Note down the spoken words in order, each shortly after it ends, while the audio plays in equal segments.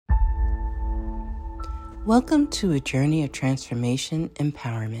Welcome to a journey of transformation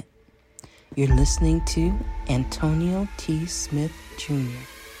empowerment. You're listening to Antonio T. Smith Jr.,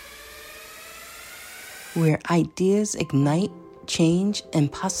 where ideas ignite, change,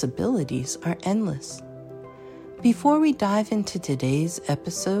 and possibilities are endless. Before we dive into today's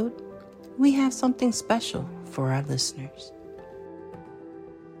episode, we have something special for our listeners.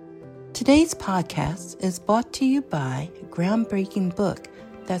 Today's podcast is brought to you by a groundbreaking book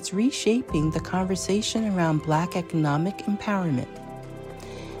that's reshaping the conversation around Black economic empowerment.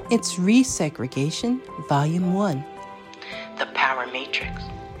 It's Resegregation, Volume 1, The Power Matrix,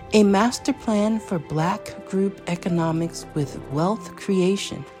 a master plan for Black group economics with wealth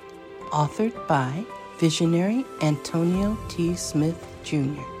creation, authored by visionary Antonio T. Smith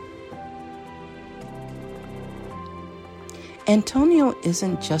Jr. Antonio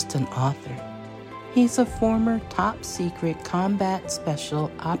isn't just an author. He's a former top-secret combat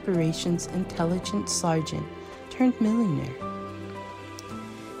special operations intelligence sergeant turned millionaire.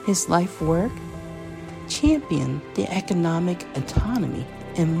 His life work championed the economic autonomy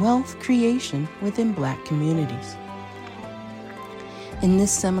and wealth creation within Black communities. In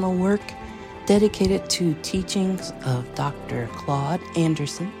this seminal work, dedicated to teachings of Dr. Claude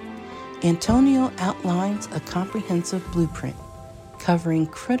Anderson, Antonio outlines a comprehensive blueprint covering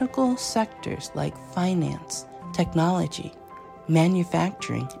critical sectors like finance, technology,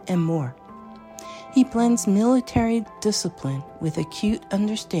 manufacturing, and more. He blends military discipline with acute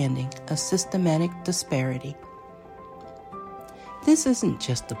understanding of systematic disparity. This isn't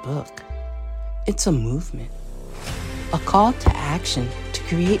just a book. It's a movement, a call to action to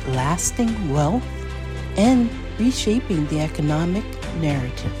create lasting wealth and reshaping the economic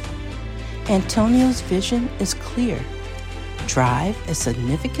narrative. Antonio's vision is clear. Drive a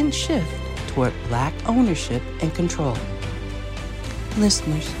significant shift toward Black ownership and control.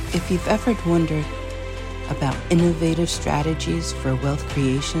 Listeners, if you've ever wondered about innovative strategies for wealth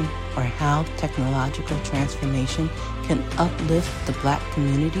creation or how technological transformation can uplift the Black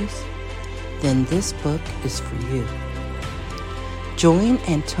communities, then this book is for you. Join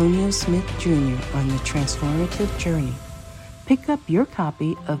Antonio Smith Jr. on the transformative journey. Pick up your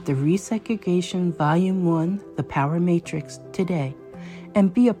copy of the Resegregation Volume 1, The Power Matrix, today,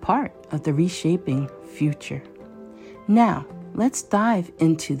 and be a part of the reshaping future. Now, let's dive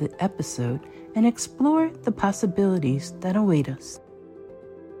into the episode and explore the possibilities that await us.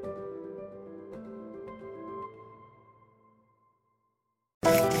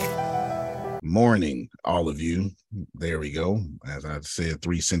 Morning, all of you. There we go. As I said,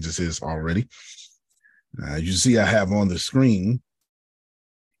 3 sentences already. You see, I have on the screen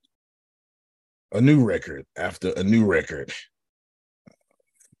a new record after a new record.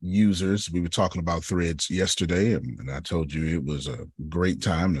 Users, we were talking about Threads yesterday, and I told you it was a great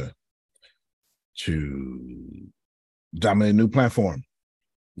time to dominate a new platform,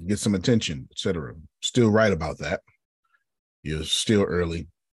 get some attention, etc. Still right about that. You're still early.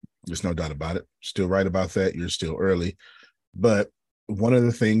 There's no doubt about it. Still right about that. You're still early. But one of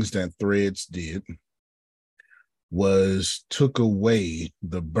the things that Threads did was took away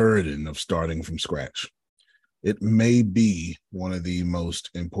the burden of starting from scratch. It may be one of the most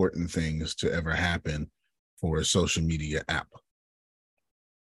important things to ever happen for a social media app,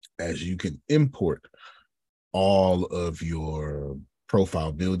 as you can import all of your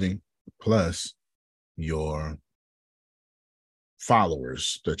profile building plus your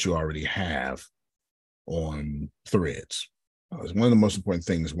followers that you already have on Threads. It's one of the most important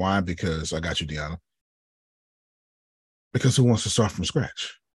things. Why? Because I got you, Deanna. Because who wants to start from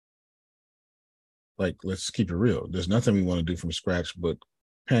scratch? Like, let's keep it real. There's nothing we want to do from scratch but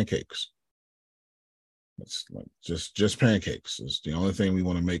pancakes. It's like just pancakes. It's the only thing we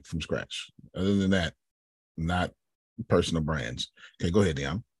want to make from scratch. Other than that, not personal brands. Okay, go ahead,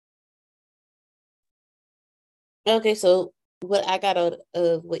 Deanna. Okay, so what I got out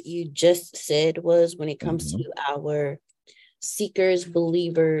of what you just said was when it comes to our seekers,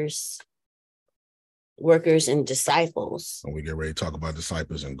 believers, workers, and disciples. And we get ready to talk about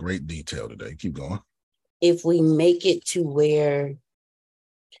disciples in great detail today. Keep going. If we make it to where,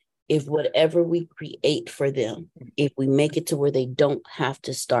 if whatever we create for them, if we make it to where they don't have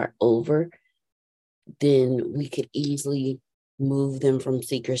to start over, then we could easily move them from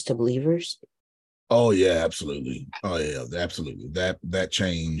seekers to believers. Oh, yeah, absolutely. Oh, yeah, absolutely. That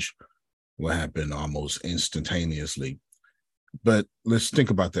change will happen almost instantaneously. But let's think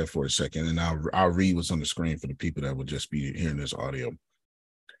about that for a second, and I'll read what's on the screen for the people that will just be hearing this audio.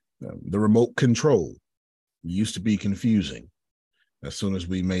 The remote control used to be confusing. As soon as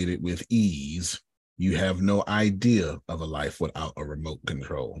we made it with ease, you have no idea of a life without a remote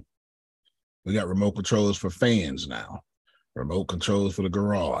control. We got remote controls for fans now, remote controls for the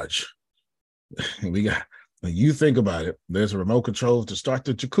garage. We got, when you think about it, there's a remote control to start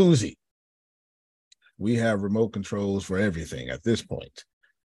the jacuzzi. We have remote controls for everything at this point,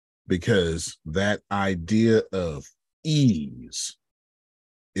 because that idea of ease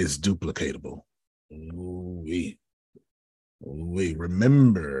is duplicatable. We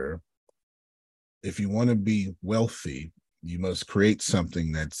remember, if you want to be wealthy, you must create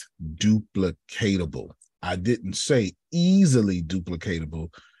something that's duplicatable. I didn't say easily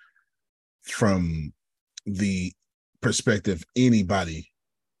duplicatable from the perspective anybody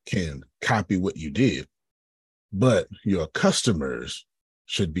can copy what you did, but your customers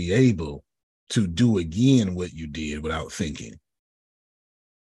should be able to do again what you did without thinking.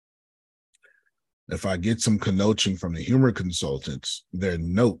 If I get some connoting from the humor consultants, their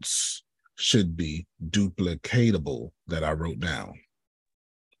notes should be duplicatable that I wrote down.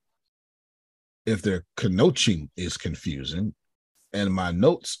 If their connoting is confusing and my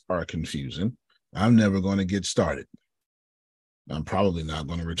notes are confusing, I'm never going to get started. I'm probably not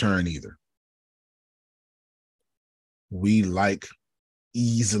going to return either. We like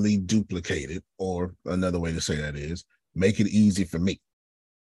easily duplicated, or another way to say that is, make it easy for me.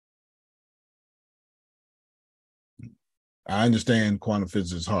 I understand quantum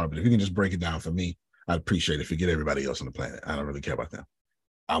physics is hard, but if you can just break it down for me, I'd appreciate it. Forget everybody else on the planet. I don't really care about them.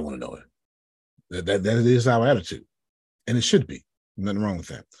 I want to know it. That is our attitude, and it should be. Nothing wrong with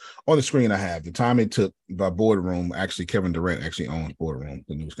that. On the screen, I have the time it took by Boardroom. Actually, Kevin Durant actually owns Boardroom,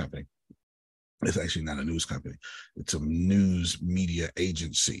 the news company. It's actually not a news company. It's a news media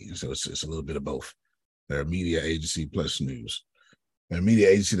agency. So it's a little bit of both. They're a media agency plus news. They're a media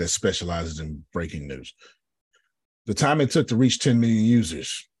agency that specializes in breaking news. The time it took to reach 10 million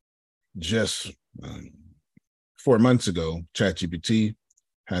users, just 4 months ago, ChatGPT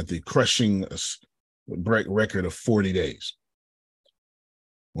had the crushing record of 40 days.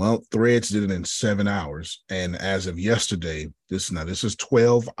 Well, Threads did it in 7 hours. And as of yesterday, this is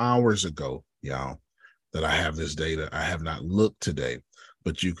 12 hours ago, y'all, that I have this data. I have not looked today,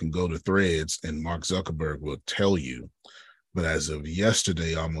 but you can go to Threads and Mark Zuckerberg will tell you. But as of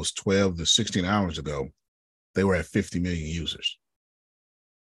yesterday, almost 12 to 16 hours ago, they were at 50 million users.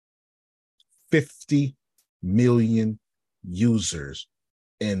 50 million users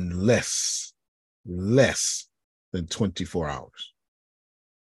in less than 24 hours.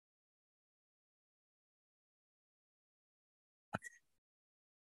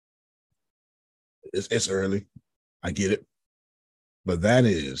 It's early. I get it. But that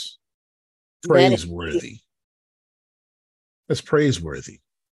is praiseworthy. That's praiseworthy.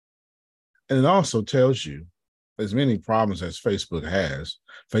 And it also tells you, as many problems as Facebook has,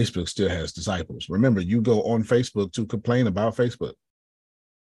 Facebook still has disciples. Remember, you go on Facebook to complain about Facebook.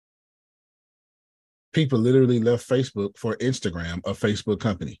 People literally left Facebook for Instagram, a Facebook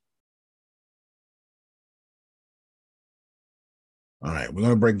company. All right, we're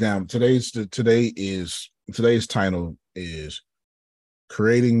going to break down today's title is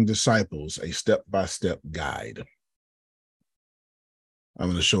Creating Disciples, a Step-by-Step Guide. I'm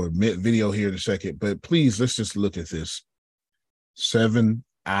going to show a video here in a second, but please, let's just look at this. 7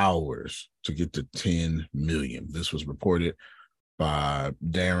 hours to get to 10 million. This was reported by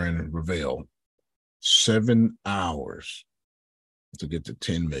Darren Ravel. 7 hours to get to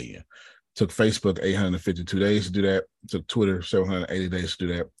 10 million. Took Facebook 852 days to do that. Took Twitter 780 days to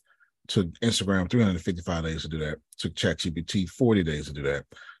do that. Took Instagram 355 days to do that. Took ChatGPT 40 days to do that.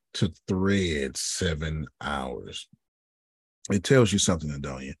 Took Threads 7 hours. It tells you something,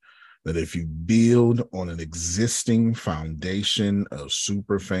 Adonia, that if you build on an existing foundation of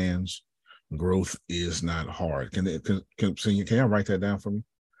super fans, growth is not hard. Can I write that down for me?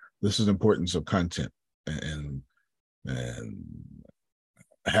 This is the importance of content and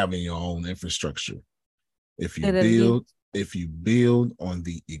having your own infrastructure. If you build on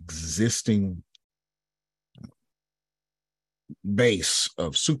the existing base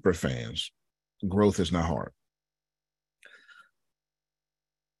of super fans, growth is not hard.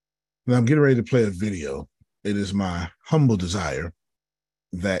 Now I'm getting ready to play a video. It is my humble desire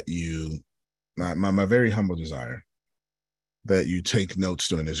that my very humble desire that you take notes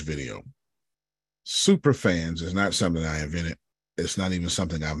during this video. Super fans is not something I invented. It's not even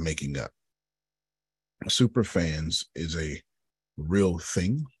something I'm making up. Super fans is a real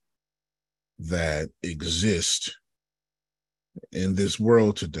thing that exists in this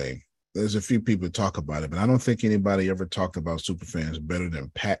world today. There's a few people talk about it, but I don't think anybody ever talked about super fans better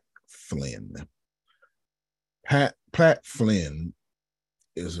than Pat Flynn. Pat Flynn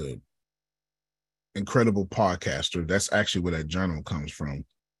is an incredible podcaster. That's actually where that journal comes from.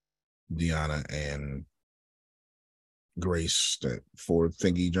 Deanna and Grace, that for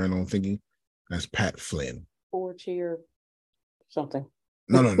thingy journal thingy. That's Pat Flynn. 4-chair something.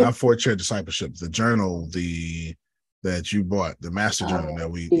 No, not 4-chair discipleship. The journal, that you bought, the master journal that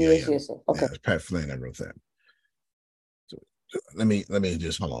we. Yes. Okay. Yeah, it's Pat Flynn that wrote that. So let me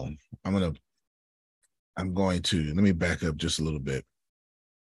just hold on. I'm going to let me back up just a little bit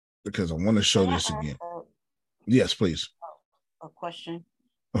because I want to show this again. Yes, please. A question.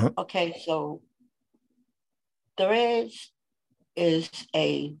 Uh-huh. Okay, so Threads is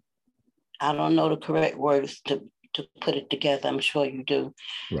I don't know the correct words to put it together. I'm sure you do.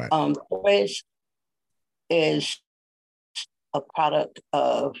 Right. Threads is a product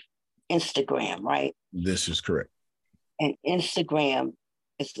of Instagram, right? This is correct. And Instagram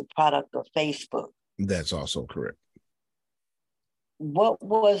is the product of Facebook. That's also correct. What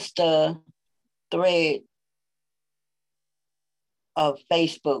was the thread of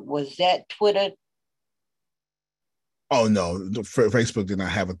Facebook? Was that Twitter? Oh no, Facebook did not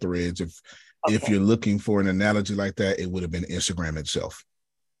have a Threads. If you're looking for an analogy like that, it would have been Instagram itself.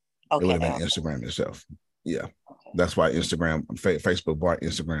 Okay. It would have been Instagram itself. Yeah. Okay. That's why Facebook bought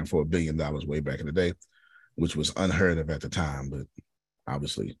Instagram for $1 billion way back in the day, which was unheard of at the time. But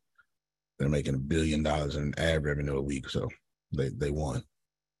obviously, they're making $1 billion in ad revenue a week, so they won.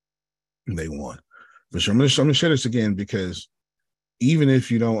 They won. For sure. I'm gonna share this again because even if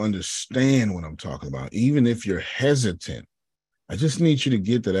you don't understand what I'm talking about, even if you're hesitant, I just need you to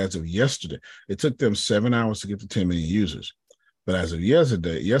get that as of yesterday. It took them 7 hours to get to 10 million users. But as of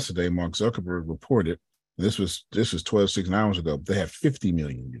yesterday, Mark Zuckerberg reported, this was 16 hours ago, they have 50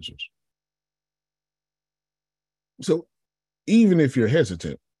 million users. So even if you're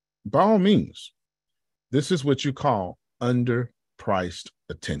hesitant, by all means, this is what you call underpriced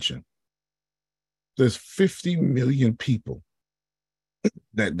attention. There's 50 million people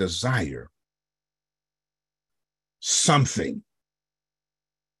that desire something.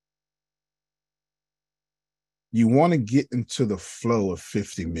 You want to get into the flow of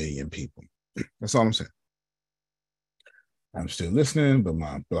 50 million people. That's all I'm saying. I'm still listening, but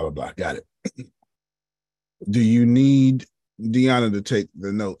my blah, blah, blah. Got it. Do you need Deanna to take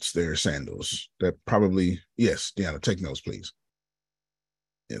the notes there, Sandals? That probably, yes, Deanna, take notes, please.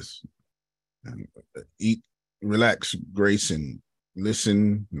 Yes. Eat, relax, Grace, and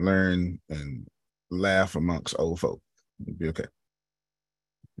listen, learn, and laugh amongst old folk. It'll be okay.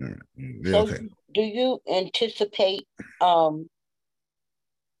 All right. Be okay. Do you anticipate Rhino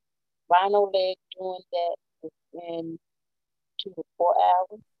Leg doing that within 2 to 4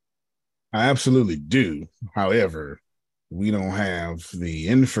 hours? I absolutely do. However, we don't have the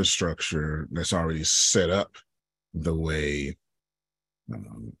infrastructure that's already set up the way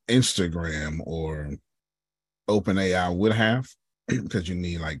Instagram or OpenAI would have, because you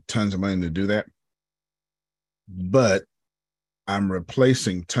need like tons of money to do that. But I'm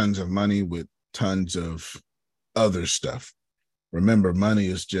replacing tons of money with tons of other stuff. Remember, money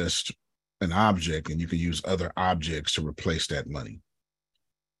is just an object, and you can use other objects to replace that money.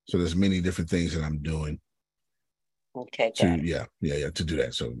 So there's many different things that I'm doing. Okay. To do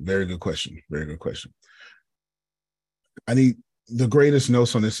that. So very good question. Very good question. I need the greatest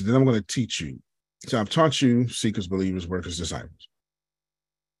notes on this, and then I'm going to teach you. So I've taught you seekers, believers, workers, disciples.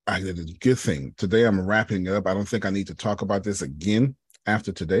 I did a good thing. Today I'm wrapping up. I don't think I need to talk about this again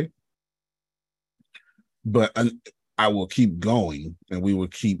after today. But I will keep going, and we will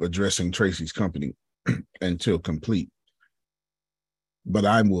keep addressing Tracy's company until complete. But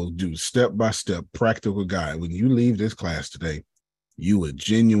I will do step-by-step practical guide. When you leave this class today, you would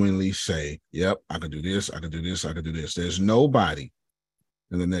genuinely say, yep, I can do this, I can do this, I can do this. There's nobody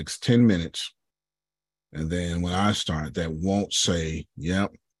in the next 10 minutes, and then when I start, that won't say,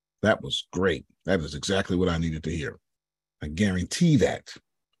 yep, that was great. That is exactly what I needed to hear. I guarantee that.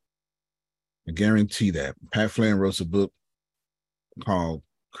 I guarantee that. Pat Flynn wrote a book called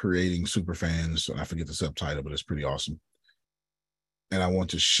Creating Superfans. I forget the subtitle, but it's pretty awesome. And I want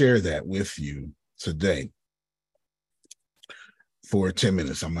to share that with you today for 10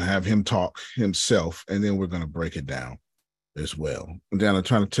 minutes. I'm going to have him talk himself, and then we're going to break it down as well. And then I'm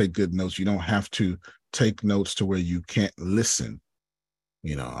trying to take good notes. You don't have to take notes to where you can't listen.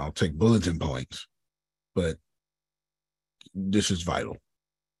 You know, I'll take bulletin points, but this is vital.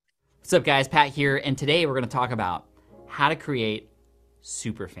 What's up, guys? Pat here, and today we're going to talk about how to create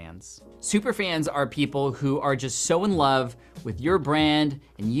superfans. Superfans are people who are just so in love with your brand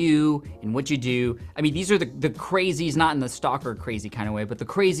and you and what you do. I mean, these are the crazies, not in the stalker crazy kind of way, but the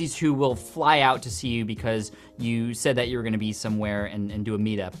crazies who will fly out to see you because you said that you were gonna be somewhere and do a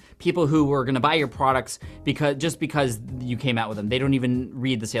meetup. People who are gonna buy your products because you came out with them. They don't even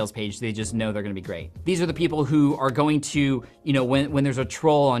read the sales page, they just know they're gonna be great. These are the people who are going to, you know, when there's a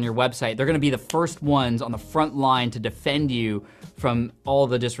troll on your website, they're gonna be the first ones on the front line to defend you from all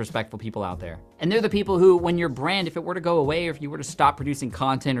the disrespectful people out there. And they're the people who, when your brand, if it were to go away, or if you were to stop producing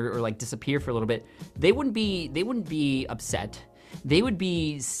content or like disappear for a little bit, they wouldn't be upset. They would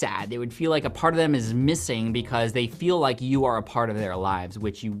be sad. They would feel like a part of them is missing because they feel like you are a part of their lives,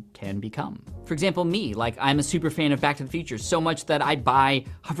 which you can become. For example, me, like I'm a super fan of Back to the Future, so much that I buy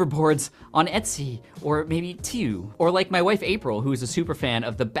hoverboards on Etsy or maybe Temu. Or like my wife April, who is a super fan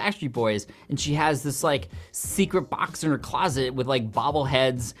of the Backstreet Boys, and she has this like secret box in her closet with like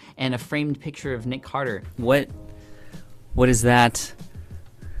bobbleheads and a framed picture of Nick Carter. What is that?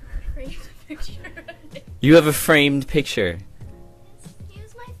 Framed picture. You have a framed picture.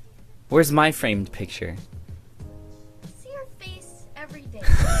 Use my. Where's my framed picture? See your face every day.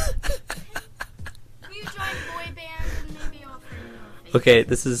 You join boy bands and maybe I'll frame your face. Okay,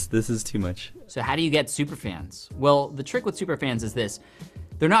 this is too much. So how do you get superfans? Well, the trick with superfans is this.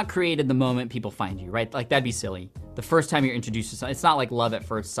 They're not created the moment people find you, right? Like that'd be silly. The first time you're introduced to something, it's not like love at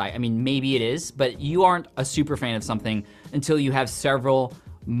first sight. I mean, maybe it is, but you aren't a super fan of something until you have several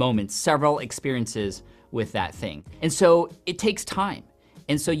moments, several experiences with that thing. And so it takes time.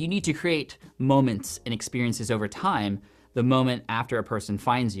 And so you need to create moments and experiences over time the moment after a person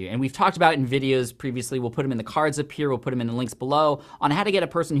finds you. And we've talked about in videos previously, we'll put them in the cards up here, we'll put them in the links below, on how to get a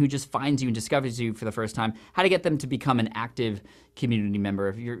person who just finds you and discovers you for the first time, how to get them to become an active community member.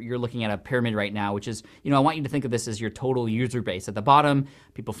 If you're looking at a pyramid right now, which is, I want you to think of this as your total user base. At the bottom,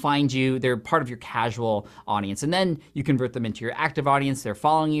 people find you, they're part of your casual audience. And then you convert them into your active audience, they're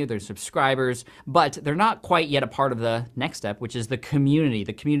following you, they're subscribers, but they're not quite yet a part of the next step, which is the community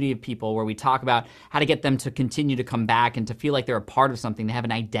of people where we talk about how to get them to continue to come back and to feel like they're a part of something, they have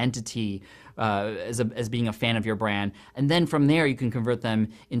an identity as being a fan of your brand. And then from there, you can convert them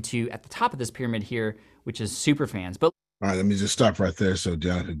into, at the top of this pyramid here, which is super fans. But all right, let me just stop right there so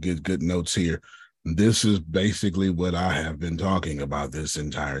John could get good notes here. This is basically what I have been talking about this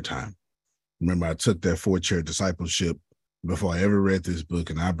entire time. Remember, I took that 4-chair discipleship before I ever read this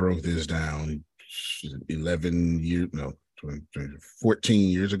book, and I broke this down 14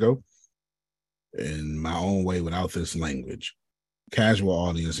 years ago in my own way without this language. Casual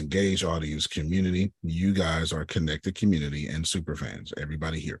audience, engaged audience, community. You guys are connected community and super fans.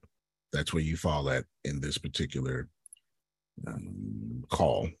 Everybody here. That's where you fall at in this particular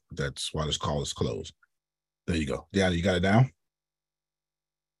call. That's why this call is closed. There you go. Yeah, you got it down?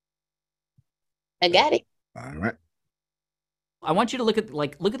 I got it. All right. I want you to look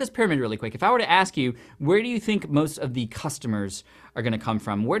at this pyramid really quick. If I were to ask you, where do you think most of the customers are going to come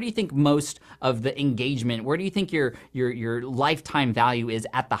from? Where do you think most of the engagement? Where do you think your lifetime value is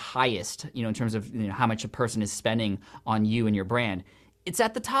at the highest? In terms of how much a person is spending on you and your brand. It's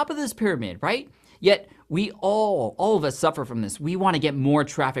at the top of this pyramid, right? Yet we all of us suffer from this. We want to get more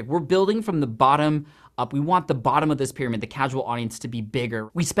traffic. We're building from the bottom up. We want the bottom of this pyramid, the casual audience, to be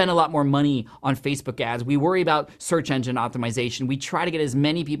bigger. We spend a lot more money on Facebook ads. We worry about search engine optimization. We try to get as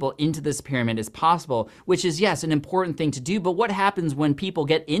many people into this pyramid as possible, which is, yes, an important thing to do. But what happens when people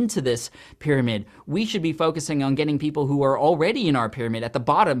get into this pyramid? We should be focusing on getting people who are already in our pyramid at the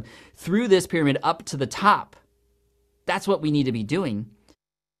bottom through this pyramid up to the top. That's what we need to be doing.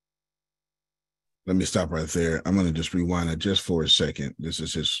 Let me stop right there. I'm going to just rewind it just for a second. He's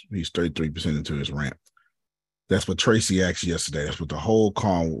 33% into his rant. That's what Tracy asked yesterday. That's what the whole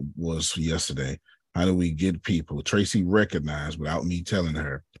call was yesterday. How do we get people? Tracy recognized without me telling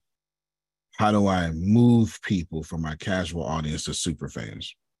her, how do I move people from my casual audience to super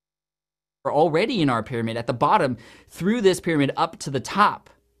fans? We're already in our pyramid at the bottom through this pyramid up to the top.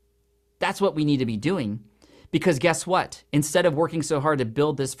 That's what we need to be doing. Because guess what? Instead of working so hard to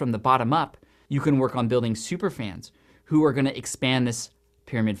build this from the bottom up, you can work on building super fans who are going to expand this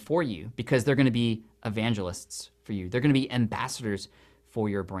pyramid for you because they're going to be evangelists for you. They're going to be ambassadors for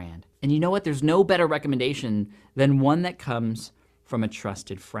your brand. And you know what? There's no better recommendation than one that comes from a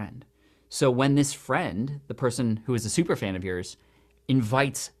trusted friend. So when this friend, the person who is a super fan of yours,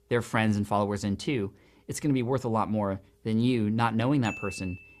 invites their friends and followers in too, it's going to be worth a lot more than you not knowing that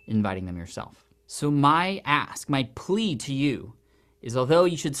person, inviting them yourself. So my ask, my plea to you is, although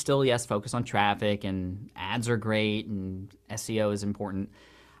you should still, yes, focus on traffic and ads are great and SEO is important,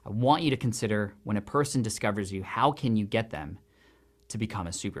 I want you to consider when a person discovers you, how can you get them to become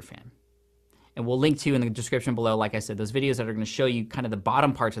a superfan. And we'll link to in the description below, like I said, those videos that are going to show you kind of the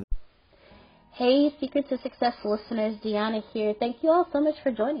bottom parts of Hey, Secrets of Success listeners, Deanna here. Thank you all so much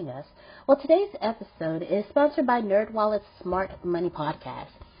for joining us. Well, today's episode is sponsored by NerdWallet's Smart Money Podcast.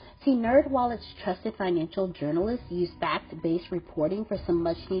 See, NerdWallet's trusted financial journalists use fact-based reporting for some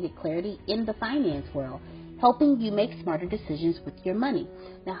much-needed clarity in the finance world, helping you make smarter decisions with your money.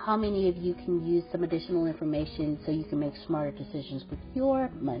 Now, how many of you can use some additional information so you can make smarter decisions with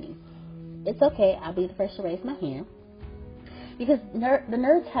your money? It's okay. I'll be the first to raise my hand. Because the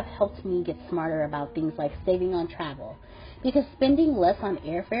nerds have helped me get smarter about things like saving on travel. Because spending less on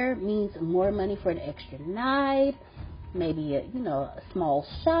airfare means more money for an extra night, maybe a small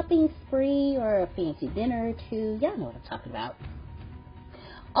shopping spree or a fancy dinner or two. Y'all know what I'm talking about.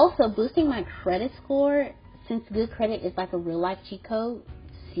 Also, boosting my credit score, since good credit is like a real life cheat code.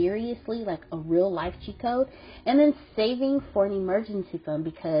 Seriously, like a real life cheat code. And then saving for an emergency fund,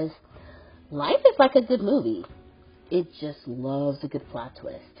 because life is like a good movie. It just loves a good plot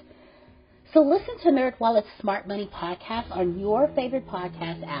twist. So listen to NerdWallet's Smart Money Podcast on your favorite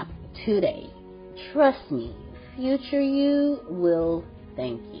podcast app today. Trust me, future you will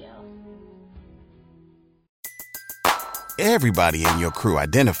thank you. Everybody in your crew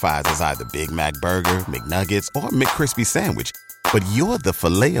identifies as either Big Mac Burger, McNuggets, or McCrispy Sandwich. But you're the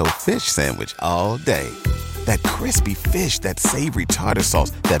Filet-O-Fish Sandwich all day. That crispy fish, that savory tartar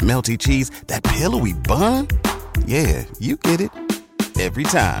sauce, that melty cheese, that pillowy bun. Yeah, you get it. Every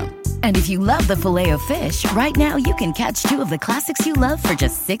time. And if you love the Filet-O-Fish, right now you can catch two of the classics you love for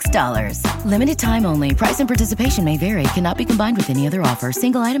just $6. Limited time only. Price and participation may vary. Cannot be combined with any other offer.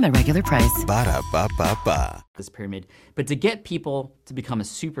 Single item at regular price. Ba-da-ba-ba-ba. this pyramid. But to get people to become a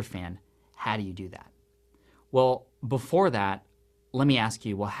super fan, how do you do that? Well, before that, let me ask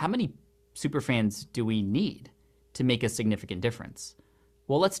you, well, how many super fans do we need to make a significant difference?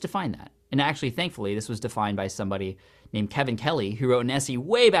 Well, let's define that. And actually, thankfully, this was defined by somebody named Kevin Kelly, who wrote an essay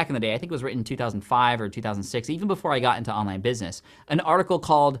way back in the day. I think it was written in 2005 or 2006, even before I got into online business. An article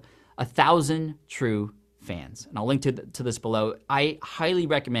called 1,000 True Fans. And I'll link to this below. I highly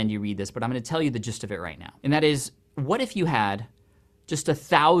recommend you read this, but I'm going to tell you the gist of it right now. And that is, what if you had just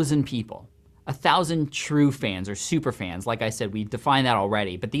 1,000 people, 1,000 true fans or super fans? Like I said, we defined that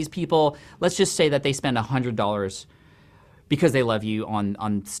already. But these people, let's just say that they spend $100 because they love you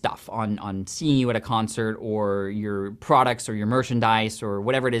on stuff, on seeing you at a concert or your products or your merchandise or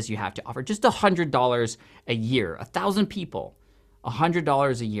whatever it is you have to offer. Just $100 a year. 1,000 people,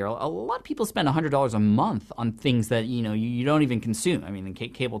 $100 a year. A lot of people spend $100 a month on things that you don't even consume. I mean,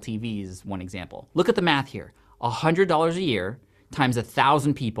 cable TV is one example. Look at the math here. $100 a year times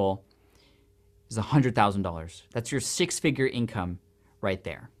 1,000 people is $100,000. That's your six-figure income right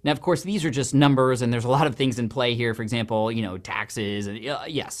there. Now, of course, these are just numbers, and there's a lot of things in play here. For example, taxes. And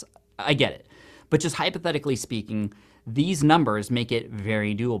yes, I get it. But just hypothetically speaking, these numbers make it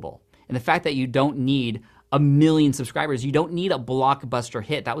very doable. And the fact that you don't need 1 million subscribers, you don't need a blockbuster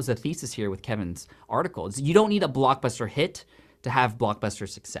hit. That was the thesis here with Kevin's article. You don't need a blockbuster hit to have blockbuster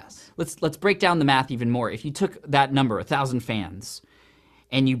success. Let's break down the math even more. If you took that number, 1,000 fans,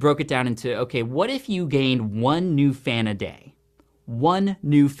 and you broke it down into, okay, what if you gained one new fan a day? One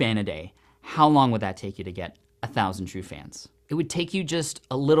new fan a day. How long would that take you to get 1,000 true fans? It would take you just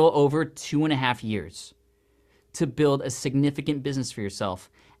a little over 2.5 years to build a significant business for yourself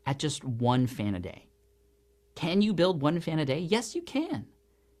at just one fan a day. Can you build one fan a day? Yes, you can.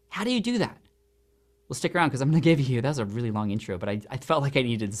 How do you do that? Well, stick around because I'm going to give you, that was a really long intro, but I felt like I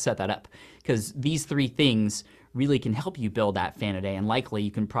needed to set that up because these three things really can help you build that fan a day, and likely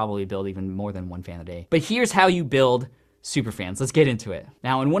you can probably build even more than one fan a day. But here's how you build super fans. Let's get into it.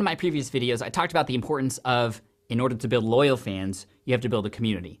 Now, in one of my previous videos, I talked about the importance of, in order to build loyal fans, you have to build a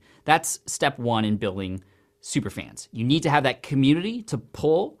community. That's step one in building super fans. You need to have that community to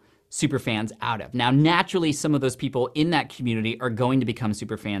pull super fans out of. Now, naturally, some of those people in that community are going to become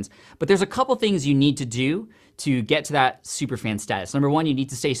super fans, but there's a couple things you need to do to get to that super fan status. Number one, you need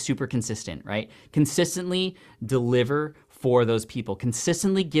to stay super consistent, right? Consistently deliver for those people.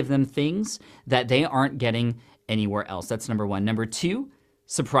 Consistently give them things that they aren't getting anywhere else. That's number one. Number two,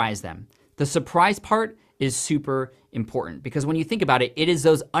 surprise them. The surprise part is super important because when you think about it, it is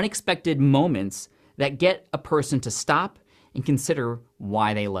those unexpected moments that get a person to stop and consider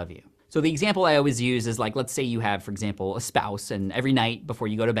why they love you. So the example I always use is like, let's say you have, for example, a spouse, and every night before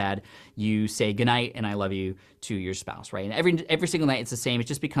you go to bed, you say goodnight and I love you to your spouse, right? And every single night it's the same. It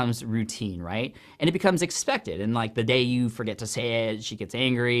just becomes routine, right? And it becomes expected. And like the day you forget to say it, she gets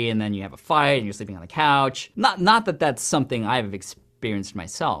angry, and then you have a fight and you're sleeping on the couch. Not that that's something I've experienced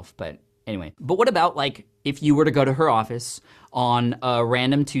myself, but anyway. But what about like if you were to go to her office on a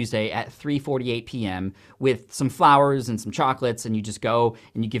random Tuesday at 3:48 p.m. with some flowers and some chocolates, and you just go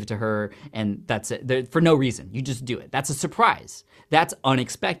and you give it to her, and that's it. For no reason. You just do it. That's a surprise. That's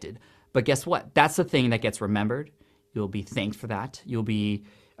unexpected. But guess what? That's the thing that gets remembered. You'll be thanked for that. You'll be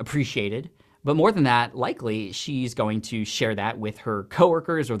appreciated. But more than that, likely she's going to share that with her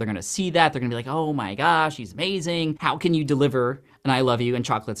coworkers, or they're going to see that. They're going to be like, oh my gosh, she's amazing. How can you deliver an I love you and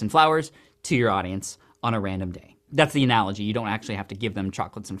chocolates and flowers to your audience on a random day? That's the analogy. You don't actually have to give them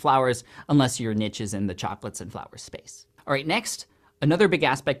chocolates and flowers unless your niche is in the chocolates and flowers space. All right, next, another big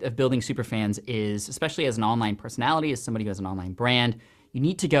aspect of building superfans is, especially as an online personality, as somebody who has an online brand, you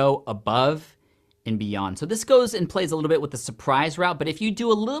need to go above and beyond. So this goes and plays a little bit with the surprise route, but if you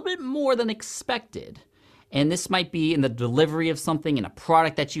do a little bit more than expected, and this might be in the delivery of something, in a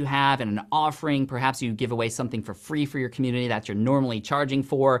product that you have, in an offering, perhaps you give away something for free for your community that you're normally charging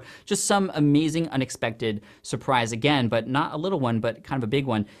for, just some amazing, unexpected surprise again, but not a little one, but kind of a big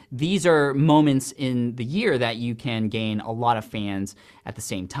one. These are moments in the year that you can gain a lot of fans at the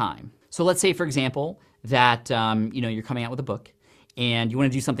same time. So let's say, for example, that you're coming out with a book, and you want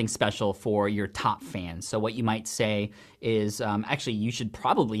to do something special for your top fans. So what you might say is, actually, you should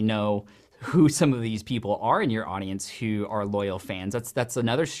probably know who some of these people are in your audience who are loyal fans. That's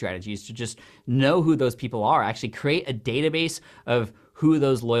another strategy, is to just know who those people are. Actually create a database of who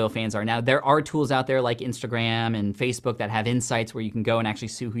those loyal fans are. Now, there are tools out there like Instagram and Facebook that have insights where you can go and actually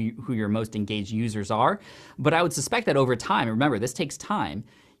see who your most engaged users are. But I would suspect that over time, remember, this takes time,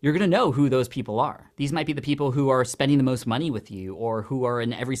 you're going to know who those people are. These might be the people who are spending the most money with you, or who are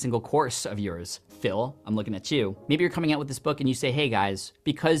in every single course of yours. Phil, I'm looking at you. Maybe you're coming out with this book and you say, hey guys,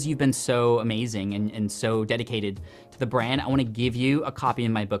 because you've been so amazing and so dedicated to the brand, I want to give you a copy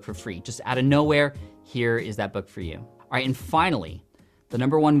of my book for free. Just out of nowhere, here is that book for you. All right, and finally, the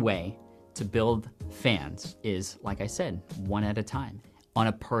number one way to build fans is, like I said, one at a time, on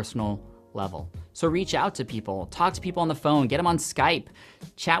a personal level. So reach out to people, talk to people on the phone, get them on Skype,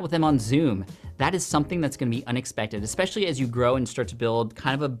 chat with them on Zoom. That is something that's going to be unexpected, especially as you grow and start to build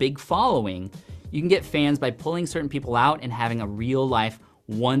kind of a big following. You can get fans by pulling certain people out and having a real life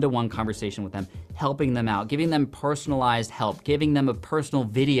one-to-one conversation with them, helping them out, giving them personalized help, giving them a personal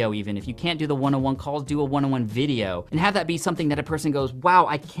video even. If you can't do the one-on-one calls, do a one-on-one video, and have that be something that a person goes, wow,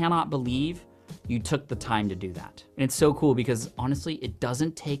 I cannot believe you took the time to do that. And it's so cool because honestly, it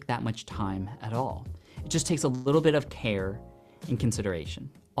doesn't take that much time at all. It just takes a little bit of care and consideration.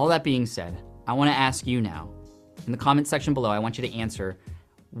 All that being said, I want to ask you now, in the comment section below, I want you to answer,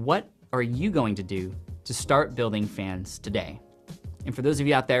 what are you going to do to start building fans today? And for those of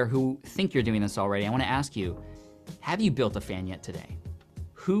you out there who think you're doing this already, I want to ask you, have you built a fan yet today?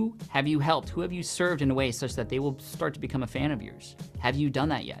 Who have you helped? Who have you served in a way such that they will start to become a fan of yours? Have you done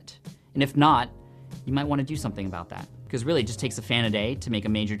that yet? And if not, you might want to do something about that. Because really, it just takes a fan a day to make a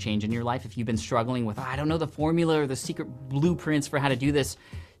major change in your life. If you've been struggling with, I don't know the formula or the secret blueprints for how to do this,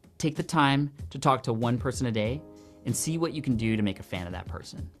 take the time to talk to one person a day and see what you can do to make a fan of that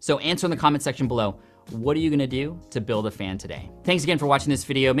person. So answer in the comment section below, what are you gonna do to build a fan today? Thanks again for watching this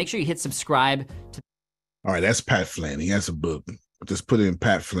video. Make sure you hit subscribe. All right, that's Pat Flynn. He has a book. Just put in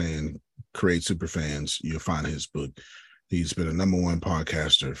Pat Flynn, Create Superfans. You'll find his book. He's been a #1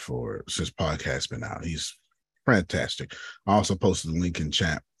 podcaster since podcast's been out. He's fantastic. I also posted a link in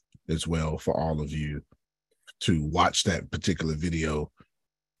chat as well for all of you to watch that particular video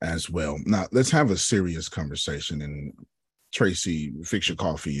as well. Now let's have a serious conversation, and Tracy, fix your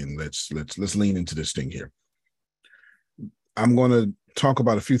coffee and let's lean into this thing here. I'm going to talk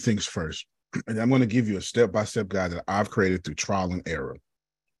about a few things first, and I'm going to give you a step-by-step guide that I've created through trial and error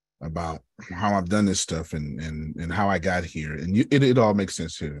about how I've done this stuff and how I got here. And it all makes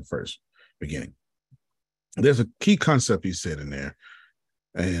sense here in the first beginning. There's a key concept he said in there,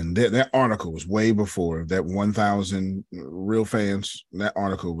 and that article was way before that 1,000 real fans. That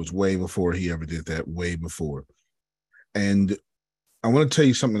article was way before he ever did that, way before. And I want to tell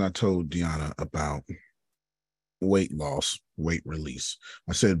you something I told Deanna about weight loss, weight release.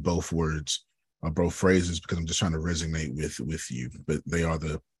 I said both words, both phrases, because I'm just trying to resonate with you, but they are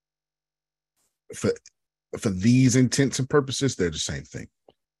for these intents and purposes, they're the same thing.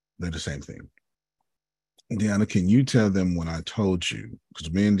 They're the same thing. Deanna, can you tell them when I told you,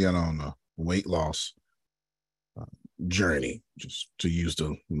 because me and Deanna on a weight loss journey, just to use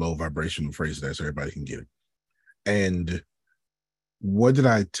the low vibrational phrase there so everybody can get it. And what did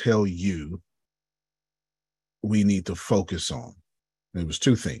I tell you we need to focus on? It was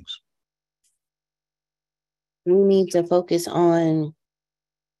two things. We need to focus on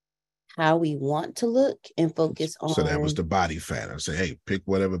how we want to look and focus on. So that was the body fat. I say, hey, pick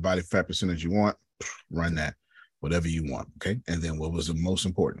whatever body fat percentage you want, run that, whatever you want. Okay. And then what was the most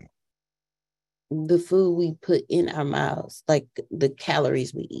important? The food we put in our mouths, like the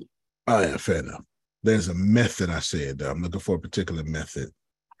calories we eat. Oh, yeah, fair enough. There's a method I said. I'm looking for a particular method.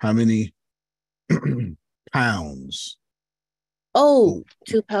 How many pounds? Oh,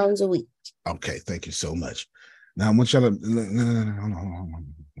 2 pounds a week. Okay, thank you so much. Now I want y'all to hold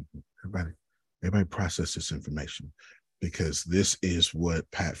on. Everybody process this information, because this is what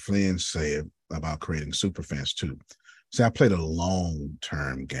Pat Flynn said about creating Superfans too. See, I played a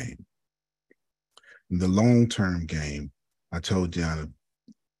long-term game. In the long-term game, I told Deanna,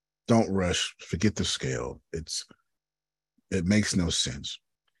 don't rush, forget the scale. It makes no sense.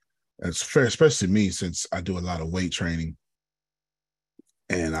 It's fair, especially me, since I do a lot of weight training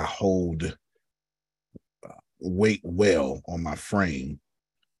and I hold weight well on my frame.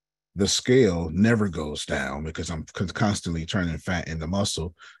 The scale never goes down because I'm constantly turning fat into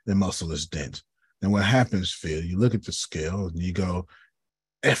muscle. The muscle is dense. And what happens, Phil, you look at the scale and you go,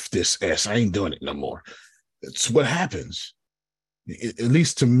 F this S, I ain't doing it no more. It's what happens. At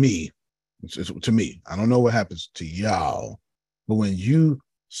least to me, to me, I don't know what happens to y'all, but when you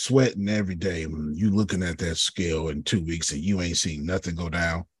sweating every day, when you looking at that scale in 2 weeks and you ain't seen nothing go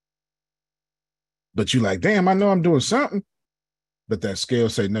down, but you like, damn, I know I'm doing something, but that scale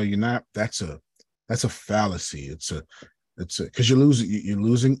say, no, you're not. That's a fallacy. It's because you're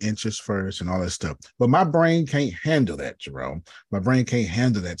losing inches first and all that stuff. But my brain can't handle that, Jerome. My brain can't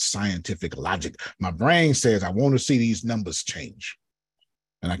handle that scientific logic. My brain says, I want to see these numbers change,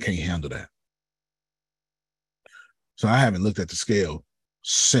 and I can't handle that. So I haven't looked at the scale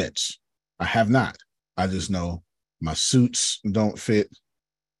since. I have not. I just know my suits don't fit.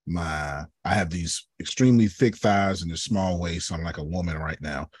 I have these extremely thick thighs and a small waist. I'm like a woman right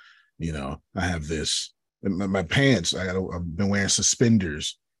now. You know, I have this, my pants, I've been wearing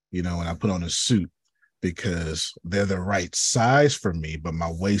suspenders, you know, and I put on a suit because they're the right size for me, but my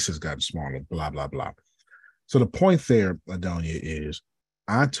waist has gotten smaller, blah, blah, blah. So the point there, Adonia, is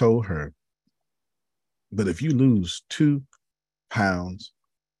I told her, but if you lose 2 pounds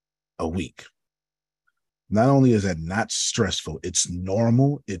a week, not only is that not stressful, it's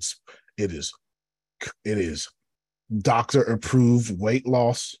normal. It is doctor approved weight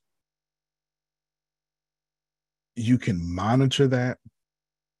loss. You can monitor that.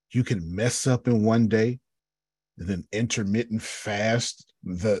 You can mess up in one day, and then intermittent fast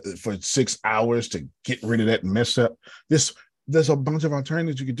for 6 hours to get rid of that mess up. There's a bunch of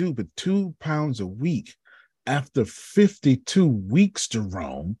alternatives you could do, but 2 pounds a week after 52 weeks,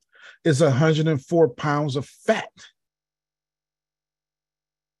 Jerome, is 104 pounds of fat.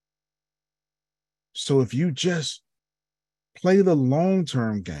 So if you just play the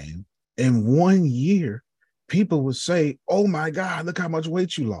long-term game, in 1 year, people would say, oh my God, look how much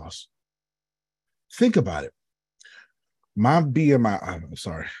weight you lost. Think about it. My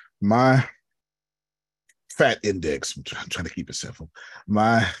fat index, I'm trying to keep it simple.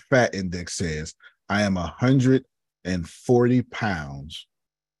 My fat index says I am 140 pounds,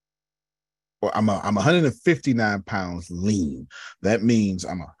 or I'm 159 pounds lean. That means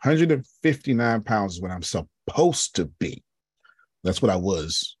I'm 159 pounds is what I'm supposed to be. That's what I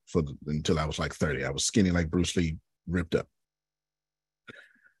was until I was like 30. I was skinny like Bruce Lee, ripped up.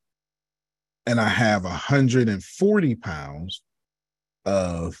 And I have 140 pounds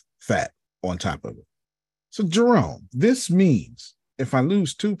of fat on top of it. So Jerome, this means if I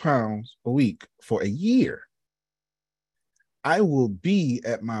lose 2 pounds a week for a year, I will be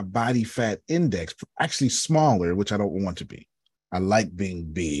at my body fat index, actually smaller, which I don't want to be. I like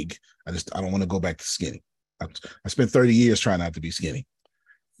being big. I don't want to go back to skinny. I spent 30 years trying not to be skinny.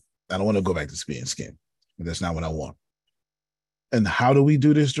 I don't want to go back to being skinny. That's not what I want. And how do we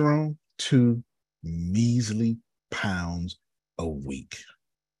do this, Jerome? 2 measly pounds a week.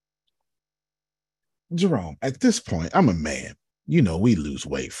 Jerome, at this point, I'm a man. You know, we lose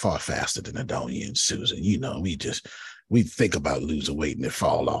weight far faster than Adonia and Susan. You know, we think about losing weight and it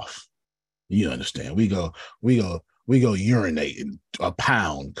fall off. You understand? We go urinate and a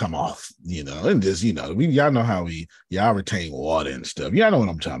pound come off, you know, and just, you know, y'all know how y'all retain water and stuff. Y'all know what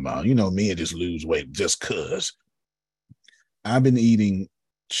I'm talking about. You know, me and just lose weight just cause. I've been eating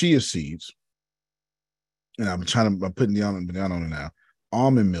chia seeds, and I'm putting the almond banana on it now.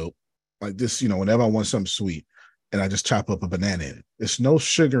 Almond milk, like this, you know, whenever I want something sweet, and I just chop up a banana in it. There's no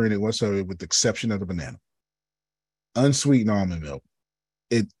sugar in it whatsoever, with the exception of the banana. Unsweetened almond milk.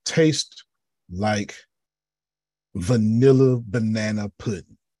 It tastes like vanilla banana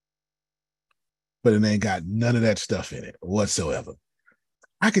pudding, but it ain't got none of that stuff in it whatsoever.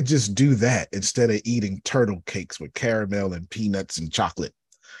 I could just do that instead of eating turtle cakes with caramel and peanuts and chocolate.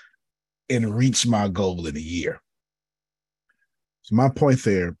 and reach my goal in a year. So my point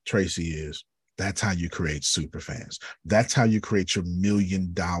there, Tracy, is that's how you create super fans. That's how you create your $1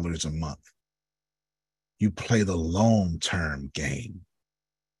 million a month. You play the long-term game.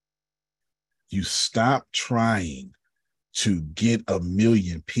 You stop trying to get 1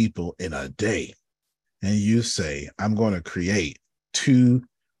 million people in a day, and you say, I'm going to create 2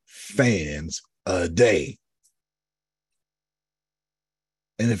 fans a day.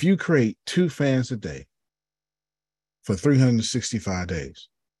 And if you create 2 fans a day for 365 days,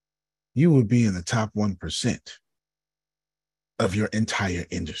 you would be in the top 1% of your entire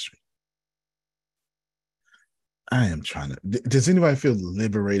industry. I am trying to. Does anybody feel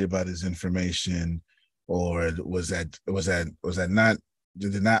liberated by this information, or was that not?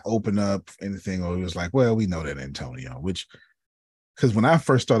 Did it not open up anything, or it was like, well, we know that, Antonio? Which, because when I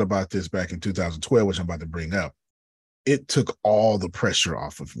first thought about this back in 2012, which I'm about to bring up, it took all the pressure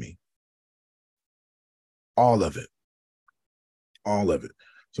off of me. All of it.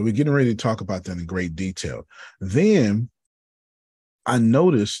 So we're getting ready to talk about that in great detail. Then I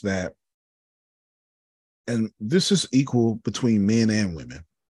noticed that, and this is equal between men and women.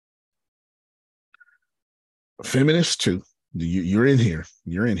 Feminists too. You're in here.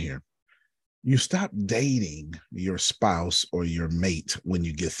 You stop dating your spouse or your mate when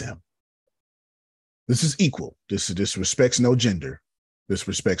you get them. This is equal. This respects no gender. This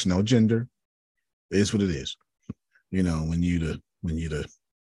respects no gender. It is what it is. You know, when you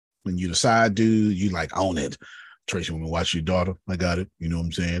the side dude, you like own it. Tracy, want me to watch your daughter? I got it. You know what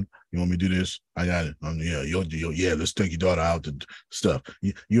I'm saying? You want me to do this? I got it. Yeah, let's take your daughter out to stuff.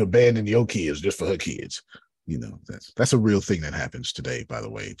 You abandon your kids just for her kids. You know, that's a real thing that happens today, by the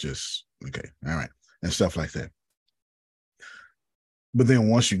way. Just, okay, all right, and stuff like that. But then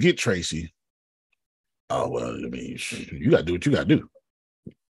once you get Tracy, oh, well, I mean, you got to do what you got to do.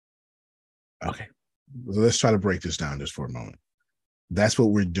 Okay, so let's try to break this down just for a moment. That's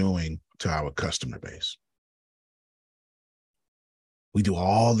what we're doing to our customer base. We do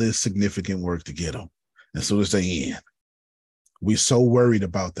all this significant work to get them. And so as they in, we're so worried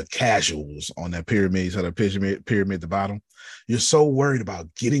about the casuals on that pyramid, so the pyramid at the bottom. You're so worried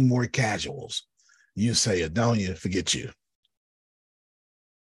about getting more casuals. You say, Adonia, forget you.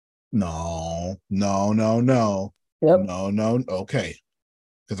 No. Yep. No. Okay.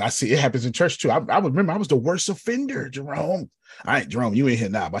 Because I see it happens in church too. I remember I was the worst offender, Jerome. All right, Jerome, you in here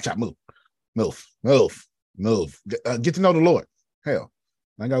now. Watch out, move. Get to know the Lord. Hell,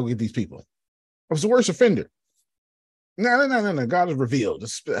 I gotta go get these people. I was the worst offender. No. God is revealed.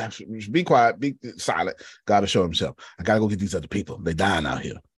 Just be quiet, be silent. God will show himself. I gotta go get these other people. They're dying out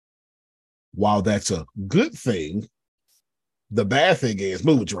here. While that's a good thing, the bad thing is,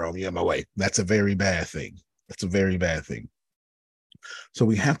 move, Jerome, you're in my way. That's a very bad thing. So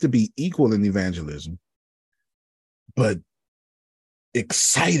we have to be equal in evangelism, but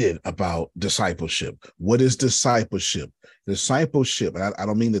excited about discipleship. What is discipleship? Discipleship, and I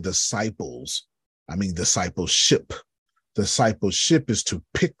don't mean the disciples, I mean discipleship. Discipleship is to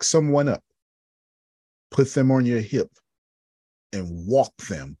pick someone up, put them on your hip, and walk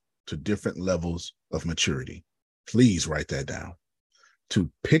them to different levels of maturity. Please write that down. To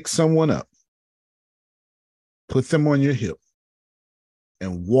pick someone up, put them on your hip,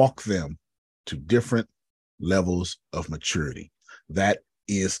 and walk them to different levels of maturity. That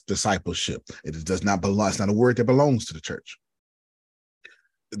is discipleship. It does not belong. It's not a word that belongs to the church.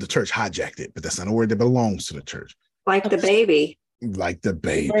 The church hijacked it, but that's not a word that belongs to the church. Like the baby. Like the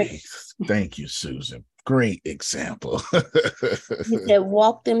baby. Thank you, Susan. Great example. You said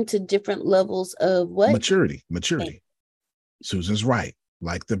walk them to different levels of what? Maturity. Susan's right.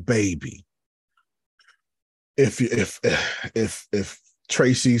 Like the baby. If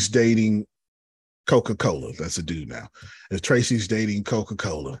Tracy's dating Coca-Cola, that's a dude now. If Tracy's dating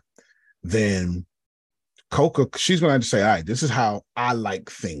Coca-Cola, then she's going to have to say, all right, this is how I like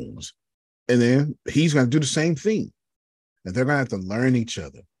things. And then he's going to do the same thing. And they're going to have to learn each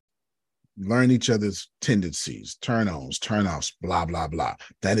other, learn each other's tendencies, turn-ons, turn-offs, blah, blah, blah.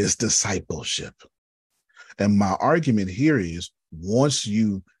 That is discipleship. And my argument here is once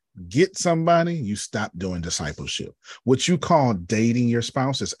you get somebody, you stop doing discipleship. What you call dating your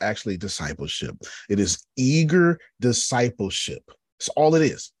spouse is actually discipleship. It is eager discipleship. That's all it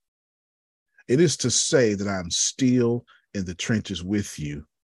is. It is to say that I'm still in the trenches with you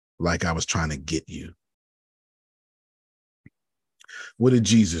like I was trying to get you. What did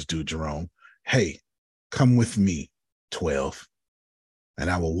Jesus do, Jerome? Hey, come with me, 12, and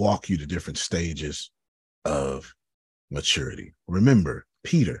I will walk you to different stages of maturity. Remember,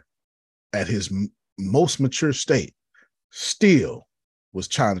 Peter, at his most mature state, still was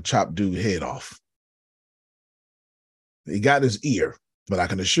trying to chop dude's head off. He got his ear, but I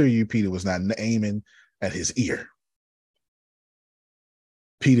can assure you Peter was not aiming at his ear.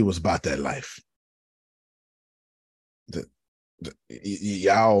 Peter was about that life.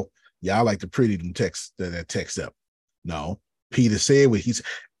 Y'all like to pretty them text that text up. No, Peter said what he said.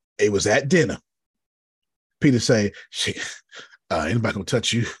 It was at dinner. Peter say, anybody gonna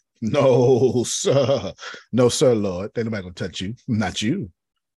touch you? No, sir. No, sir, Lord. Ain't nobody gonna touch you. Not you.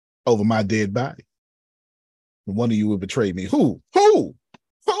 Over my dead body. One of you will betray me. Who?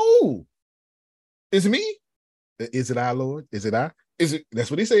 Is it me? Is it I, Lord? Is it I? Is it?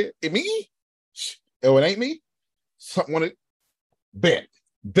 That's what he said. It me? Oh, it ain't me? Something want to bet.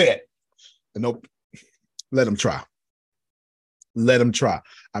 Nope. Let him try. Let him try.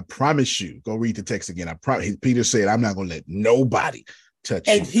 I promise you. Go read the text again. I promise. Peter said, I'm not going to let nobody touch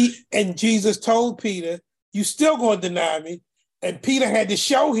you. And Jesus told Peter, you still going to deny me. And Peter had to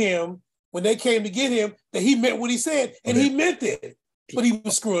show him when they came to get him that he meant what he said. And he meant it. But he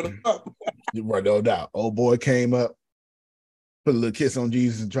was screwing up. Right, no doubt. Old boy came up, put a little kiss on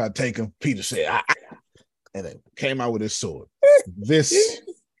Jesus and tried to take him. Peter said, and then came out with his sword. This,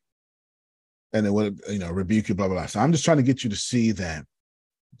 and then what, rebuke you, blah, blah, blah. So I'm just trying to get you to see that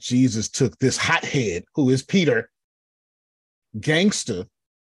Jesus took this hothead, who is Peter, gangster,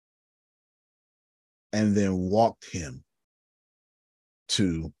 and then walked him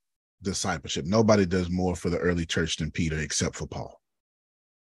to discipleship. Nobody does more for the early church than Peter except for Paul.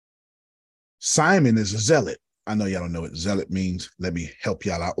 Simon is a zealot. I know y'all don't know what zealot means. Let me help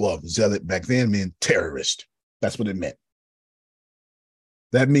y'all out. Well, zealot back then meant terrorist. That's what it meant.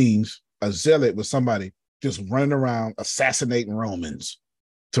 That means a zealot was somebody just running around assassinating Romans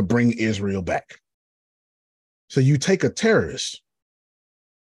to bring Israel back. So you take a terrorist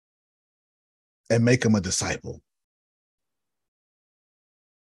and make him a disciple.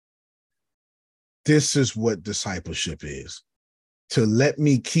 This is what discipleship is. To let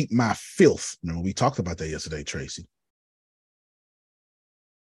me keep my filth. Remember, we talked about that yesterday, Tracy.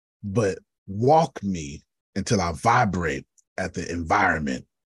 But walk me until I vibrate at the environment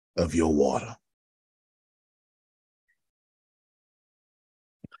of your water.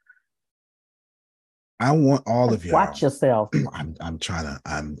 I want all of y'all. Watch yourself. I'm trying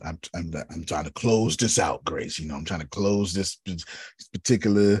to close this out, Grace. I'm trying to close this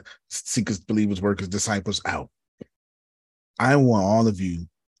particular seekers, believers, workers, disciples out. I want all of you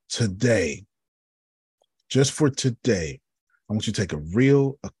today, just for today, I want you to take a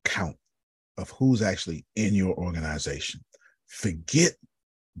real account of who's actually in your organization. Forget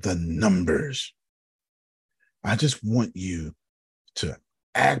the numbers. I just want you to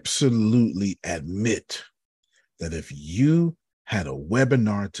absolutely admit that if you had a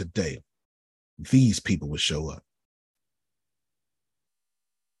webinar today, these people would show up.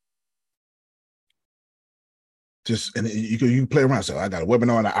 And you can play around. So I got a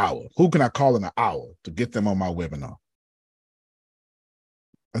webinar in an hour. Who can I call in an hour to get them on my webinar?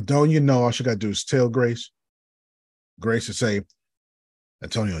 Don't you know all you got to do is tell Grace. Grace would say,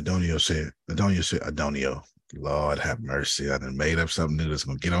 Adonio said, Lord have mercy. I done made up something new that's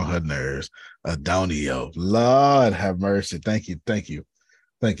going to get on her nerves. Adonio, Lord have mercy. Thank you,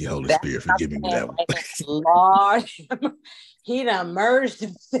 Holy Spirit, for giving me that one. Lord, he done merged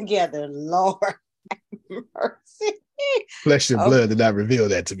them together. Lord have mercy. Flesh and blood did not reveal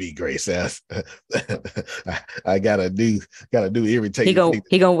that to me, Grace. I gotta do irritating.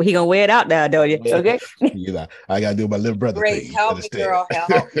 He gonna wear it out now, don't you? Okay. I gotta do my little brother. Grace, thing, help me, girl.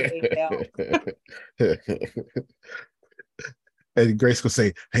 Help me. And Grace will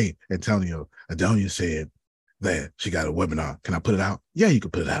say, "Hey, Antonio said that she got a webinar. Can I put it out? Yeah, you can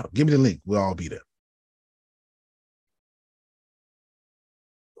put it out. Give me the link. We'll all be there."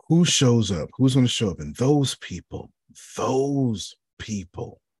 Who shows up? Who's going to show up? And those people,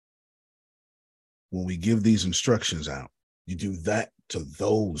 when we give these instructions out, you do that to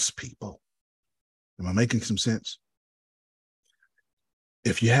those people. Am I making some sense?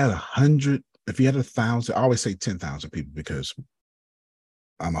 If you had 100, if you had 1,000, I always say 10,000 people because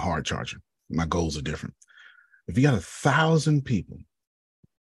I'm a hard charger. My goals are different. If you got 1,000 people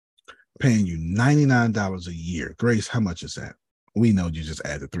paying you $99 a year, Grace, how much is that? We know you just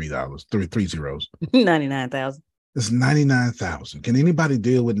added $3, three zeros. 99,000. It's 99,000. Can anybody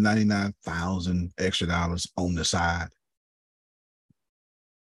deal with 99,000 extra dollars on the side?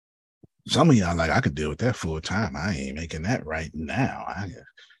 Some of y'all like, I could deal with that full time. I ain't making that right now. I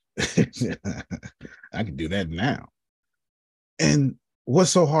can do that now. And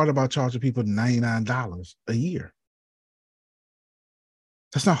what's so hard about charging people $99 a year?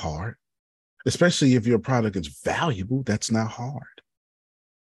 That's not hard. Especially if your product is valuable, that's not hard.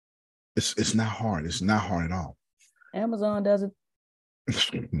 It's not hard. It's not hard at all. Amazon does it.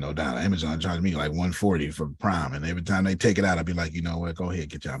 No doubt. Amazon charged me like $140 for Prime, and every time they take it out, I'll be like, you know what? Go ahead,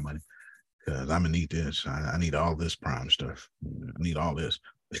 get y'all money, because I'm gonna need this. I need all this Prime stuff. I need all this.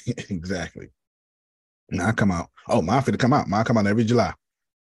 Exactly. Now I come out. Oh, mine finna come out. Mine come out every July.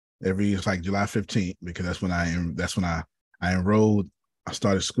 It's like July 15th, because that's when I enrolled. I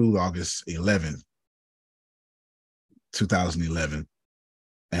started school August 11th, 2011,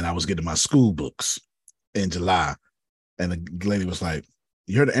 and I was getting my school books in July. And the lady was like,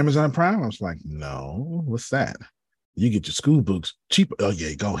 "You heard of Amazon Prime?" I was like, "No, what's that?" "You get your school books cheaper." "Oh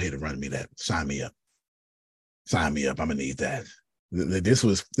yeah, go ahead and run me that. Sign me up. I'm gonna need that." This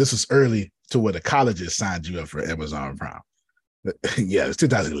was early to where the colleges signed you up for Amazon Prime. Yeah, it's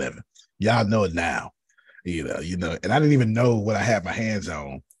 2011. Y'all know it now, you know. And I didn't even know what I had my hands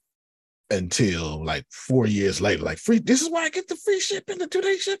on until like 4 years later. Like, free. This is why I get the free shipping, the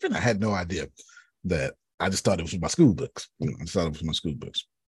 2-day shipping. I had no idea that. I just thought it was my school books.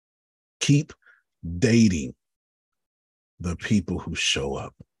 Keep dating the people who show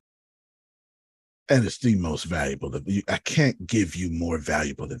up. And it's the most valuable. I can't give you more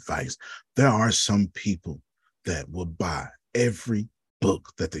valuable advice. There are some people that will buy every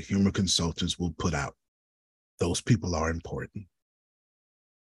book that the Humor Consultants will put out. Those people are important.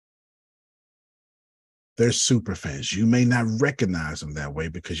 They're super fans. You may not recognize them that way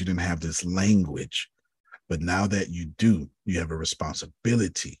because you didn't have this language. But now that you do, you have a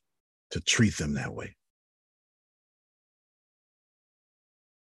responsibility to treat them that way.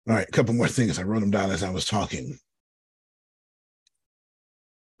 All right, a couple more things. I wrote them down as I was talking.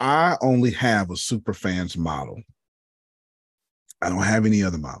 I only have a Superfans model. I don't have any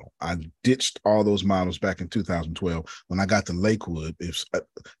other model. I ditched all those models back in 2012. When I got to Lakewood,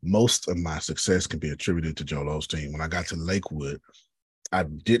 most of my success can be attributed to Joel Osteen. When I got to Lakewood, I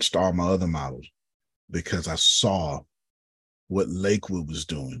ditched all my other models, because I saw what Lakewood was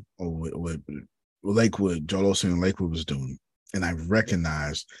doing, or what Joel Osteen and Lakewood was doing. And I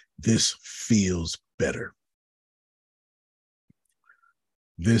recognized this feels better.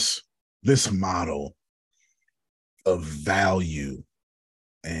 This model of value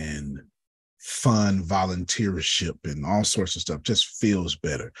and fun volunteership and all sorts of stuff just feels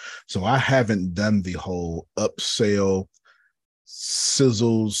better. So I haven't done the whole upsell,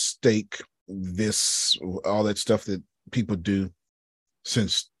 sizzle, steak, all that stuff that people do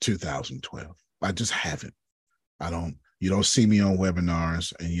since 2012. I just haven't. You don't see me on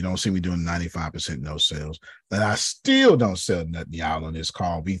webinars, and you don't see me doing 95% no sales. And I still don't sell nothing, y'all, on this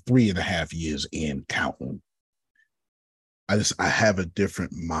call. Be 3.5 years in, counting. I have a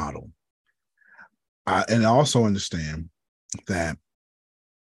different model. And I also understand that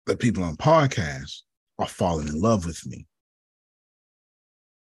the people on podcasts are falling in love with me.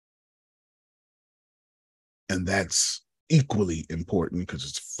 And that's equally important, because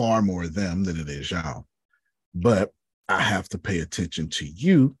it's far more of them than it is y'all. But I have to pay attention to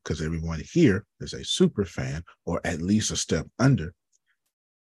you, because everyone here is a super fan, or at least a step under,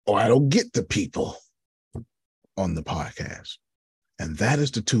 or I don't get the people on the podcast. And that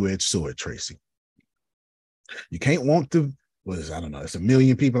is the two-edged sword, Tracy. You can't want it's 1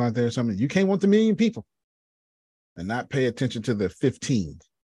 million people out there or something. You can't want the 1 million people and not pay attention to the 15.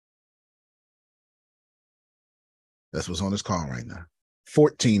 That's what's on this call right now.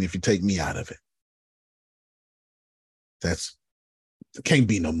 14 if you take me out of it. Can't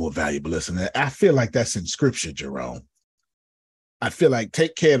be no more valuable listener. I feel like that's in scripture, Jerome. I feel like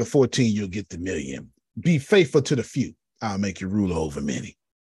take care of the 14, you'll get the 1 million. Be faithful to the few. I'll make you ruler over many.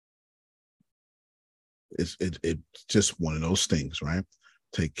 It's just one of those things, right?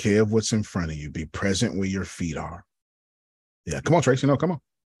 Take care of what's in front of you. Be present where your feet are. Yeah, come on, Tracy. No, come on.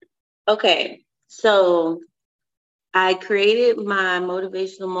 Okay, so I created my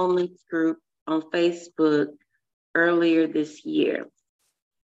Motivational Moments group on Facebook earlier this year.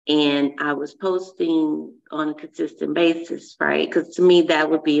 And I was posting on a consistent basis, right? Because to me, that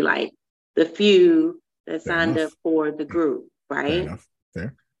would be like the few that signed up for the group, right?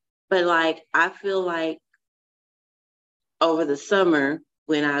 Fair. But like, I feel like over the summer,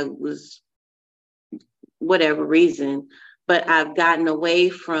 when I was, whatever reason, but I've gotten away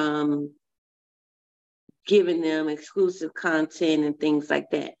from giving them exclusive content and things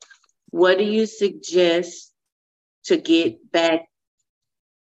like that. What do you suggest to get back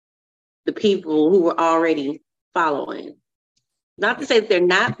the people who were already following? Not to say that they're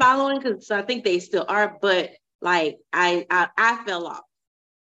not following, because I think they still are, but like I fell off.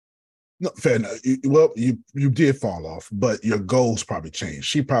 No, fair enough. You did fall off, but your goals probably changed.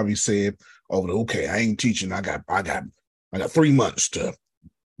 She probably said, "Oh, okay, I ain't teaching. I got 3 months to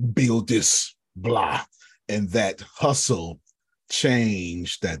build this, blah. And that hustle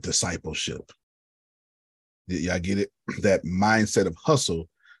changed that discipleship. Y'all get it? That mindset of hustle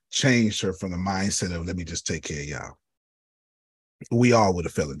changed her from the mindset of, let me just take care of y'all. We all would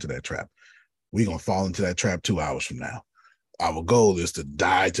have fell into that trap. We're going to fall into that trap 2 hours from now. Our goal is to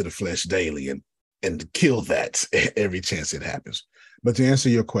die to the flesh daily and kill that every chance it happens. But to answer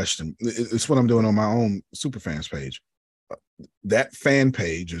your question, it's what I'm doing on my own Superfans page. That fan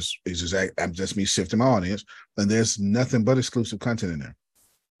page is just me shifting my audience, and there's nothing but exclusive content in there,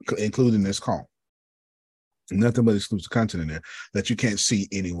 including this call. Nothing but exclusive content in there that you can't see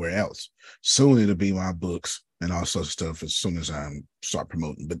anywhere else. Soon it'll be my books and all sorts of stuff as soon as I start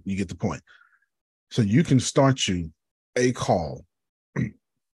promoting, but you get the point. So you can start you a call. It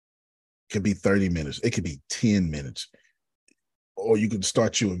could be 30 minutes. It could be 10 minutes. Or you can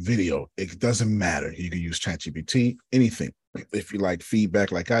start you a video. It doesn't matter. You can use ChatGPT, anything. If you like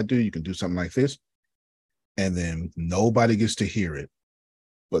feedback like I do, you can do something like this. And then nobody gets to hear it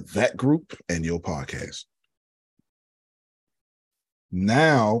but that group and your podcast.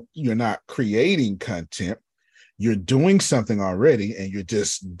 Now you're not creating content. You're doing something already, and you're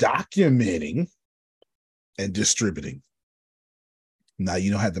just documenting and distributing. Now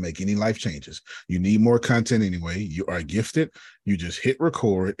you don't have to make any life changes. You need more content anyway. You are gifted. You just hit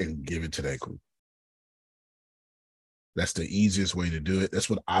record and give it to that group. That's the easiest way to do it. That's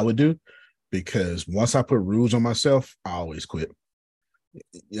what I would do, because once I put rules on myself, I always quit.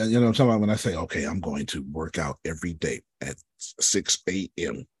 You know what I'm talking about? When I say, okay, I'm going to work out every day at 6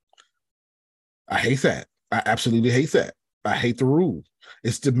 a.m. I hate that. I absolutely hate that. I hate the rule.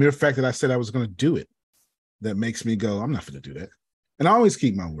 It's the mere fact that I said I was going to do it that makes me go, I'm not going to do that. And I always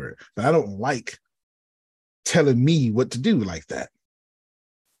keep my word, but I don't like telling me what to do like that.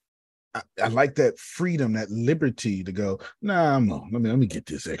 I like that freedom, that liberty to go, nah, no, let me get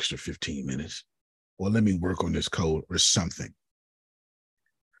this extra 15 minutes, or let me work on this code or something.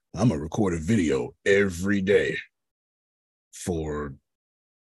 I'm going to record a video every day and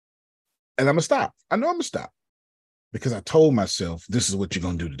I'm going to stop. I know I'm going to stop because I told myself this is what you're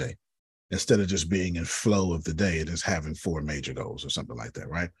going to do today, instead of just being in flow of the day and just having 4 major goals or something like that,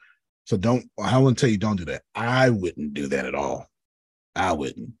 right? So I wouldn't tell you don't do that. I wouldn't do that at all. I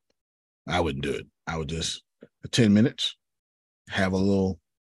wouldn't do it. I would just 10 minutes, have a little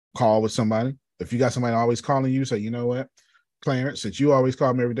call with somebody. If you got somebody always calling you, say, you know what, Clarence, since you always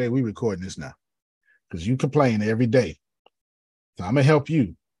call me every day, we recording this now because you complain every day. So I'm going to help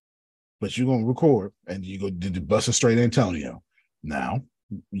you, but you're going to record and you go to Buster Straight Antonio. Now,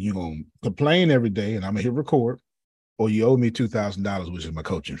 you're going to complain every day and I'm going to hit record, or you owe me $2,000, which is my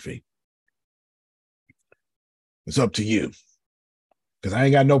coaching fee. It's up to you, because I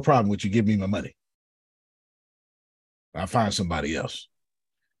ain't got no problem with you giving me my money. I'll find somebody else.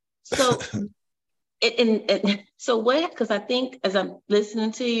 So, so what, because I think as I'm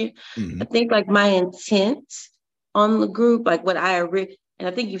listening to you, I think like my intent on the group, like what and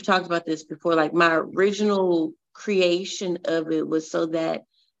I think you've talked about this before, like my original creation of it was so that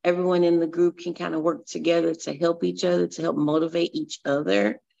everyone in the group can kind of work together to help each other, to help motivate each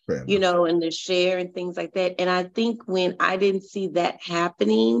other, you know, and to share and things like that. And I think when I didn't see that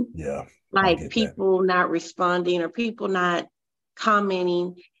happening, like people not responding or people not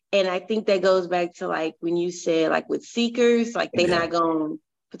commenting, and I think that goes back to like when you said like with seekers, like they're not going to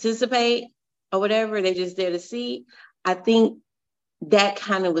participate or whatever, they're just there to see. I think that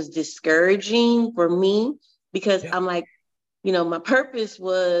kind of was discouraging for me, because I'm like, you know, my purpose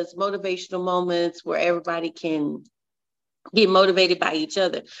was motivational moments where everybody can get motivated by each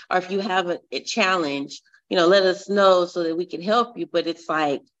other. Or if you have a challenge, you know, let us know so that we can help you. But it's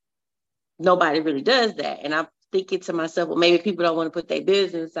like, nobody really does that. And I'm thinking to myself, well, maybe people don't want to put their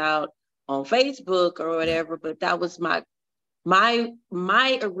business out on Facebook or whatever. But that was my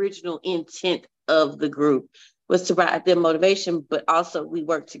original intent of the group, was to provide them motivation, but also we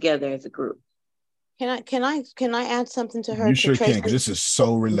work together as a group. Can I add something to her? You sure can, because this is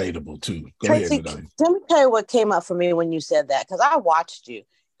so relatable too. Go ahead, Madonna. Let me tell you what came up for me when you said that, because I watched you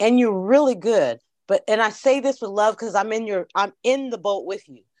and you're really good. And I say this with love because I'm in the boat with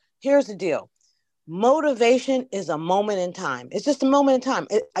you. Here's the deal. Motivation is a moment in time. It's just a moment in time.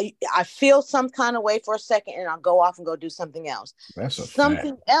 I feel some kind of way for a second and I'll go off and go do something else. That's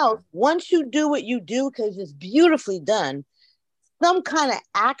something else. Once you do what you do, because it's beautifully done, some kind of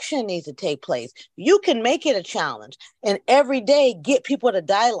action needs to take place. You can make it a challenge and every day get people to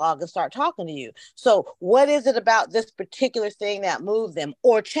dialogue and start talking to you. So what is it about this particular thing that moves them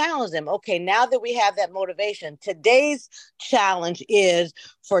or challenge them? Okay, now that we have that motivation, today's challenge is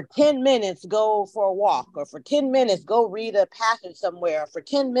for 10 minutes, go for a walk, or for 10 minutes, go read a passage somewhere, or for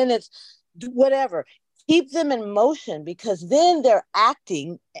 10 minutes, do whatever. Keep them in motion, because then they're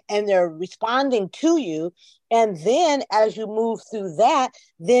acting and they're responding to you. And then as you move through that,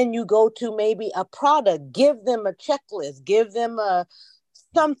 then you go to maybe a product, give them a checklist, give them a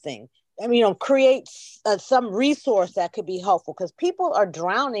something. I mean, create some resource that could be helpful, because people are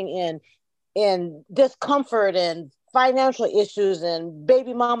drowning in discomfort and financial issues and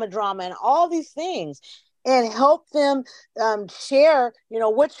baby mama drama and all these things. And help them share,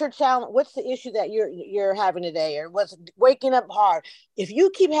 what's your challenge, what's the issue that you're having today, or what's waking up hard. If you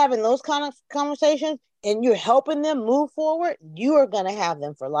keep having those kind of conversations and you're helping them move forward, you are going to have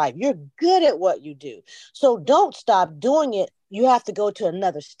them for life. You're good at what you do. So don't stop doing it. You have to go to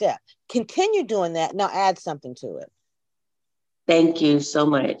another step. Continue doing that. Now add something to it. Thank you so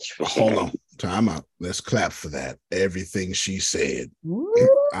much for sharing. Hold on. Time out. Let's clap for that. Everything she said.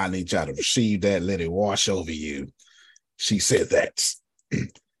 I need y'all to receive that. Let it wash over you. She said that.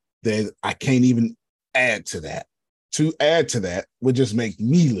 Then I can't even add to that. To add to that would just make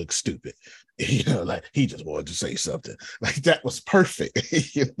me look stupid. Like he just wanted to say something. Like that was perfect.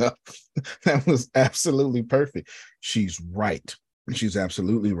 That was absolutely perfect. She's right. She's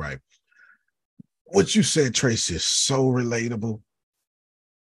absolutely right. What you said, Tracy, is so relatable.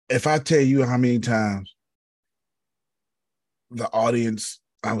 If I tell you how many times the audience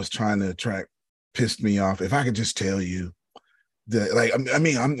I was trying to attract pissed me off, if I could just tell you that, like,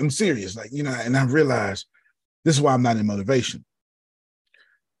 I'm serious, like, and I realized this is why I'm not in motivation.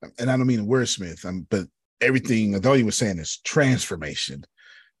 And I don't mean a wordsmith, but everything Adonia was saying is transformation.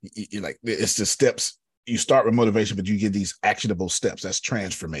 Like, it's the steps. You start with motivation, but you get these actionable steps. That's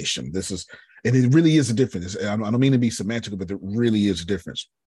transformation. And it really is a difference. I don't mean to be semantical, but there really is a difference.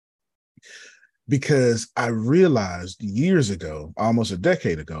 Because I realized years ago, almost a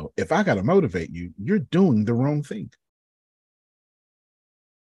decade ago, if I got to motivate you, you're doing the wrong thing.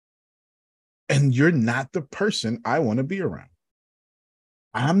 And you're not the person I want to be around.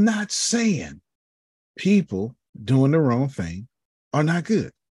 I'm not saying people doing the wrong thing are not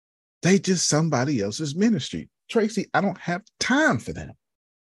good. They just somebody else's ministry. Tracy, I don't have time for them.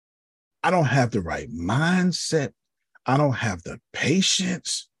 I don't have the right mindset. I don't have the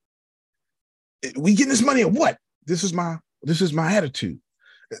patience. We getting this money or what? This is my attitude.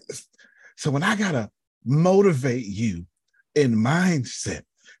 So when I gotta motivate you in mindset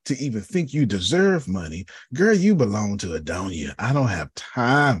to even think you deserve money, girl, you belong to Adonia. I don't have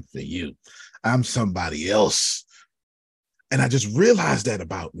time for you. I'm somebody else. And I just realized that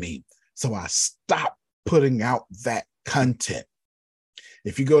about me. So I stopped putting out that content.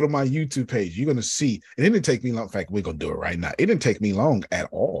 If you go to my YouTube page, you're going to see, and it didn't take me long. In fact, we're going to do it right now. It didn't take me long at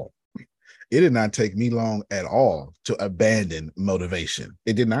all. It did not take me long at all to abandon motivation.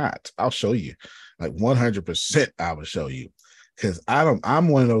 It did not. I'll show you. Like 100% I will show you. Because I'm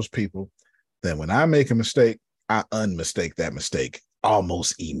one of those people that when I make a mistake, I unmistake that mistake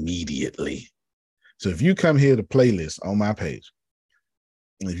almost immediately. So if you come here to playlist on my page,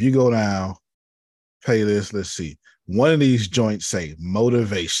 if you go down, playlist, let's see. One of these joints say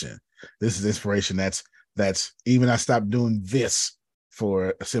motivation. This is inspiration. That's even I stopped doing this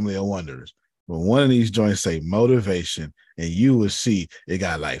for Assembly of Wonders. But one of these joints say motivation, and you will see it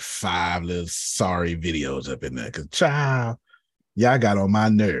got like 5 little sorry videos up in there. Because child, y'all got on my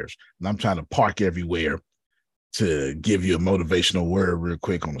nerves. And I'm trying to park everywhere to give you a motivational word real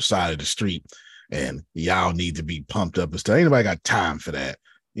quick on the side of the street. And y'all need to be pumped up and stuff. Ain't nobody got time for that.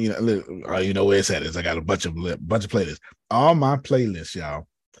 You know where it's at is I got a bunch of playlists. All my playlists, y'all,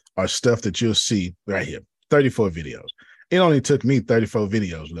 are stuff that you'll see right here. 34 videos. It only took me 34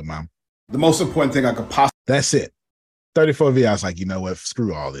 videos, little mom. The most important thing I could possibly. That's it. 34 videos. I was like, you know what?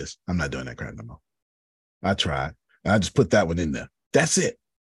 Screw all this. I'm not doing that crap no more. I tried. I just put that one in there. That's it.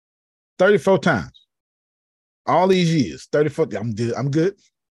 34 times. All these years. 34. I'm good. I'm good.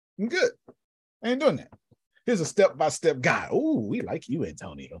 I ain't doing that. Here's a step-by-step guide. Oh, we like you,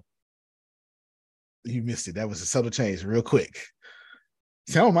 Antonio. You missed it. That was a subtle change real quick.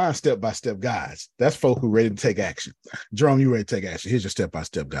 Tell my step-by-step guides. That's folk who ready to take action. Jerome, you ready to take action. Here's your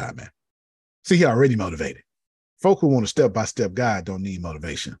step-by-step guide, man. See, he already motivated. Folk who want a step-by-step guide don't need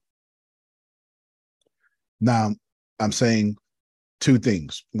motivation. Now, I'm saying 2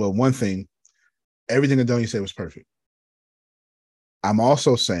 things. Well, one thing, everything Adonia said was perfect. I'm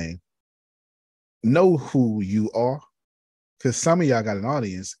also saying, know who you are Because some of y'all got an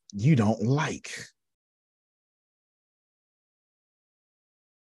audience you don't like.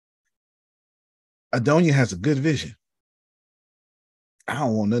 Adonia has a good vision. I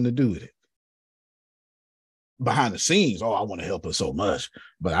don't want nothing to do with it. Behind the scenes, I want to help her so much,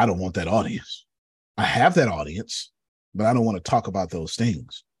 but I don't want that audience. I have that audience, but I don't want to talk about those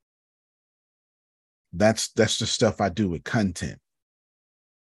things. That's the stuff I do with content.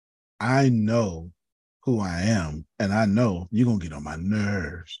 I know who I am, and I know you're going to get on my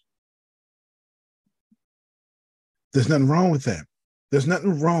nerves. There's nothing wrong with that. There's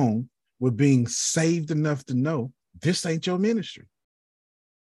nothing wrong with being saved enough to know this ain't your ministry.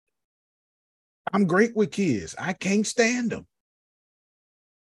 I'm great with kids. I can't stand them.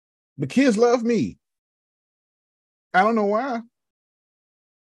 The kids love me. I don't know why.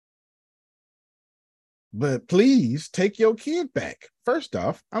 But please take your kid back. First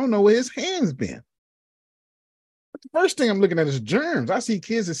off, I don't know where his hand's been. But the first thing I'm looking at is germs. I see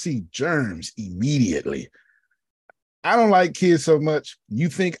kids that see germs immediately. I don't like kids so much. You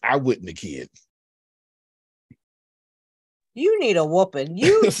think I wouldn't a kid. You need a whooping.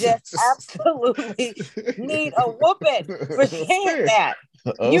 You just absolutely need a whooping for saying that.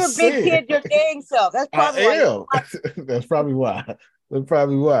 You're a big kid, your dang self. That's probably why. That's probably why. That's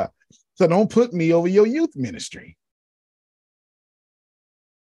probably why. So don't put me over your youth ministry.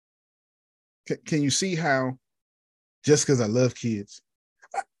 Can you see how just because I love kids,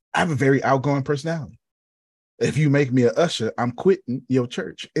 I have a very outgoing personality. If you make me an usher, I'm quitting your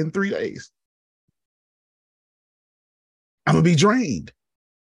church in 3 days. I'm going to be drained.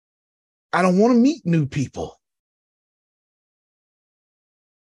 I don't want to meet new people.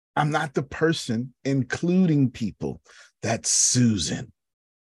 I'm not the person including people. That's Susan.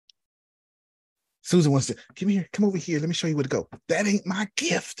 Susan wants to, come over here. Let me show you where to go. That ain't my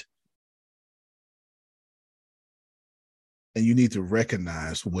gift. And you need to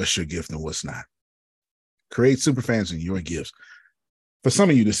recognize what's your gift and what's not. Create superfans in your gifts. For some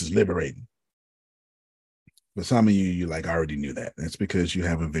of you, this is liberating. For some of you, I already knew that. That's because you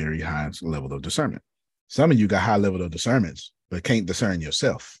have a very high level of discernment. Some of you got high level of discernments, but can't discern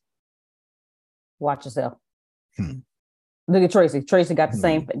yourself. Watch yourself. Look at Tracy. Tracy got the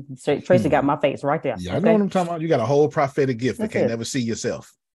same. Tracy got my face right there. Yeah, I know what I'm talking about. You got a whole prophetic gift that can't never see yourself.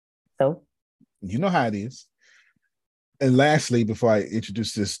 So you know how it is. And lastly, before I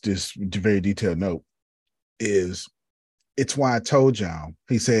introduce this very detailed note, it's why I told y'all.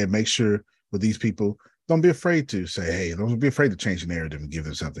 He said, make sure with these people, don't be afraid to say, hey, don't be afraid to change the narrative and give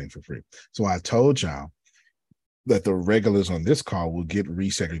them something for free. So I told y'all that the regulars on this call will get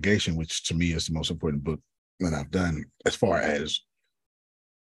Resegregation, which to me is the most important book that I've done as far as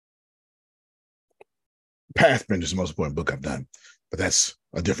Pathbender is the most important book I've done, but that's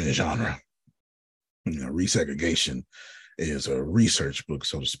a different genre. Resegregation is a research book,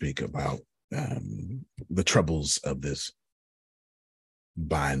 so to speak, about the troubles of this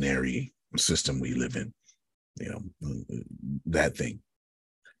binary system we live in, that thing.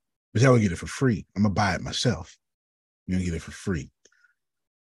 But y'all will get it for free. I'm gonna buy it myself. You're gonna get it for free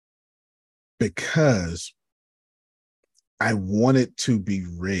because I want it to be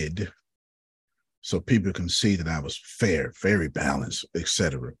read so people can see that I was fair, very balanced,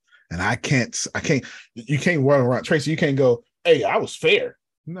 etc. And you can't run around, Tracy, you can't go, hey, I was fair.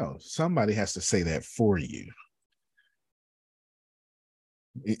 No, somebody has to say that for you.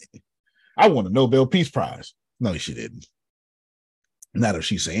 I won a Nobel Peace Prize. No, she didn't. Not if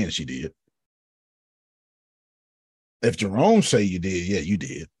she's saying she did. If Jerome say you did, yeah, you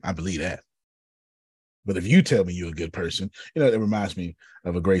did. I believe that. But if you tell me you're a good person, it reminds me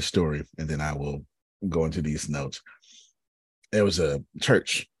of a great story, and then I will go into these notes. There was a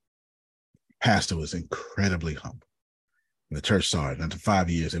church. Pastor was incredibly humble. And the church saw it. And after 5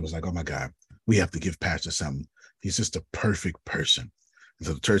 years, it was like, oh my God, we have to give Pastor something. He's just a perfect person. And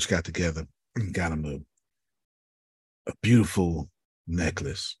so the church got together and got him a beautiful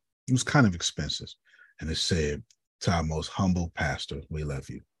necklace. It was kind of expensive. And it said, to our most humble pastor, we love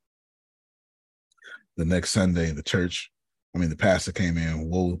you. The next Sunday, the pastor came in,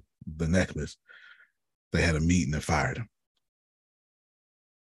 wore the necklace. They had a meeting and fired him.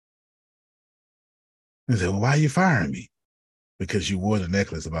 He said, well, why are you firing me? Because you wore the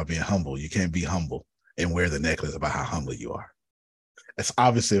necklace about being humble. You can't be humble and wear the necklace about how humble you are. It's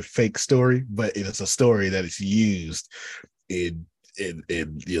obviously a fake story, but it is a story that is used in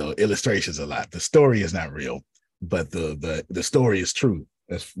illustrations a lot. The story is not real, but the story is true.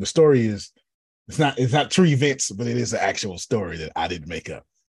 The story is it's not true events, but it is an actual story that I didn't make up.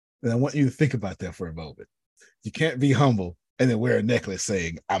 And I want you to think about that for a moment. You can't be humble and then wear a necklace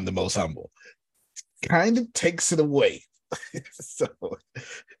saying I'm the most humble. Kind of takes it away So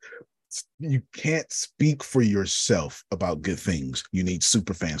you can't speak for yourself about good things. You need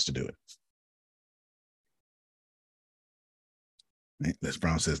super fans to do it. Les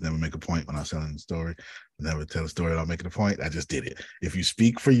Brown says, never make a point when I'm selling the story. Never tell a story without making a point. I just did it. If you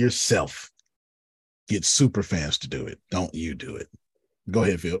speak for yourself, get super fans to do it. Don't you do it. Go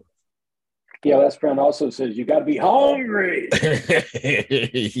ahead, Phil. Yeah, Les Brown also says you got to be hungry.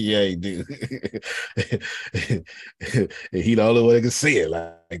 Yeah, he do. He the only one that can see it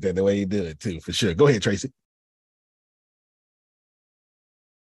like that, the way he do it too, for sure. Go ahead, Tracy.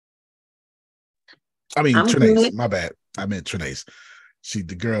 I mean, Trinace, my bad. I meant Trinace. The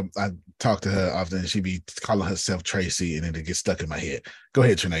girl, I talk to her often, and she be calling herself Tracy, and then it gets stuck in my head. Go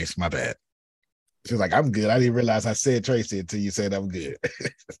ahead, Trinace, my bad. She's like, I'm good. I didn't realize I said Tracy until you said I'm good.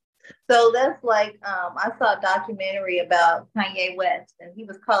 So that's like, I saw a documentary about Kanye West, and he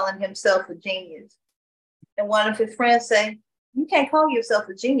was calling himself a genius. And one of his friends say, you can't call yourself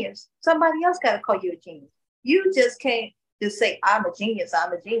a genius. Somebody else got to call you a genius. You just can't just say, I'm a genius,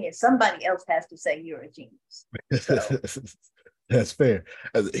 I'm a genius. Somebody else has to say you're a genius. So. That's fair.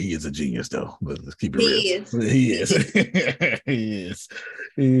 He is a genius, though. But let's keep it real. He is. He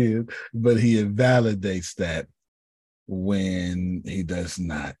is. But he invalidates that when he does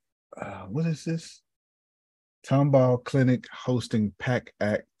not. What is this? Tomball Clinic hosting PAC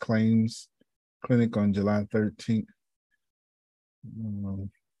Act claims clinic on July 13th.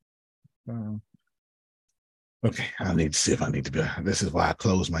 Okay, I need to see if I need to be. This is why I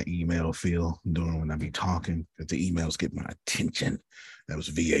close my email, Phil, doing when I be talking, because the emails get my attention. That was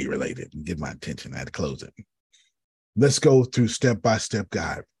VA related. Get my attention. I had to close it. Let's go through step-by-step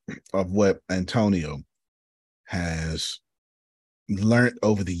guide of what Antonio has learned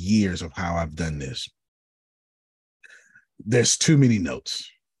over the years of how I've done this. There's too many notes,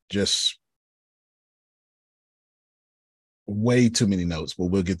 just way too many notes, but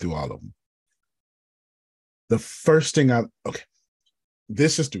we'll get through all of them. The first thing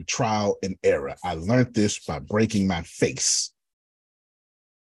this is through trial and error. I learned this by breaking my face.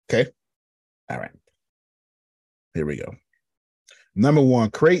 Okay. All right. Here we go. Number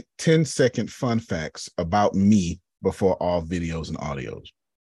one, create 10-second fun facts about me before all videos and audios.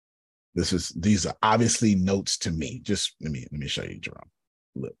 These are obviously notes to me. Just let me show you, Jerome.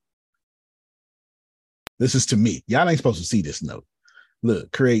 Look. This is to me. Y'all ain't supposed to see this note.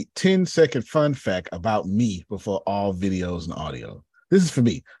 Look, create 10-second fun fact about me before all videos and audio. This is for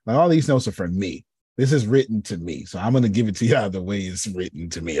me. Like, all these notes are for me. This is written to me. So I'm going to give it to y'all the way it's written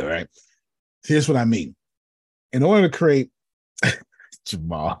to me, all right? Here's what I mean. In order to create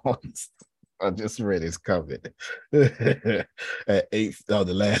Jamal, I just read his comment at 8. Oh,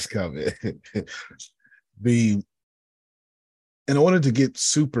 the last comment. In order to get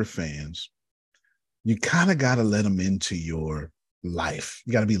super fans, you kind of got to let them into your life.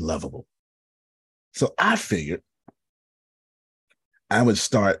 You got to be lovable. So I figured I would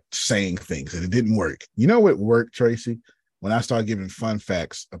start saying things, and it didn't work. You know what worked, Tracy? When I started giving fun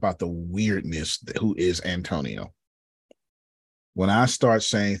facts about the weirdness who is Antonio. When I start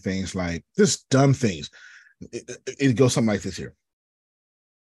saying things like just dumb things, it goes something like this here.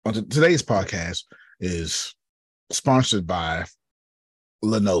 Today's podcast is sponsored by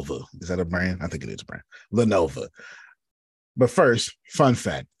Lenovo. Is that a brand? I think it is a brand. Lenovo. But first, fun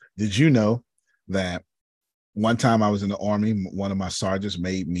fact. Did you know that one time I was in the Army, one of my sergeants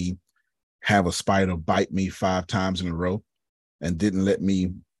made me have a spider bite me 5 times in a row and didn't let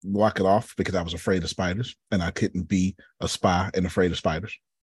me walk it off because I was afraid of spiders, and I couldn't be a spy and afraid of spiders.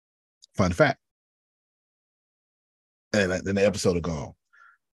 Fun fact. And then the episode will go on.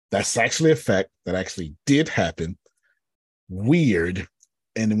 That's actually a fact that actually did happen. Weird.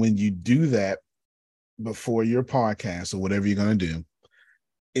 And when you do that before your podcast or whatever you're going to do,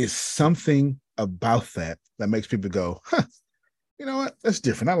 is something about that makes people go, huh, you know what? That's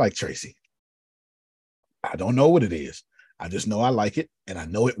different. I like Tracy. I don't know what it is. I just know I like it, and I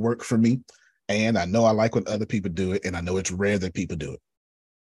know it worked for me, and I know I like when other people do it, and I know it's rare that people do it.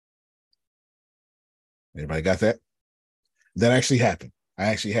 Everybody got that? That actually happened.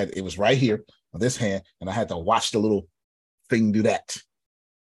 It was right here on this hand, and I had to watch the little thing do that.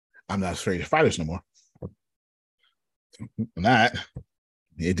 I'm not afraid of spiders no more. I'm not.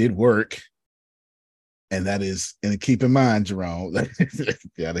 It did work. And that is, and keep in mind, Jerome,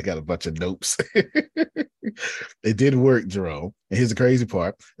 yeah, they got a bunch of notes. It did work, Jerome. And here's the crazy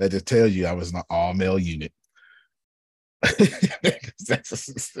part. That just tells you I was an all-male unit. And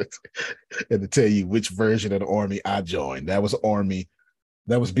to tell you which version of the Army I joined. That was Army.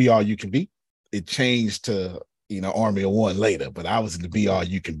 That was Be All You Can Be. It changed to Army of One later, but I was in the Be All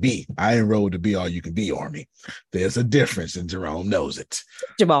You Can Be. I enrolled the Be All You Can Be Army. There's a difference, and Jerome knows it.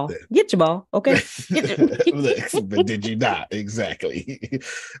 Get your ball. Okay. But did you not? Exactly.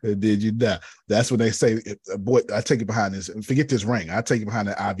 Did you not? That's when they say, boy, I take it behind this. Forget this ring. I take it behind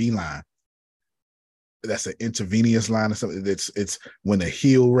the IV line. That's an intravenous line or something. It's when the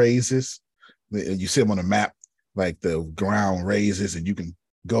heel raises. You see them on the map, like the ground raises, and you can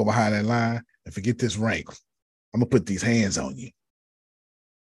go behind that line. And forget this rank. I'm gonna put these hands on you,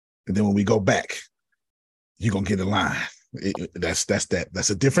 and then when we go back, you're gonna get a line. That's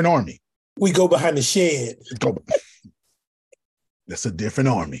a different army. We go behind the shed. That's a different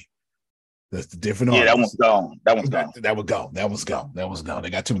army. That's the different army. Yeah, that one's gone. That one's gone. That was gone. They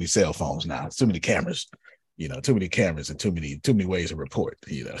got too many cell phones now. Too many cameras. Too many cameras and too many ways to report.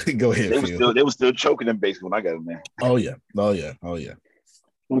 Go ahead. They were still choking in base when I got in there. Oh yeah. Well,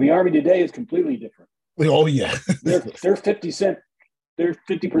 the Army today is completely different. Oh yeah. they're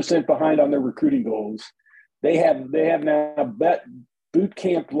 50% behind on their recruiting goals. They have now boot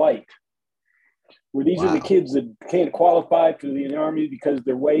camp light, where these are the kids that can't qualify for the Army because of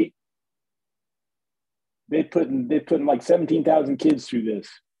their weight. They put in like 17,000 kids through this,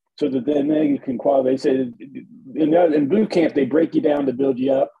 so that then they can qualify. They said in boot camp they break you down to build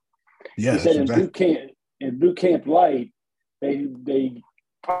you up. Yeah. They said in boot camp light they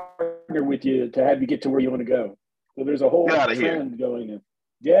partner with you to have you get to where you want to go. So there's a whole trend going in.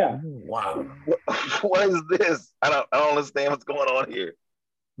 Yeah. Wow. What is this? I don't understand what's going on here.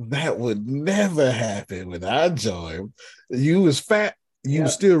 That would never happen when I joined. You was fat. You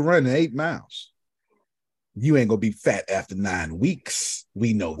was still running 8 miles. You ain't gonna be fat after 9 weeks.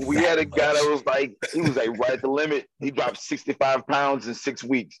 We know. We had a guy that was like, he was like right at the limit. He dropped 65 pounds in 6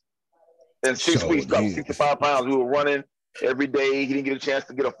 weeks. In 6 weeks, dropped 65 pounds. We were running every day. He didn't get a chance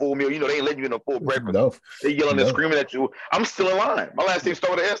to get a full meal. They ain't letting you in a full breakfast. No. They yelling and screaming at you. I'm still in line. My last name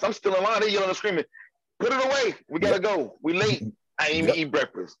started with an S. I'm still in line. They yelling and screaming. Put it away. We gotta go. We late. I ain't even eat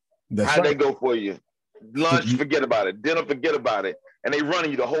breakfast. How'd that go for you? Lunch, forget about it. Dinner, forget about it. And they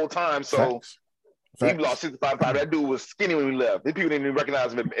running you the whole time. So he lost 65 pounds. That dude was skinny when we left. The people didn't even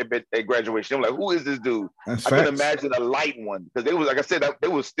recognize him at graduation. I'm like, who is this dude? I couldn't imagine a light one, because they was, like I said,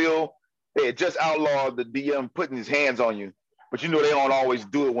 they had just outlawed the DM putting his hands on you. But they don't always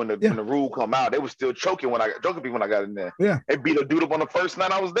do it when the rule come out. They were still choking people when I got in there. Yeah. They beat a dude up on the first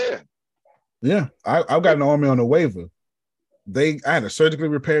night I was there. Yeah. I got an Army on the waiver. I had a surgically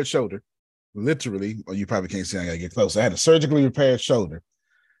repaired shoulder. Literally, or you probably can't see, I gotta get close. I had a surgically repaired shoulder.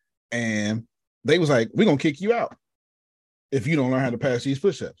 And they was like, we're gonna kick you out if you don't learn how to pass these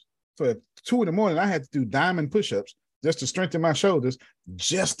push-ups. So at 2 a.m, I had to do diamond push-ups just to strengthen my shoulders,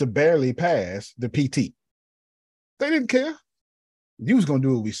 just to barely pass the PT. They didn't care. You was gonna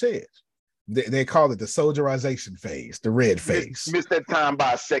do what we said. They call it the soldierization phase, the red phase. Missed that time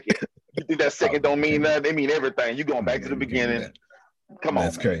by a second. You think that second don't mean nothing? They mean everything. You going back to the beginning. Come on.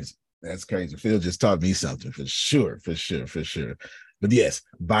 That's crazy. That's crazy. Phil just taught me something for sure. But yes,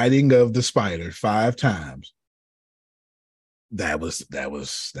 biting of the spider 5 times. That was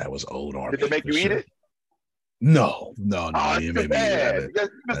old Army. Did they make you eat it? No. You made me eat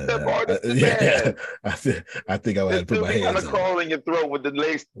it. I think I would have to put my hands on it. Crawl in your throat with the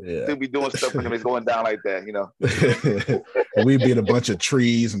legs. Still be doing stuff when it's going down like that, We'd be in a bunch of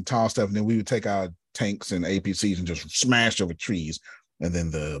trees and tall stuff, and then we would take our tanks and APCs and just smash over trees, and then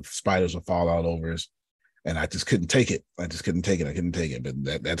the spiders would fall all over us. And I just couldn't take it. I couldn't take it. But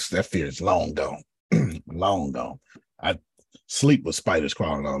that fear is long gone. Long gone. I sleep with spiders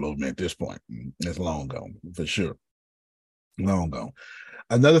crawling all over me at this point. It's long gone, for sure. Long gone.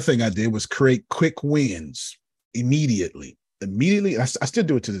 Another thing I did was create quick wins immediately. I still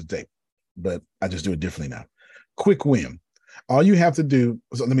do it to this day, but I just do it differently now. Quick win. All you have to do,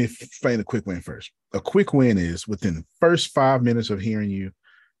 so let me explain a quick win first. A quick win is within the first 5 minutes of hearing you,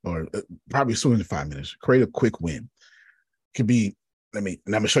 or probably sooner than 5 minutes, create a quick win. Could be, and I'm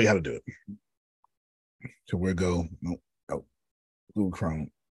going to show you how to do it. So we'll go, Google Chrome.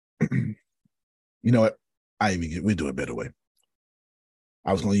 You know what? We'll do it a better way.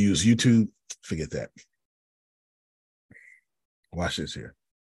 I was going to use YouTube. Forget that. Watch this here.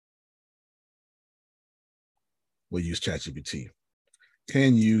 We'll use ChatGPT.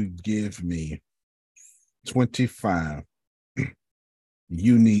 Can you give me 25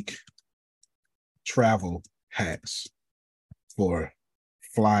 unique travel hacks for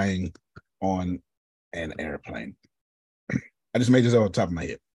flying on an airplane? I just made this off the top of my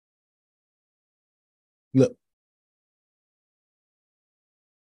head. Look.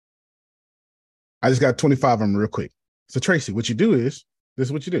 I just got 25 of them real quick. So Tracy, what you do is, this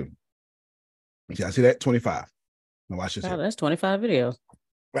is what you do. Yeah, I see that 25. Now watch this. Oh, that's 25 videos.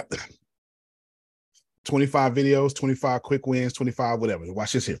 25 videos, 25 quick wins, 25 whatever.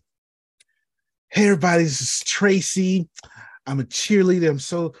 Watch this here. Hey everybody, this is Tracy. I'm a cheerleader. I'm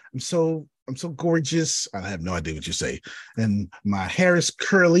so gorgeous. I have no idea what you say. And my hair is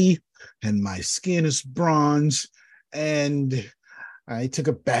curly and my skin is bronze. And I took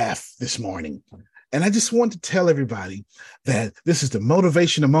a bath this morning. And I just want to tell everybody that this is the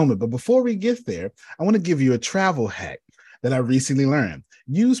motivational moment. But before we get there, I want to give you a travel hack that I recently learned.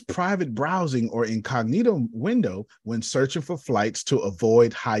 Use private browsing or incognito window when searching for flights to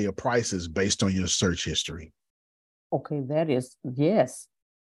avoid higher prices based on your search history. Okay, that is, yes.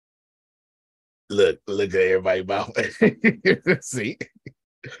 Look at everybody mouth. See?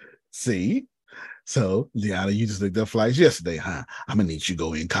 So, Deanna, you just looked up flights yesterday, huh? I'm going to need you to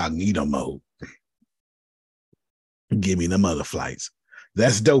go incognito mode. Give me them other flights.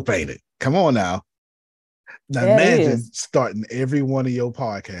 That's dope, ain't it? Come on now. Now imagine starting every one of your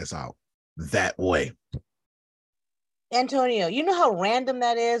podcasts out that way. Antonio, you know how random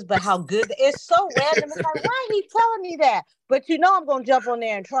that is, but how good it's so random. It's like, why he telling me that? But you know I'm gonna jump on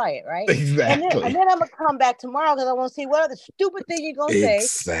there and try it, right? Exactly. And then I'm gonna come back tomorrow because I want to see what other stupid thing you're gonna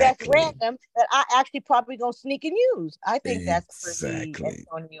say that's random that I actually probably gonna sneak and use. I think that's pretty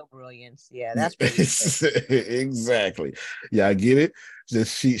Antonio brilliance. Yeah, that's pretty exactly. Yeah, I get it.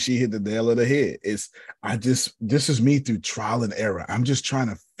 Just she hit the nail on the head. This is me through trial and error. I'm just trying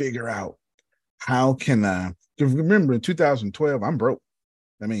to figure out how can I. Remember, in 2012, I'm broke.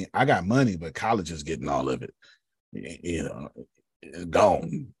 I mean, I got money, but college is getting all of it. You know,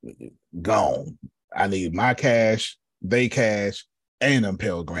 gone. I need my cash, they cash, and them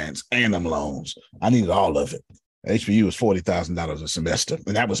Pell Grants, and them loans. I needed all of it. HBU was $40,000 a semester,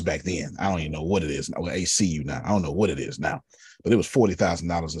 and that was back then. I don't even know what it is now. Well, ACU now. I don't know what it is now, but it was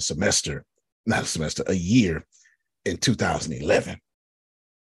 $40,000 a semester, not a semester, a year in 2011.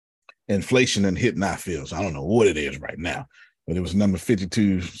 Inflation and hitting our fields. I don't know what it is right now, but it was number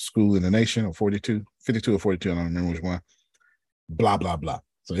 52 school in the nation, or 52 or 42. I don't remember which one. Blah, blah, blah.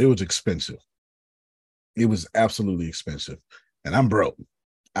 So it was expensive. It was absolutely expensive. And I'm broke.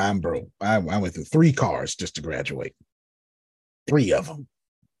 I went through 3 cars just to graduate. 3 of them.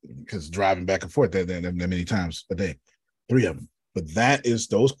 Because driving back and forth that many times a day. 3 of them. But that is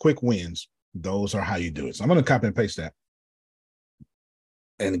those quick wins. Those are how you do it. So I'm going to copy and paste that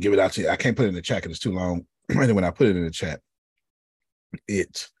and give it out to you. I can't put it in the chat because it's too long. And then when I put it in the chat,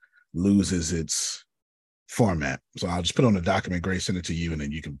 it loses its format. So I'll just put it on the document, Grace, send it to you, and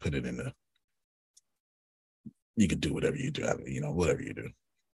then you can put it in the, you can do whatever you do, whatever you do.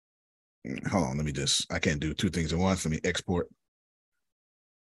 Hold on, I can't do 2 things at once. Let me export.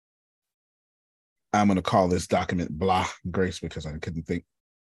 I'm going to call this document blah, Grace, because I couldn't think.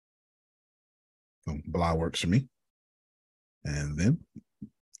 Blah works for me. And then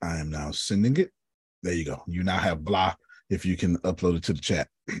I am now sending it. There you go. You now have blah if you can upload it to the chat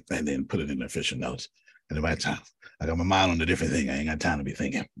and then put it in the official notes. And by the time I got my mind on a different thing, I ain't got time to be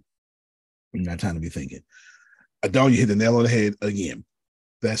thinking. Don't you hit the nail on the head again.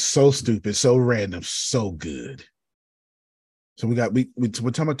 That's so stupid, so random, so good. So we're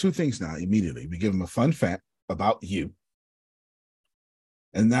talking about 2 things now immediately. We give them a fun fact about you.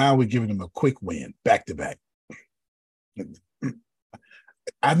 And now we're giving them a quick win, back to back.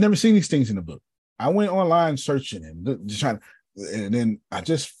 I've never seen these things in the book. I went online searching and just trying, and then I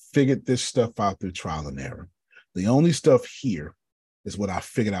just figured this stuff out through trial and error. The only stuff here is what I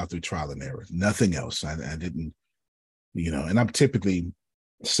figured out through trial and error. Nothing else. I didn't, and I'm typically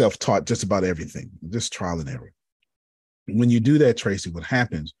self-taught just about everything, just trial and error. When you do that, Tracy, what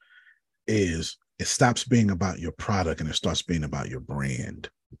happens is it stops being about your product and it starts being about your brand.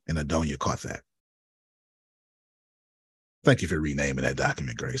 And Adonia caught that. Thank you for renaming that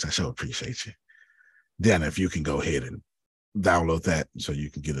document, Grace. I sure appreciate you. Deanna, if you can go ahead and download that so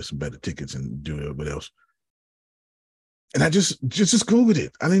you can get us some better tickets and do what else. And I just Googled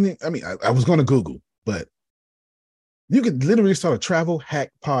it. I was going to Google, but you could literally start a travel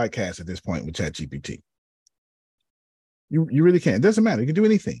hack podcast at this point with ChatGPT. You really can. It doesn't matter. You can do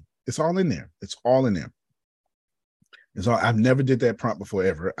anything. It's all in there. It's all in there. I've never did that prompt before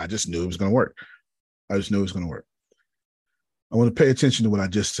ever. I just knew it was going to work. I want to pay attention to what I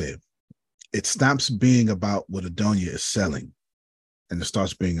just said. It stops being about what Adonia is selling and it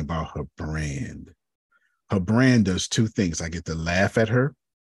starts being about her brand. Her brand does 2 things. I get to laugh at her.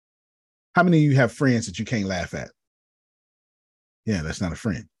 How many of you have friends that you can't laugh at? Yeah, that's not a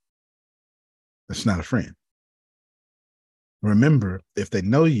friend. That's not a friend. Remember, if they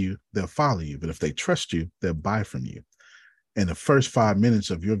know you, they'll follow you. But if they trust you, they'll buy from you. in the first 5 minutes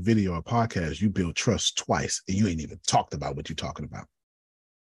of your video or podcast, you build trust twice and you ain't even talked about what you're talking about.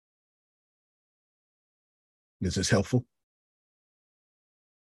 Is this helpful?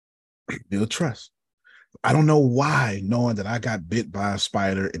 Build trust. I don't know why knowing that I got bit by a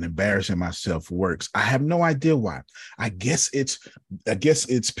spider and embarrassing myself works. I have no idea why. I guess it's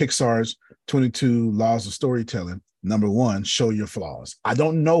Pixar's 22 laws of storytelling. Number 1, show your flaws. I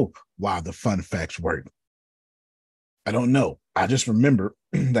don't know why the fun facts work. I don't know. I just remember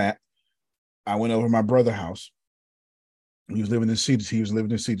that I went over to my brother's house. He was living in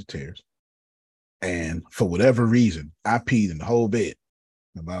Cedar Terrace. And for whatever reason, I peed in the whole bed.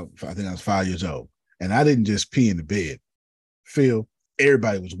 I think I was 5 years old. And I didn't just pee in the bed. Phil,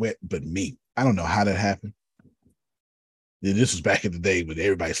 everybody was wet but me. I don't know how that happened. This was back in the day when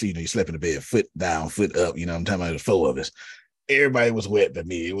everybody slept in the bed, foot down, foot up. You know, I'm talking about the 4 of us. Everybody was wet but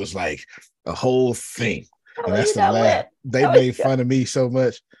me. It was like a whole thing. And that's the laugh. They made fun of me so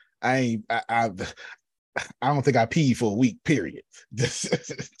much. I don't think I peed for a week, period.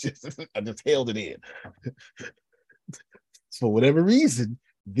 I just held it in. For whatever reason,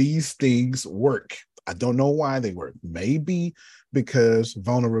 these things work. I don't know why they work. Maybe because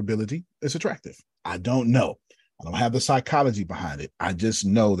vulnerability is attractive. I don't know. I don't have the psychology behind it. I just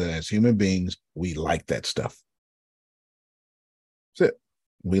know that as human beings, we like that stuff. That's it.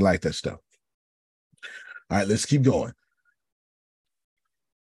 We like that stuff. All right, let's keep going.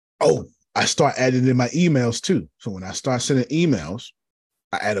 Oh, I start adding in my emails too. So when I start sending emails,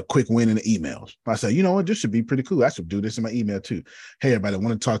 I add a quick win in the emails. I say, you know what, this should be pretty cool. I should do this in my email too. Hey, everybody, I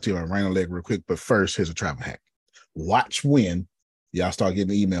want to talk to you about Rhino Leg real quick, but first, here's a travel hack. Watch when y'all start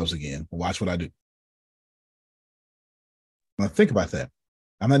getting emails again. Watch what I do. Now think about that.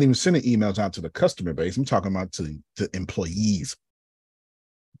 I'm not even sending emails out to the customer base. I'm talking about to employees.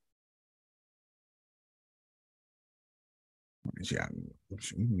 Yeah,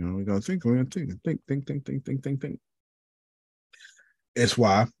 you know, we're gonna think. Think. It's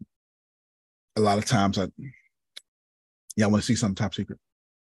why a lot of times y'all want to see something top secret.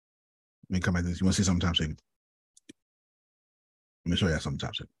 Let me come back to this. You want to see something top secret? Let me show you something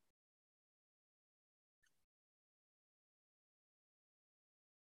top secret.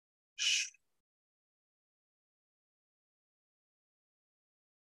 Shh.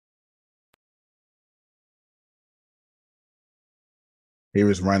 Here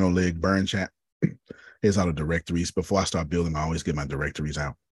is Rhino Leg Burn Chat. Here's all the directories. Before I start building, I always get my directories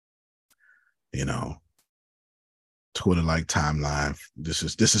out. You know, Twitter like timeline. This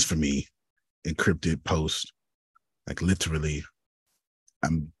is for me. Encrypted post. Like literally,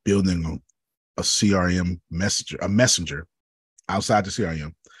 I'm building a CRM messenger outside the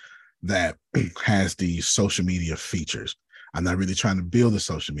CRM that has these social media features. I'm not really trying to build a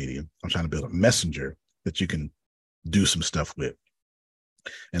social media. I'm trying to build a messenger that you can do some stuff with.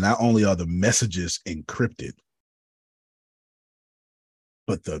 And not only are the messages encrypted,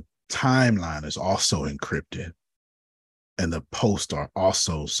 but the timeline is also encrypted. And the posts are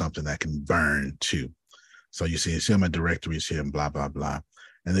also something that can burn too. So you see my directories here and blah, blah, blah.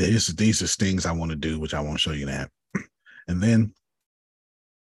 And then these are things I want to do, which I won't show you that. And then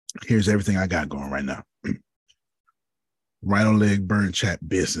here's everything I got going right now. Rhino Leg Burn Chat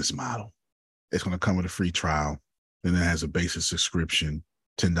business model. It's going to come with a free trial. Then it has a basic subscription,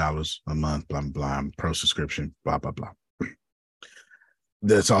 $10 a month, blah, blah, blah, pro subscription, blah, blah, blah.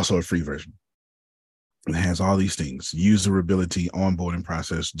 There's also a free version. It has all these things: userability, onboarding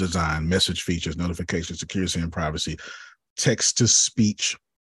process, design, message features, notifications, security and privacy, text to speech,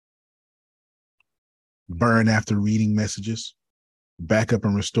 burn after reading messages, backup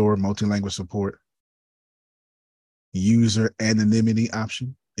and restore, multi-language support, user anonymity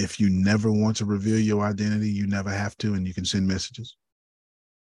option. If you never want to reveal your identity, you never have to, and you can send messages.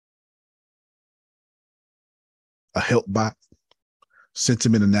 A help bot.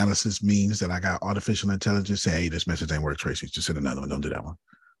 Sentiment analysis means that I got artificial intelligence say, hey, this message ain't work, Tracy. Just send another one. Don't do that one.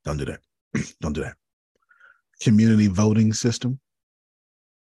 Don't do that. Don't do that. Community voting system.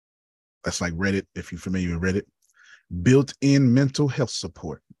 That's like Reddit, if you're familiar with Reddit. Built-in mental health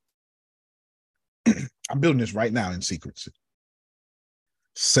support. I'm building this right now in secrets.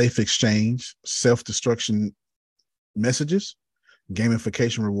 Safe exchange, self-destruction messages,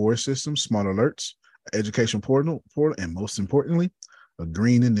 gamification reward system, smart alerts, education portal, and most importantly, a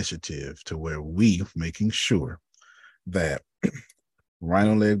green initiative to where we making sure that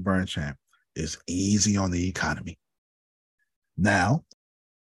Rhino Leg Burn Chat is easy on the economy. Now,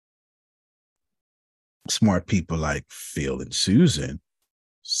 smart people like Phil and Susan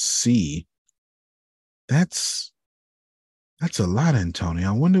see that's a lot, Antonio.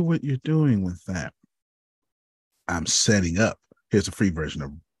 I wonder what you're doing with that. I'm setting up. Here's a free version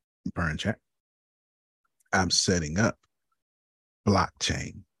of Burn Chat. I'm setting up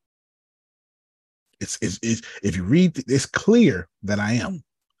blockchain. It's if you read, it's clear that I am.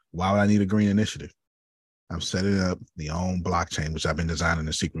 Why would I need a green initiative? I'm setting up the own blockchain, which I've been designing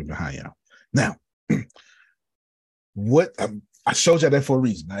the secret behind y'all. Now, what I showed y'all that for a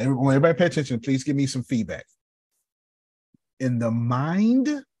reason. Now, everybody pay attention. Please give me some feedback. In the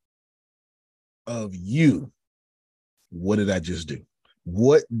mind of you, what did I just do?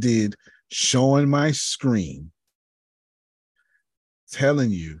 What did showing my screen, telling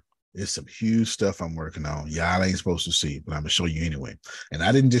you it's some huge stuff I'm working on, y'all ain't supposed to see, but I'm gonna show you anyway. And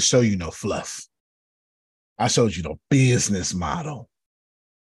I didn't just show you no fluff. I showed you the business model.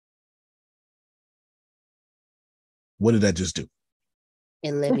 What did that just do?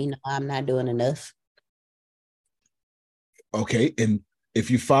 And let me know I'm not doing enough. Okay, and if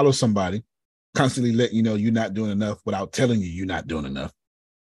you follow somebody, constantly letting you know you're not doing enough without telling you you're not doing enough,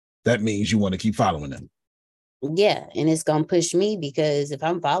 that means you want to keep following them. Yeah, and it's going to push me, because if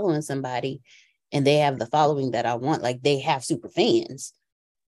I'm following somebody and they have the following that I want, like they have super fans,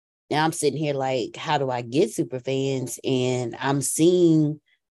 now I'm sitting here like, how do I get super fans? And I'm seeing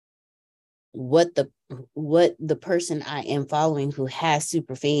what the person I am following who has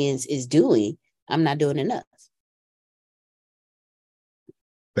super fans is doing. I'm not doing enough.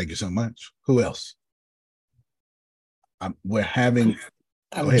 Thank you so much. Who else? I'm getting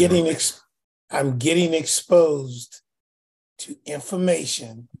exposed to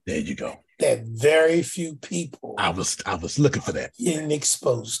information. There you go. That very few people. I was looking for that. Getting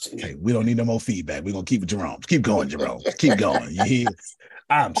exposed to. Okay, we don't need no more feedback. We're gonna keep it, Jerome. Keep going, Jerome. Keep going. You hear?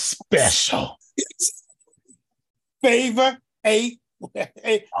 I'm special. Favor ain't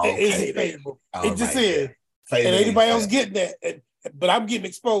is favor. It just is. And anybody else getting that. But I'm getting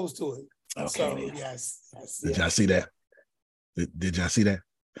exposed to it. Okay. So yes. Did y'all see that? Did y'all see that?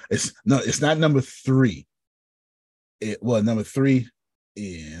 It's not number 3. Number 3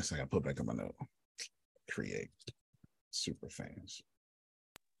 is, I gotta put back on my note. Create super fans.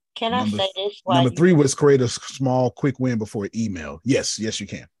 Can I say this? Number 3 was create a small quick win before email. Yes, you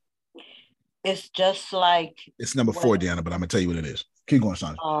can. It's just like it's number 4, Deanna, but I'm gonna tell you what it is. Keep going,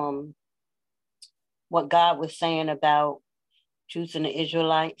 Sandra. What God was saying about choosing the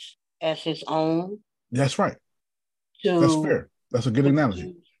Israelites as his own. That's right. That's fair. That's a good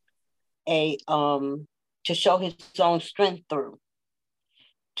analogy. To show his own strength through,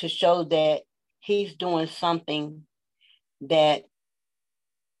 to show that he's doing something that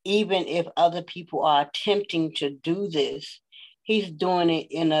even if other people are attempting to do this, he's doing it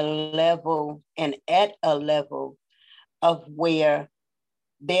in a level and at a level of where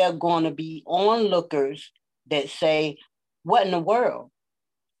they're going to be onlookers that say, what in the world?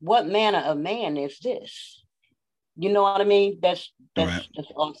 What manner of man is this? You know what I mean? That's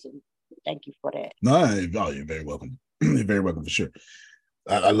awesome. Thank you for that. No, you're very welcome. You're very welcome for sure.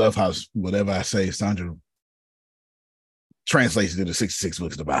 I love how whatever I say, Sandra translates it to 66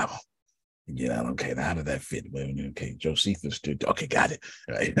 books of the Bible. Yeah, okay. Now how did that fit? Okay, Josephus did. Okay, got it.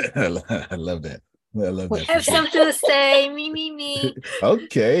 Right. I love that. I love that. I have something to say. Me.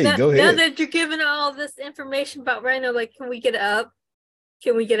 Okay, go ahead. Now that you're giving all this information about Rhino, like, can we get it up?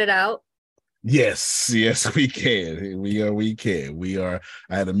 Can we get it out? Yes, we can. We can.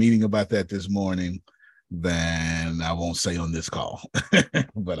 I had a meeting about that this morning. Then I won't say on this call,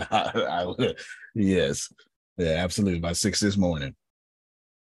 but I will. Yes, yeah, absolutely. About 6 this morning.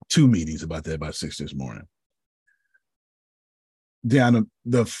 2 meetings about that. About 6 this morning. Deanna,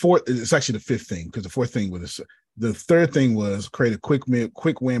 the 4th, it's actually the 5th thing, because the 4th thing was, the 3rd thing was create a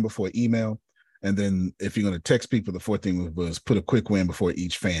quick win before email. And then if you're going to text people, the 4th thing was put a quick win before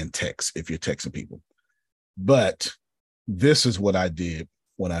each fan texts if you're texting people. But this is what I did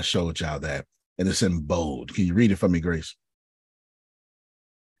when I showed y'all that. And it's in bold. Can you read it for me, Grace?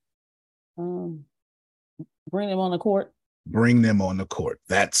 Bring them on the court. Bring them on the court.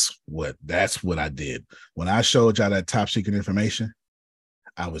 That's what I did. When I showed y'all that top secret information,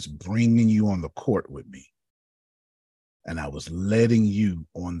 I was bringing you on the court with me. And I was letting you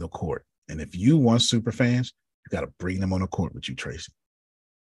on the court. And if you want super fans, you got to bring them on the court with you, Tracy.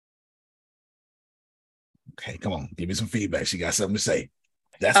 Okay, come on. Give me some feedback. She got something to say.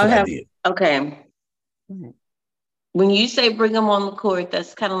 That's what I did. Okay. When you say bring them on the court,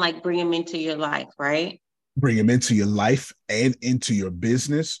 that's kind of like bring them into your life, right? Bring them into your life and into your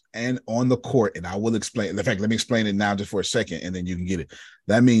business and on the court. And I will explain. In fact, let me explain it now just for a second, and then you can get it.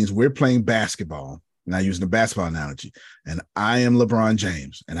 That means we're playing basketball. Now using the basketball analogy, and I am LeBron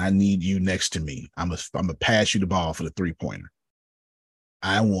James, and I need you next to me. I'm gonna pass you the ball for the 3-pointer.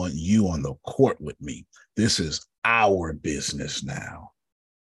 I want you on the court with me. This is our business now.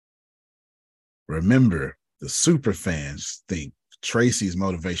 Remember, the super fans think Tracy's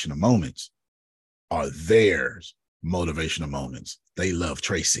motivational moments are theirs motivational moments. They love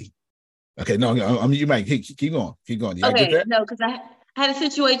Tracy. Okay, no, I mean, you might keep going. Keep going. You okay, get that? No, because I had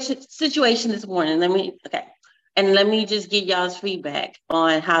a situation this morning. Let me just get y'all's feedback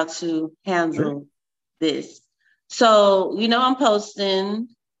on how to handle this. So, I'm posting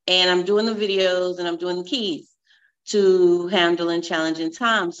and I'm doing the videos and I'm doing the keys to handling challenging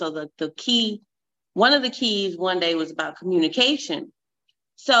times. So one of the keys one day was about communication.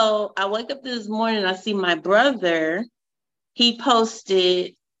 So I wake up this morning, I see my brother, he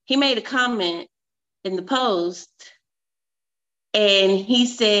made a comment in the post and he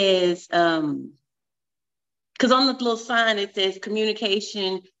says, because on the little sign, it says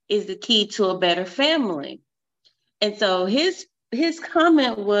communication is the key to a better family. And so his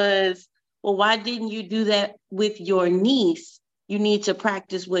comment was, well, why didn't you do that with your niece? You need to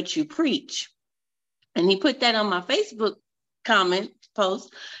practice what you preach. And he put that on my Facebook comment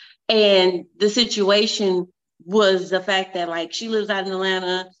post. And the situation was the fact that, like, she lives out in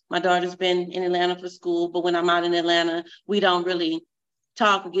Atlanta. My daughter's been in Atlanta for school, but when I'm out in Atlanta, we don't really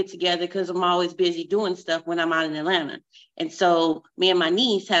talk or get together because I'm always busy doing stuff when I'm out in Atlanta. And so me and my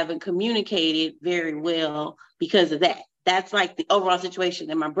niece haven't communicated very well because of that. That's like the overall situation.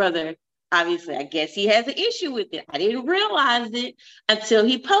 And my brother, obviously, I guess he has an issue with it. I didn't realize it until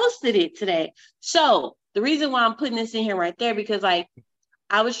he posted it today. So the reason why I'm putting this in here right there, because I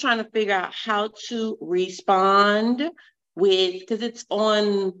was trying to figure out how to respond because it's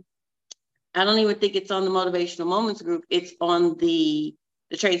on, I don't even think it's on the Motivational Moments group. It's on the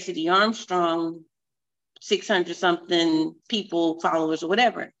Tracy D. Armstrong 600 something people, followers or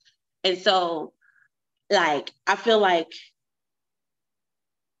whatever. And so, like, I feel like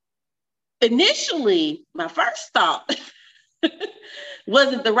initially my first thought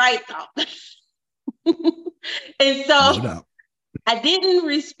wasn't the right thought. And so I didn't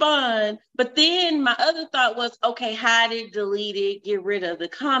respond, but then my other thought was, okay, hide it, delete it, get rid of the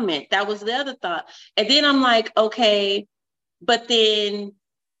comment. That was the other thought. And then I'm like, okay, but then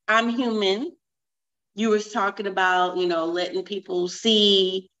I'm human. You was talking about, letting people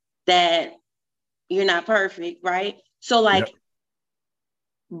see that you're not perfect, right? So like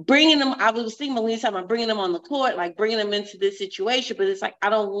bringing them, I was thinking when you talking about bringing them on the court, like bringing them into this situation, but it's like, I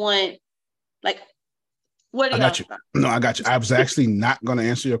don't want, like, what do I got you. No, I got you. I was actually not going to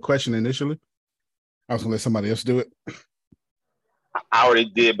answer your question initially. I was going to let somebody else do it. I already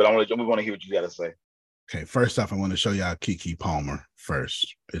did, but we want to hear what you got to say. Okay, first off, I want to show y'all Keke Palmer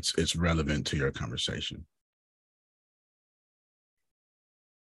first. It's relevant to your conversation.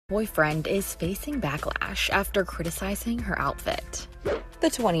 Boyfriend is facing backlash after criticizing her outfit. The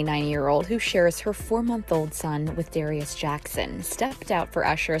 29-year-old, who shares her 4-month-old son with Darius Jackson, stepped out for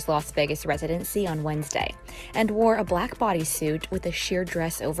Usher's Las Vegas residency on Wednesday and wore a black bodysuit with a sheer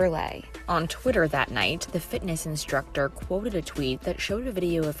dress overlay. On Twitter that night, the fitness instructor quoted a tweet that showed a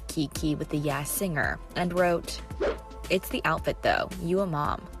video of Keke with the Yas singer and wrote, "It's the outfit though, you a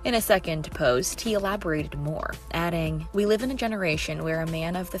mom." In a second post, he elaborated more, adding, "We live in a generation where a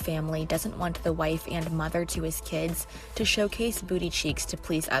man of the family doesn't want the wife and mother to his kids to showcase booty cheeks to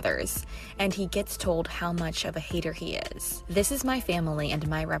please others, and he gets told how much of a hater he is. This is my family and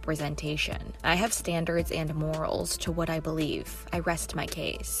my representation. I have standards and morals to what I believe. I rest my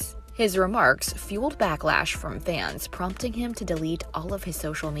case." His remarks fueled backlash from fans, prompting him to delete all of his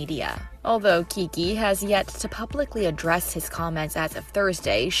social media. Although Keke has yet to publicly address his comments as of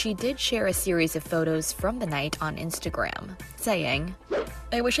Thursday, she did share a series of photos from the night on Instagram, saying,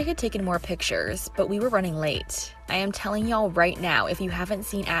 "I wish I had taken more pictures, but we were running late. I am telling y'all right now, if you haven't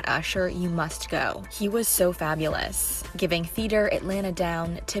seen @Usher, you must go. He was so fabulous, giving Theater Atlanta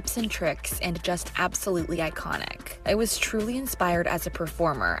down tips and tricks and just absolutely iconic. I was truly inspired as a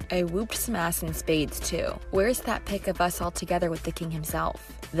performer. I whooped some ass in spades too. Where's that pic of us all together with the king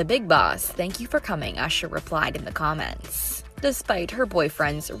himself? The big boss, thank you for coming," Usher replied in the comments. Despite her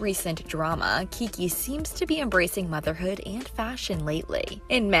boyfriend's recent drama, Keke seems to be embracing motherhood and fashion lately.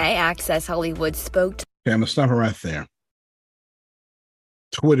 In May, Access Hollywood spoke to... Okay, I'm going to stop it right there.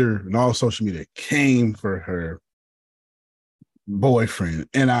 Twitter and all social media came for her boyfriend,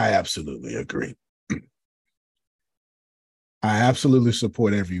 and I absolutely agree. I absolutely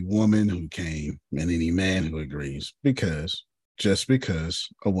support every woman who came and any man who agrees, because just because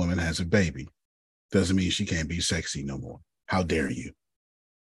a woman has a baby doesn't mean she can't be sexy no more. How dare you?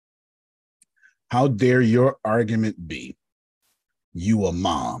 How dare your argument be, you a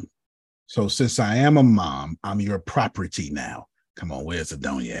mom? So since I am a mom, I'm your property now. Come on, where's the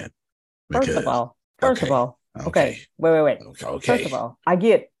Adonia at? First of all, Okay. Wait. Okay. First of all, I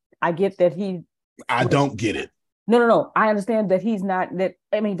get that he. I don't get it. No. I understand that he's not that.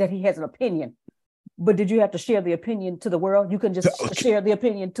 I mean, that he has an opinion. But did you have to share the opinion to the world? You can just share the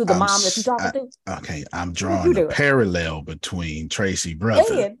opinion to the mom that you're talking to? Okay, I'm drawing a parallel between Tracy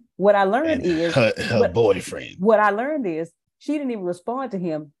brother and what I learned is her boyfriend. What I learned is she didn't even respond to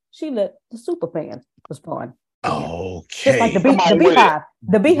him. She let the super fan respond. Okay. Just like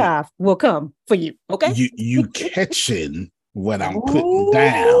the beehive will come for you. Okay. You catching what I'm putting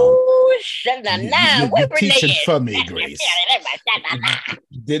down. You're teaching for me, Grace.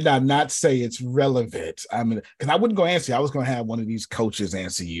 Did I not say it's relevant? I mean, because I wouldn't go answer you. I was going to have one of these coaches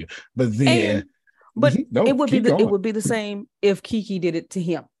answer you, but then, it would be the same if Kiki did it to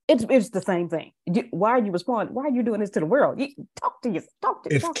him. It's the same thing. Why are you responding? Why are you doing this to the world? Talk to you.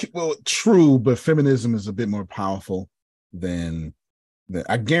 Well, true, but feminism is a bit more powerful than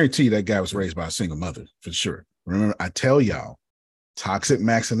I guarantee you that guy was raised by a single mother for sure. Remember, I tell y'all, toxic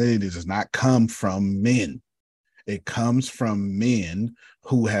masculinity does not come from men. It comes from men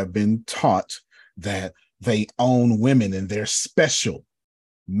who have been taught that they own women and they're special.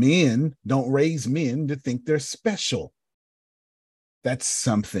 Men don't raise men to think they're special. That's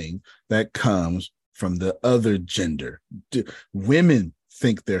something that comes from the other gender. Women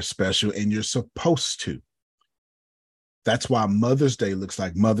think they're special and you're supposed to. That's why Mother's Day looks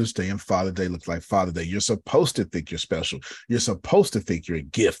like Mother's Day and Father's Day looks like Father's Day. You're supposed to think you're special. You're supposed to think you're a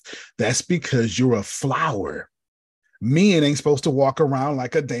gift. That's because you're a flower. Men ain't supposed to walk around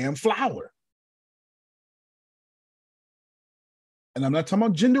like a damn flower. And I'm not talking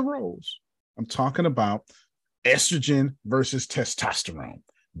about gender roles. I'm talking about estrogen versus testosterone.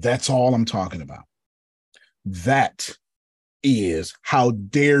 That's all I'm talking about. That is how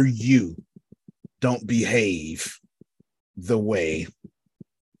dare you don't behave the way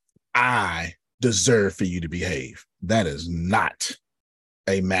I deserve for you to behave. That is not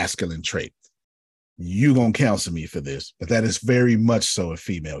a masculine trait. You gonna counsel me for this, but that is very much so a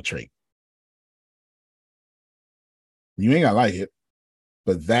female trait. You ain't gonna like it,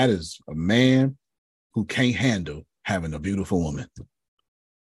 but that is a man who can't handle having a beautiful woman.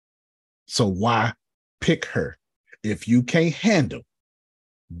 So why pick her? If you can't handle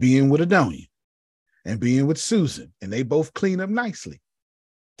being with Adonia and being with Susan, and they both clean up nicely,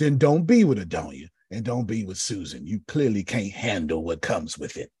 then don't be with Adonia and don't be with Susan. You clearly can't handle what comes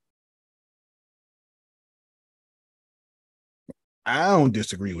with it. I don't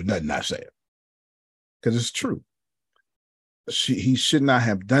disagree with nothing I said, because it's true. He should not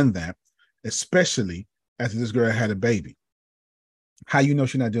have done that, especially after this girl had a baby. How you know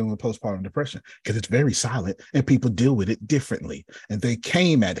she's not dealing with postpartum depression? Because it's very silent and people deal with it differently. And they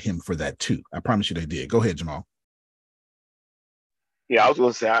came at him for that too. I promise you they did. Go ahead, Jamal. Yeah, I was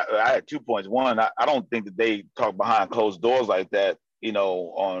going to say, I had 2 points. One, I don't think that they talk behind closed doors like that, you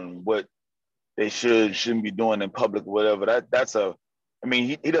know, on what they shouldn't be doing in public or whatever. That's I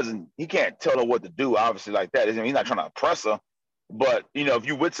mean, he can't tell her what to do, obviously, like that. I mean, he's not trying to oppress her. But, you know, if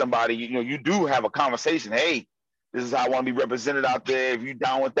you're with somebody, you know, you do have a conversation. Hey, this is how I want to be represented out there. If you're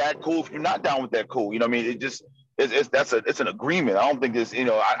down with that, cool. If you're not down with that, cool. You know what I mean? It's an agreement. I don't think this, you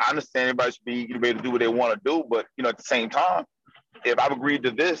know, I understand everybody should be able to do what they want to do. But, you know, at the same time, if I've agreed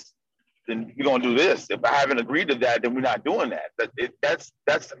to this, then we're going to do this. If I haven't agreed to that, then we're not doing that. That's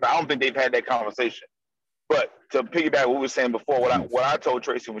I don't think they've had that conversation. But to piggyback what we were saying before, what I told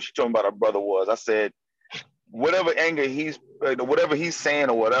Tracy when she told me about her brother was, I said, whatever anger whatever he's saying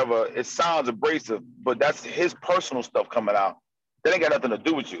or whatever, it sounds abrasive, but that's his personal stuff coming out. That ain't got nothing to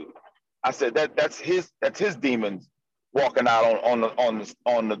do with you. I said that's his demons walking out on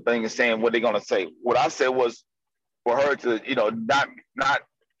the thing and saying what they're gonna say. What I said was for her to, you know, not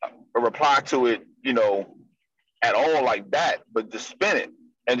reply to it, you know, at all like that, but to spin it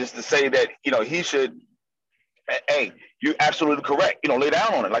and just to say that, you know, he should. Hey, you're absolutely correct. You know, lay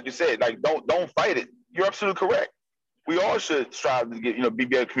down on it, like you said. Like don't fight it. You're absolutely correct. We all should strive to get, you know, be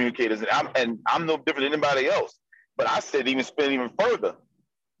better communicators. And I'm no different than anybody else. But I said even spin even further.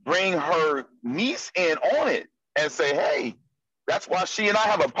 Bring her niece in on it and say, hey, that's why she and I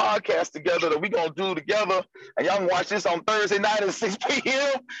have a podcast together that we're going to do together. And y'all can watch this on Thursday night at 6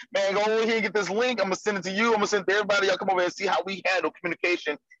 p.m. Man, go over here and get this link. I'm going to send it to you. I'm going to send it to everybody. Y'all come over and see how we handle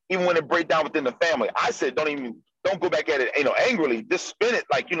communication, even when it breaks down within the family. I said, don't go back at it, you know, angrily. Just spin it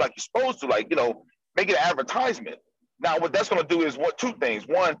like, you know, like you're supposed to, like, you know, make it an advertisement. Now, what that's going to do is two things.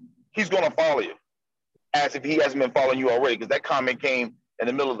 One, he's going to follow you as if he hasn't been following you already, because that comment came in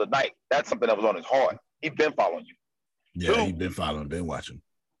the middle of the night. That's something that was on his heart. He's been following you. Yeah, he's been following, been watching.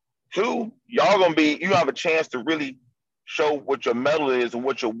 Two, you have a chance to really show what your mettle is and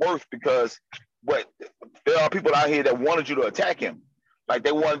what you're worth, because what There are people out here that wanted you to attack him. Like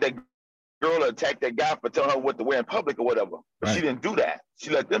they wanted that girl to attack that guy for telling her what to wear in public or whatever. But she didn't do that. She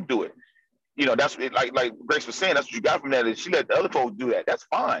let them do it. You know, that's like Grace was saying, that's what you got from that. Is she let the other folks do that. That's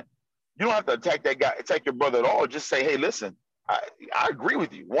fine. You don't have to attack that guy, attack your brother at all. Just say, hey, listen, I agree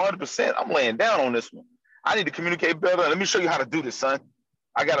with you 100%. I'm laying down on this one. I need to communicate better. Let me show you how to do this, son.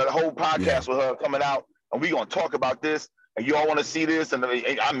 I got a whole podcast with her coming out, and we're going to talk about this, and you all want to see this. And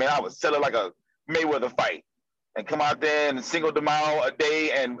I would sell it like a Mayweather fight and come out there and single the mile a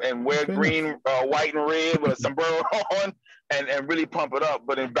day and wear green, white, and red with a sombrero on and really pump it up.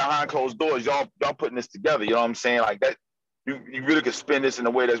 But in behind closed doors, y'all putting this together. You know what I'm saying? Like that, you really could spin this in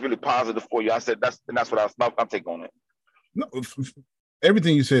a way that's really positive for you. I said that's what I'll take on it. No,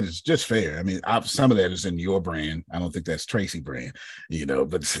 everything you said is just fair. I mean, some of that is in your brand. I don't think that's Tracy brand, you know,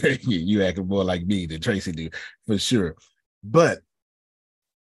 but you acting more like me than Tracy do for sure. But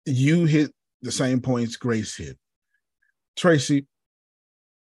you hit the same points Grace hit. Tracy,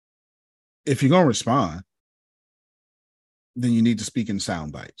 if you're going to respond, then you need to speak in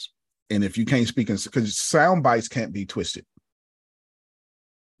sound bites. And if you can't speak in, because sound bites can't be twisted.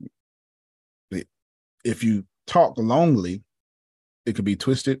 If you talk longly, it could be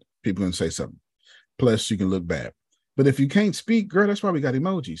twisted. People can say something. Plus, you can look bad. But if you can't speak, girl, that's why we got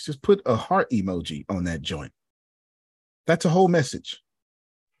emojis. Just put a heart emoji on that joint. That's a whole message.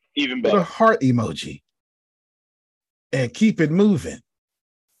 Even better. Put a heart emoji. And keep it moving.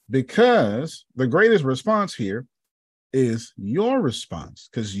 Because the greatest response here is your response.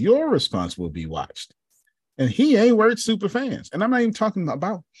 Because your response will be watched. And he ain't worth super fans. And I'm not even talking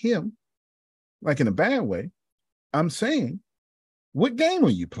about him like in a bad way. I'm saying, what game are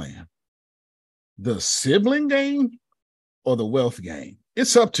you playing? The sibling game or the wealth game?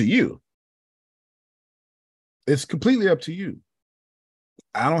 It's up to you. It's completely up to you.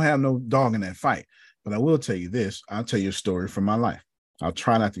 I don't have no dog in that fight, but I will tell you this. I'll tell you a story from my life. I'll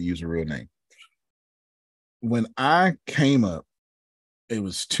try not to use a real name. When I came up, it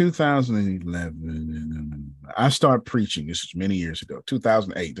was 2011. I started preaching. This was many years ago,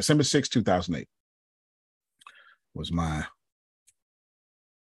 2008, December 6, 2008 was my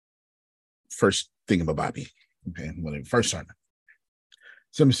first thingamabobby. Okay, when first sermon.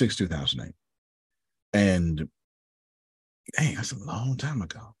 December 6, 2008. And dang, that's a long time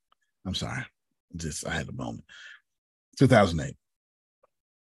ago. I'm sorry. I had a moment. 2008.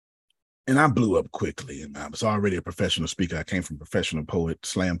 And I blew up quickly. And I was already a professional speaker. I came from professional poet,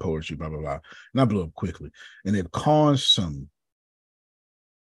 slam poetry, blah, blah, blah. And I blew up quickly. And it caused some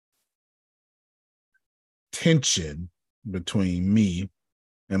tension between me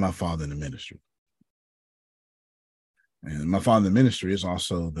and my father in the ministry. And my father in the ministry is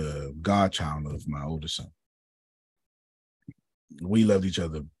also the godchild of my oldest son. We loved each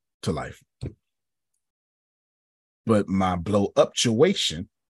other to life. But my blow-up-tuation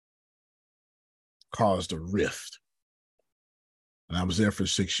caused a rift. And I was there for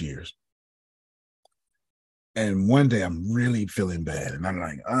 6 years. And one day I'm really feeling bad. And I'm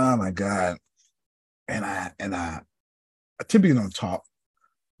like, oh my God. And I typically don't talk,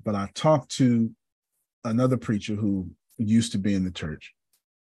 but I talked to another preacher who used to be in the church.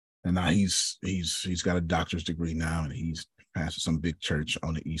 And now he's got a doctor's degree now, and he's pastor some big church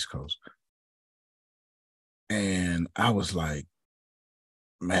on the East Coast. And I was like,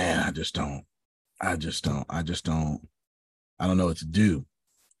 man, I don't know what to do.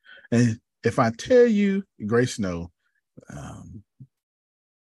 And if I tell you, Grace know,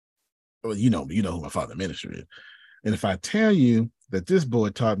 well, you know who my father minister is. And if I tell you that this boy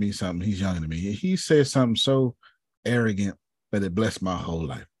taught me something, he's younger than me. He said something so arrogant that it blessed my whole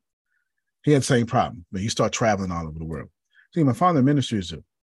life. He had the same problem, but he started traveling all over the world. See, my father in ministry is a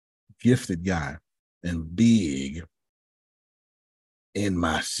gifted guy and big in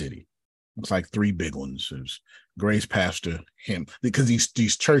my city. It's like 3 big ones. There's Grace pastor, him, because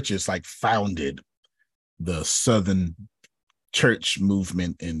these churches like founded the Southern church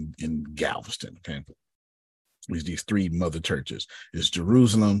movement in Galveston. Okay, these 3 mother churches. It's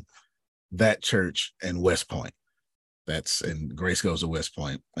Jerusalem, that church, and West Point. And Grace goes to West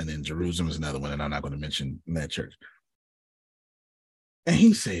Point, and then Jerusalem is another one, and I'm not going to mention that church. And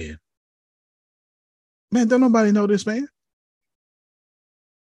he said, man, don't nobody know this man?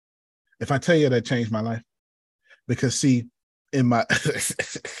 If I tell you that changed my life, because see, because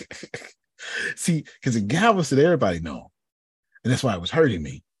in Galveston, everybody know, and that's why it was hurting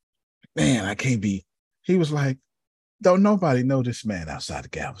me. Man, I can't be. He was like, don't nobody know this man outside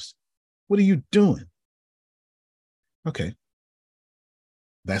of Galveston. What are you doing? Okay,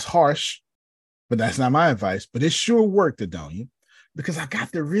 that's harsh, but that's not my advice. But it sure worked, don't you? Because I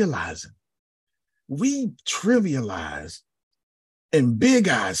got to realizing we trivialize and big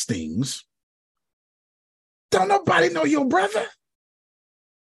eyes things. Don't nobody know your brother?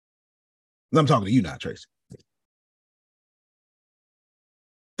 I'm talking to you now, Tracy.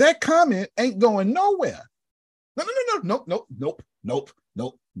 That comment ain't going nowhere. Nope.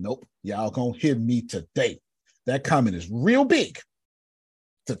 Y'all gonna hear me today. That comment is real big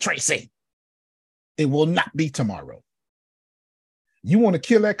to Tracy. It will not be tomorrow. You want to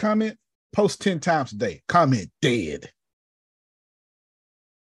kill that comment? Post 10 times a day. Comment dead.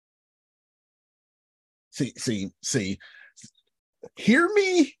 See. Hear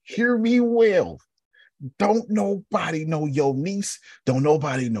me well. Don't nobody know your niece. Don't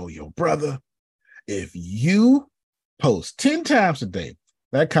nobody know your brother. If you post 10 times a day,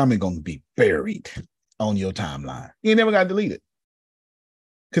 that comment gonna be buried on your timeline. You never got to delete it.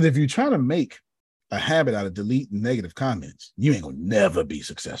 Because if you're trying to make a habit out of deleting negative comments, you ain't gonna never be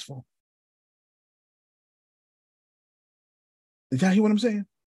successful. Did y'all hear what I'm saying?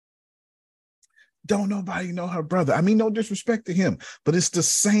 Don't nobody know her brother. I mean, no disrespect to him, but it's the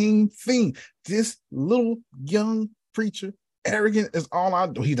same thing. This little young preacher, arrogant is all I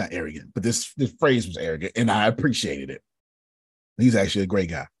do. He's not arrogant, but this phrase was arrogant, and I appreciated it. He's actually a great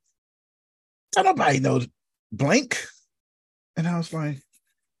guy. Don't nobody know blank. And I was like,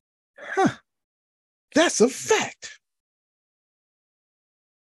 that's a fact.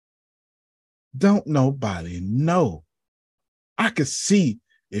 Don't nobody know. I could see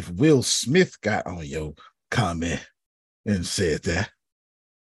if Will Smith got on your comment and said that.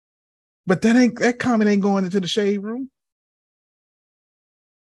 But that comment ain't going into the shade room.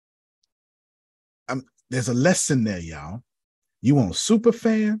 There's a lesson there, y'all. You want super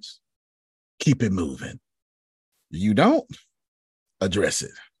fans? Keep it moving. You don't? Address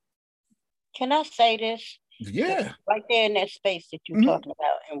it. Can I say this? Yeah. Right there in that space that you're talking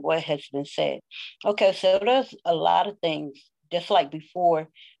about and what has been said. Okay, so there's a lot of things, just like before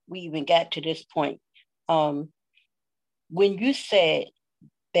we even got to this point. When you said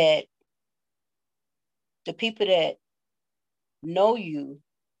that the people that know you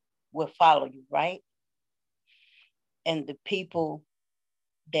will follow you, right? And the people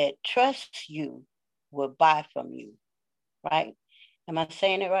that trust you will buy from you, right? Am I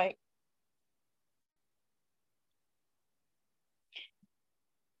saying it right?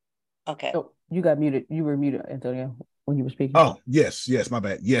 Okay. Oh, you got muted. You were muted, Antonio, when you were speaking. Oh, yes, my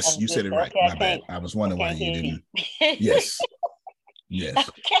bad. Yes, you said it right. My bad. I was wondering why you didn't. Yes. Okay.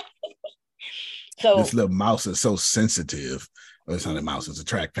 So this little mouse is so sensitive. Well, it's not a mouse, it's a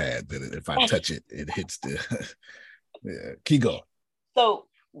trackpad that if I touch it, it hits the yeah. Keep going. So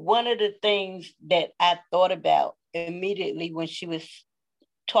one of the things that I thought about immediately when she was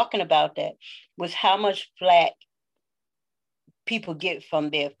talking about that was how much flack people get from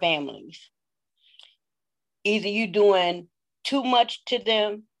their families. Either you doing too much to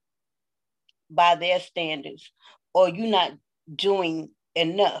them by their standards, or you not doing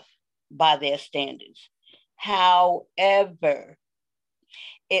enough by their standards. However,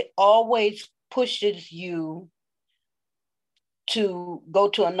 it always pushes you to go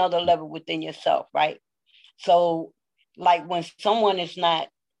to another level within yourself, right? So like when someone is not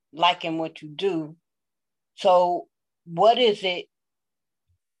liking what you do, so what is it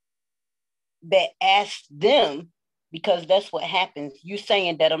that asks them, because that's what happens. You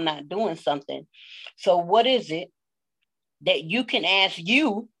saying that I'm not doing something. So what is it that you can ask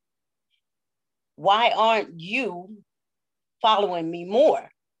you, why aren't you following me more?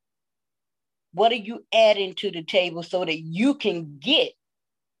 What are you adding to the table so that you can get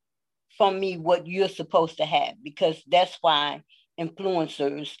from me what you're supposed to have? Because that's why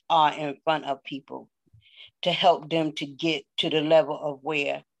influencers are in front of people, to help them to get to the level of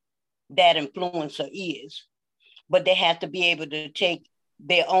where that influencer is. But they have to be able to take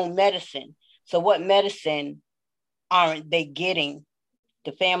their own medicine. So what medicine aren't they getting,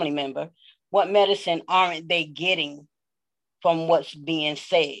 the family member? What medicine aren't they getting from what's being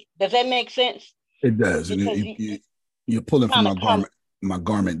said? Does that make sense? It does. And you're pulling from my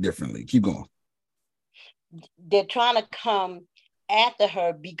garment differently. Keep going. They're trying to come after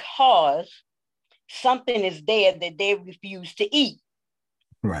her because something is there that they refuse to eat.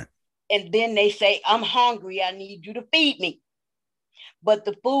 Right. And then they say, I'm hungry, I need you to feed me. But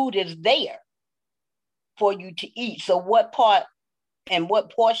the food is there for you to eat. So what part and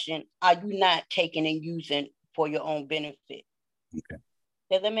what portion are you not taking and using for your own benefit? Okay.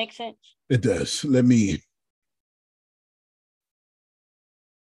 Does that make sense? It does. Let me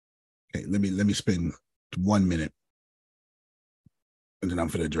spend 1 minute and then I'm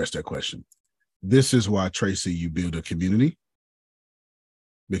going to address that question. This is why, Tracy, you build a community.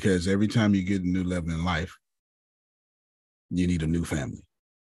 Because every time you get a new level in life, you need a new family.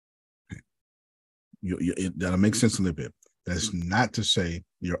 That'll make sense a little bit. That's not to say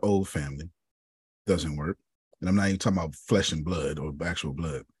your old family doesn't work. And I'm not even talking about flesh and blood or actual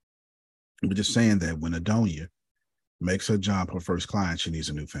blood. But just saying that when Adonia makes her job her first client, she needs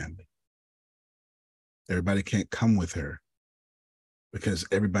a new family. Everybody can't come with her because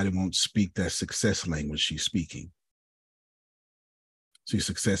everybody won't speak that success language she's speaking. See,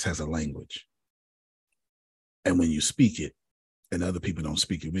 success has a language. And when you speak it and other people don't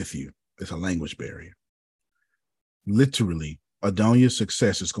speak it with you, it's a language barrier. Literally, Adonia's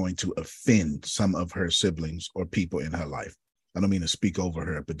success is going to offend some of her siblings or people in her life. I don't mean to speak over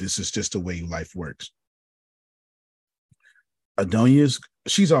her, but this is just the way life works.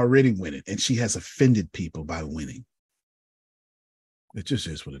 She's already winning, and she has offended people by winning. It just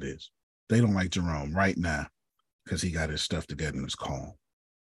is what it is. They don't like Jerome right now because he got his stuff together and is calm.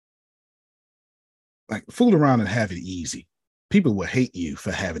 Like, fool around and have it easy. People will hate you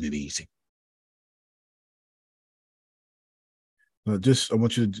for having it easy. I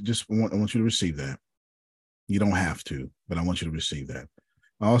want you to receive that. You don't have to, but I want you to receive that.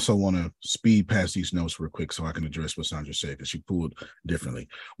 I also want to speed past these notes real quick so I can address what Sandra said, because she pulled differently.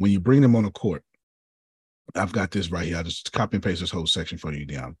 When you bring them on a court, I've got this right here. I just copy and paste this whole section for you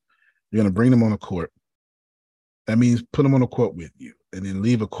down. You're going to bring them on a court. That means put them on a court with you, and then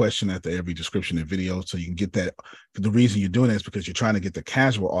leave a question after every description and video so you can get that. The reason you're doing that is because you're trying to get the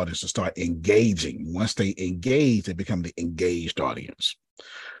casual audience to start engaging. Once they engage, they become the engaged audience.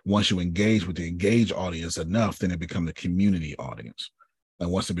 Once you engage with the engaged audience enough, then it becomes the community audience.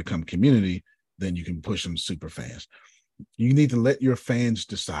 And once they become community, then you can push them super fans. You need to let your fans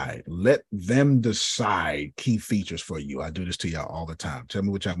decide. Let them decide key features for you. I do this to y'all all the time. Tell me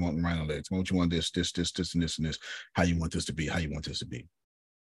what y'all want in Rhino Legs. Tell me what you want, this, and this, how you want this to be, how you want this to be.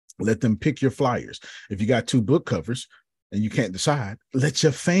 Let them pick your flyers. If you got 2 book covers and you can't decide, let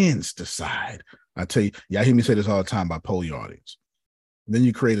your fans decide. I tell you, y'all hear me say this all the time about poll your audience. Then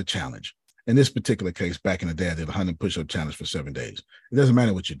you create a challenge. In this particular case, back in the day, I did a 100 push-up challenge for 7 days. It doesn't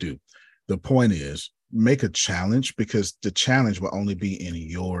matter what you do. The point is, make a challenge, because the challenge will only be in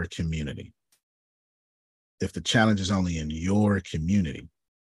your community. If the challenge is only in your community,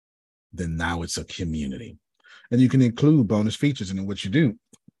 then now it's a community. And you can include bonus features. And then what you do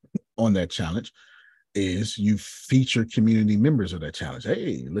on that challenge is you feature community members of that challenge.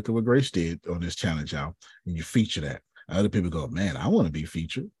 Hey, look at what Grace did on this challenge, y'all. And you feature that. Other people go, man, I want to be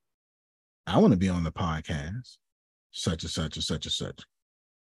featured. I want to be on the podcast, such and such and such and such.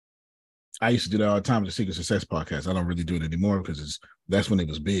 I used to do that all the time with the Secret Success podcast. I don't really do it anymore because that's when it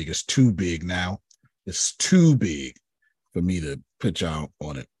was big. It's too big now. It's too big for me to put y'all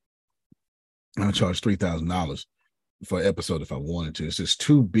on it. I'll charge $3,000 for an episode if I wanted to. It's just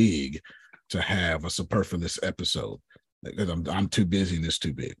too big to have a superfluous episode because I'm too busy and it's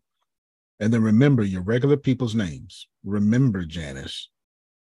too big. And then remember your regular people's names. Remember Janice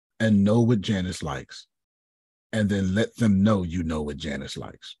and know what Janice likes. And then let them know you know what Janice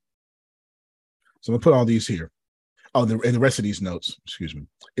likes. So I'm gonna put all these here. Oh, and the rest of these notes,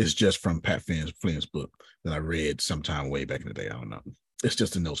 is just from Pat Flynn's book that I read sometime way back in the day. I don't know. It's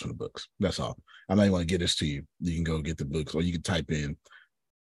just the notes from the books. That's all. I'm not even going to get this to you. You can go get the books, or you can type in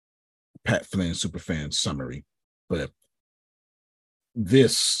Pat Flynn Superfan Summary. But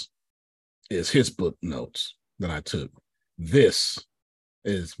this is his book notes that I took. This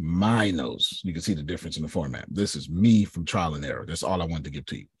is my notes. You can see the difference in the format. This is me from trial and error. That's all I wanted to give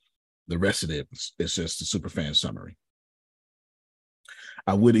to you. The rest of it is just the Superfan Summary.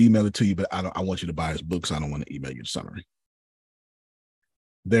 I would email it to you, but I want you to buy his book, so I don't want to email you the summary.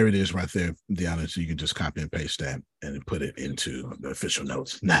 There it is right there, Deanna, so you can just copy and paste that and put it into the official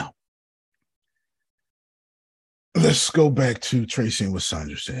notes. Now, let's go back to Tracy and what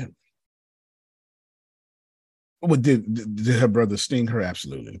Sandra said. What did her brother sting her?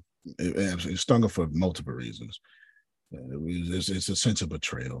 Absolutely. It stung her for multiple reasons. It's a sense of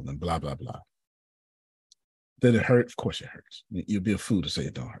betrayal and blah, blah, blah. Did it hurt? Of course it hurts. You'd be a fool to say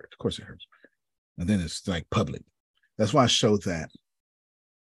it don't hurt. Of course it hurts. And then it's like public. That's why I showed that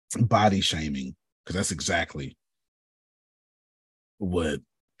body shaming, because that's exactly what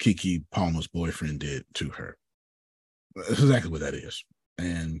Keke Palmer's boyfriend did to her. That's exactly what that is.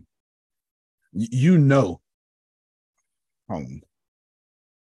 And you know,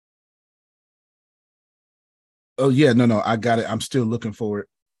 oh yeah, no, I got it. I'm still looking for it,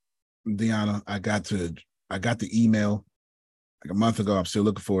 Deanna. I got the email like a month ago. I'm still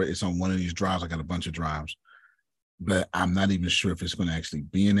looking for it. It's on one of these drives. I got a bunch of drives, but I'm not even sure if it's going to actually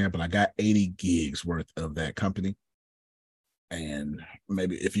be in there. But I got 80 gigs worth of that company, And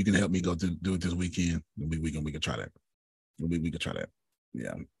maybe if you can help me go do it this weekend, we can try that. We can try that.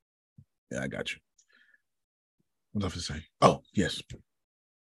 Yeah, I got you. What else to say? Oh, yes.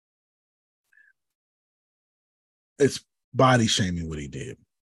 It's body shaming what he did,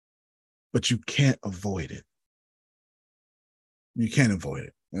 but you can't avoid it. You can't avoid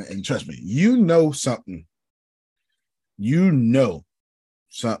it. And trust me, you know something and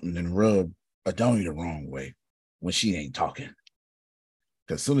rub Adonia the wrong way when she ain't talking.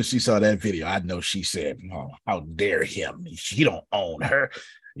 Because as soon as she saw that video, I know she said, "Oh, how dare him? She don't own her."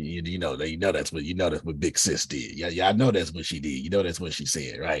 You know that's what Big Sis did. Yeah, I know that's what she did. You know that's what she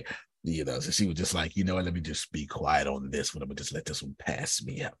said, right? So she was just like, you know what, let me just be quiet on this one. I'm gonna just let this one pass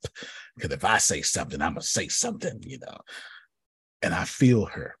me up. Because if I say something, I'm gonna say something, And I feel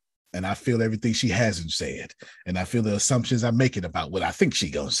her. And I feel everything she hasn't said. And I feel the assumptions I'm making about what I think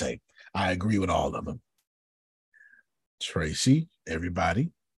she gonna say. I agree with all of them. Tracy,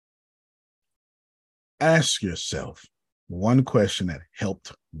 everybody, ask yourself one question that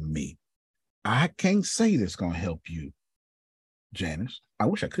helped me. I can't say this gonna help you, Janice. I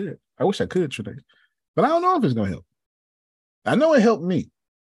wish I could. Today. But I don't know if it's gonna help. I know it helped me.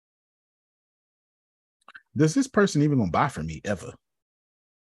 Does this person even gonna buy from me ever?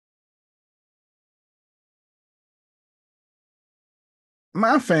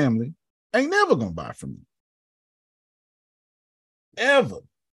 My family ain't never gonna buy from me. Ever.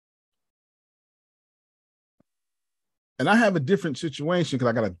 And I have a different situation because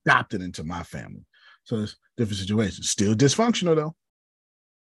I got adopted into my family. So it's different situation. Still dysfunctional though.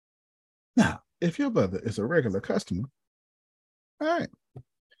 Now, if your brother is a regular customer, all right.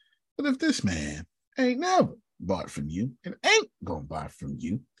 But if this man ain't never bought from you and ain't gonna buy from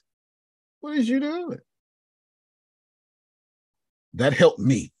you, what is you doing? That helped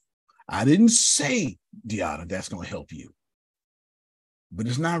me. I didn't say, Deanna, that's gonna help you. But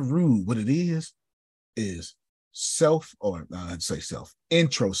it's not rude. What it is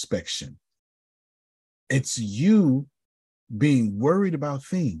introspection. It's you being worried about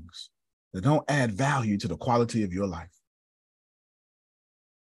things that don't add value to the quality of your life.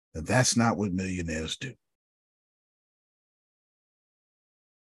 And that's not what millionaires do.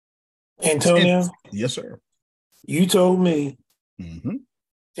 Antonio? Yes, sir. You told me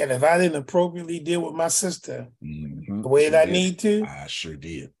that if I didn't appropriately deal with my sister the way that I need to, I sure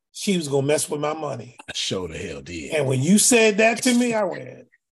did. She was going to mess with my money. I sure the hell did. And when you said that to me, I went,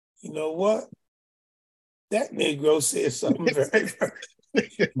 you know what? That Negro said something very,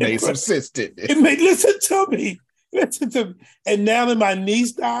 It made some sense, didn't it? It made, listen to me. And now that my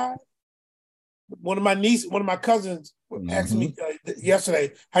niece died, one of my cousins asked me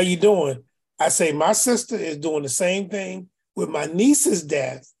yesterday, how you doing? I say, my sister is doing the same thing with my niece's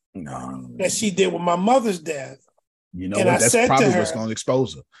death that she did with my mother's death. You know what? That's probably what's going to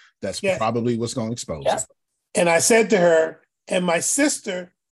expose her. That's probably what's going to expose her. And I said to her, and my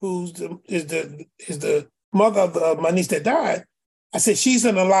sister, is the mother of my niece that died, I said, she's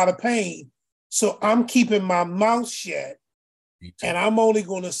in a lot of pain. So I'm keeping my mouth shut. And I'm only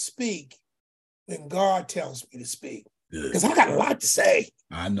going to speak when God tells me to speak. Because I got a lot to say.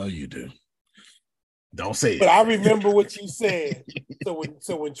 I know you do. Don't say it. But I remember what you said.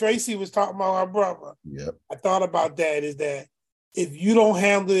 So when Tracy was talking about her brother, I thought about that is that if you don't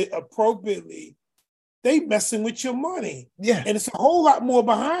handle it appropriately, they messing with your money. Yeah. And it's a whole lot more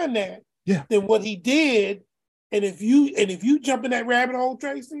behind that than what he did. And if you jump in that rabbit hole,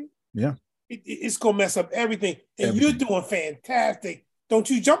 Tracy, it's gonna mess up everything. And you're doing fantastic. Don't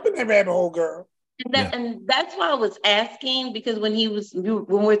you jump in that rabbit hole, girl. And that's why I was asking, because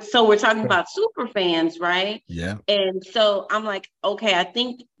we're talking about super fans, right? Yeah. And so I'm like, okay,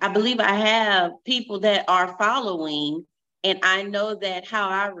 I believe I have people that are following, and I know that how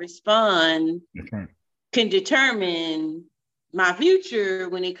I respond can determine my future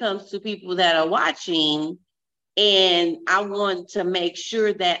when it comes to people that are watching. And I want to make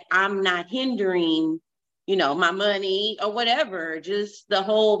sure that I'm not hindering, my money or whatever, just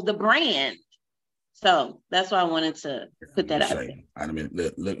the brand. So that's why I wanted to put that out there. I mean,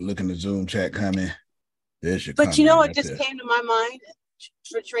 look in the Zoom chat comment. There's your But what just came to my mind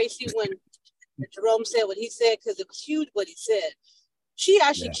for Tracy when Jerome said what he said, because it was huge what he said. She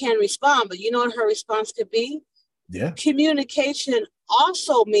actually can respond, but you know what her response could be? Yeah. Communication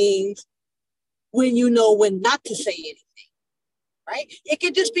also means when you know when not to say anything. Right? It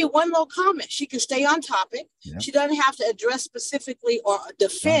could just be one little comment. She can stay on topic. Yeah. She doesn't have to address specifically or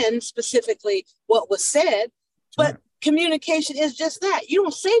defend specifically what was said. But communication is just that. You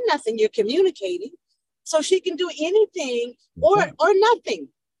don't say nothing, you're communicating. So she can do anything or nothing.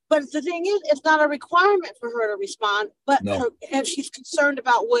 But the thing is, it's not a requirement for her to respond. But if she's concerned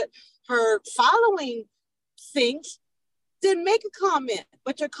about what her following thinks, then make a comment.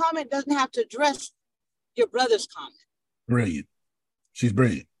 But your comment doesn't have to address your brother's comment. Brilliant. She's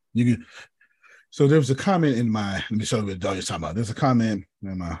brilliant. So there was a comment in let me show you what Dahlia's talking about. There's a comment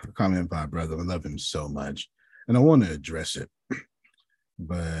by my brother. I love him so much. And I want to address it.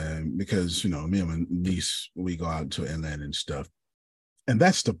 But because, me and my niece, we go out to Atlanta and stuff. And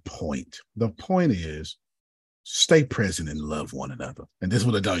that's the point. The point is stay present and love one another. And this is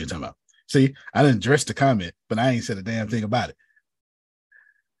what Dahlia's talking about. See, I didn't address the comment, but I ain't said a damn thing about it.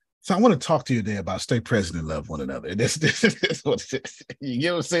 So I want to talk to you today about stay present and love one another. And this is what you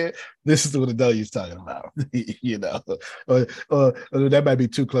get what I'm saying? This is what the Dahlia's talking about. Or that might be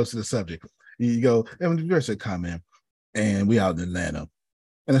too close to the subject. You go, and we address a comment, and we out in Atlanta.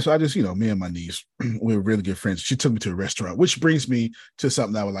 And so I just, me and my niece, we were really good friends. She took me to a restaurant, which brings me to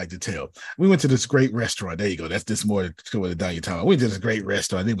something I would like to tell. We went to this great restaurant. There you go. That's this more to what Dahlia talking about. We went to this great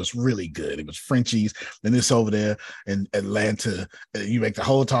restaurant. It was really good. It was Frenchies. And this over there in Atlanta, you make the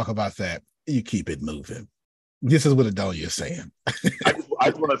whole talk about that. You keep it moving. This is what Dahlia is saying.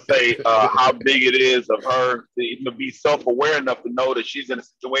 I just want to say how big it is of her to be self-aware enough to know that she's in a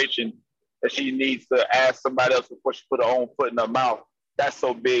situation that she needs to ask somebody else before she put her own foot in her mouth. That's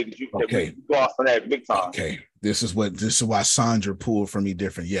so big. You go off on that big time. Okay. This is why Sandra pulled for me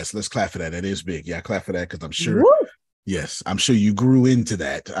different. Yes, let's clap for that. That is big. Yeah, clap for that because I'm sure. Woo! Yes, I'm sure you grew into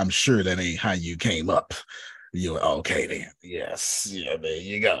that. I'm sure that ain't how you came up. You're okay then. Yes. Yeah, there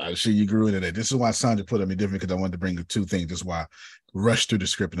you go. I'm sure you grew into that. This is why Sandra put on me different because I wanted to bring the two things. This is why I rushed through the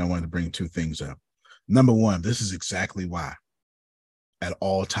script and I wanted to bring two things up. Number one, this is exactly why at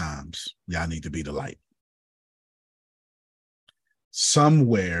all times y'all need to be the light.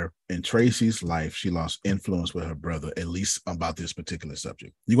 Somewhere in Tracy's life, she lost influence with her brother, at least about this particular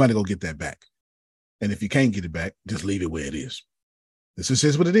subject. You want to go get that back. And if you can't get it back, just leave it where it is. This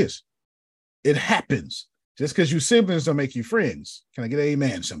is what it is. It happens. Just because you siblings don't make you friends. Can I get an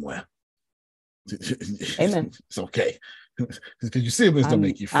amen somewhere? Amen. It's okay. Because your siblings don't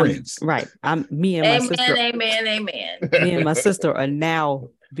make you friends. Right. Me and my sister. Amen. Me and my sister are now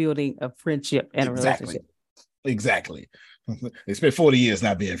building a friendship and a relationship. Exactly. They spent 40 years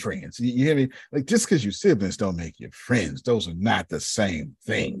not being friends. You hear me? Like, just because your siblings don't make you friends, those are not the same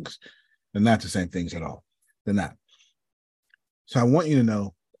things. They're not the same things at all. They're not. So I want you to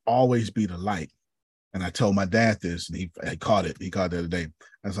know, always be the light. And I told my dad this, and he caught it. He caught it the other day.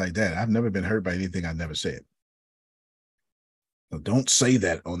 I was like, Dad, I've never been hurt by anything I've never said. So don't say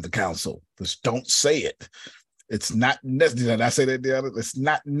that on the council. Just don't say it. It's not necessary. Did I say that the other? It's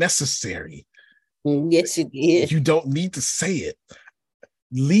not necessary. Yes, you did. You don't need to say it.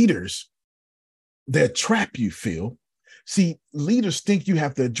 Leaders that trap you, Phil. See, leaders think you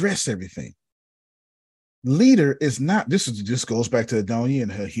have to address everything. Leader is not, this goes back to Adonia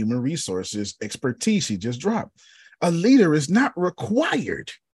and her human resources expertise she just dropped. A leader is not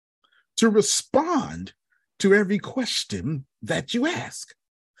required to respond to every question that you ask.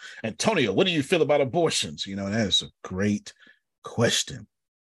 Antonio, what do you feel about abortions? That is a great question.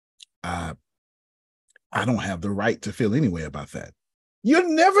 I don't have the right to feel any way about that. You're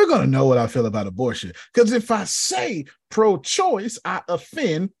never going to know what I feel about abortion, because if I say pro-choice, I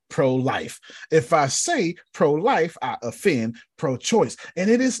offend pro-life. If I say pro-life, I offend pro-choice. And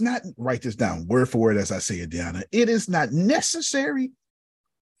it is not, write this down word for word as I say it, Deanna, it is not necessary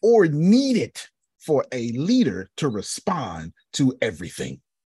or needed for a leader to respond to everything.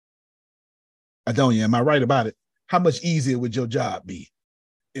 Adonia, am I right about it? How much easier would your job be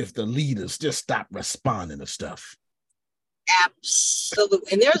if the leaders just stop responding to stuff?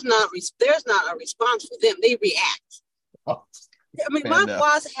 Absolutely. And there's not a response for them. They react. Oh, my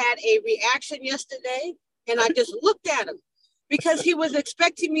boss had a reaction yesterday, and I just looked at him because he was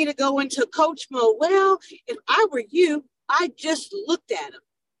expecting me to go into coach mode. Well, if I were you, I just looked at him,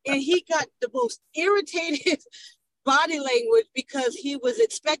 and he got the most irritated body language because he was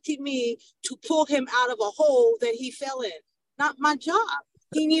expecting me to pull him out of a hole that he fell in. Not my job.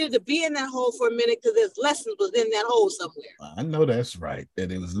 He needed to be in that hole for a minute because his lessons was in that hole somewhere. I know that's right. And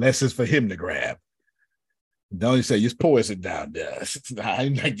it was lessons for him to grab. Don't you say it's poison down there.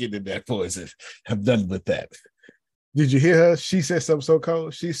 I'm not getting that poison. I'm done with that. Did you hear her? She said something so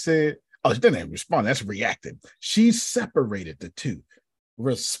cold. She said, she didn't respond. That's reacting. She separated the two.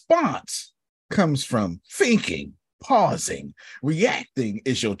 Response comes from thinking, pausing. Reacting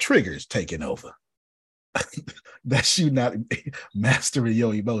is your triggers taking over. That's you not mastering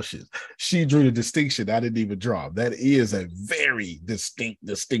your emotions. She drew the distinction I didn't even draw. That is a very distinct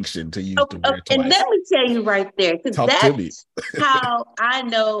distinction to use the word twice. And let me tell you right there, because that's how I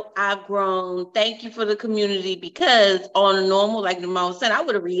know I've grown. Thank you for the community, because on a normal, like the mom said, I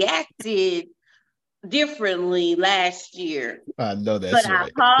would have reacted differently last year. I know that's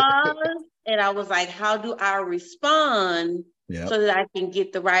right. But I paused and I was like, how do I respond so that I can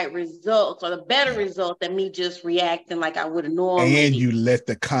get the right results or the better result than me just reacting like I would have normally. And you let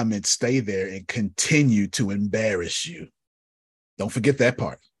the comments stay there and continue to embarrass you. Don't forget that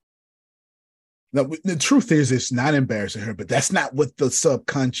part. Now, the truth is, it's not embarrassing her, but that's not what the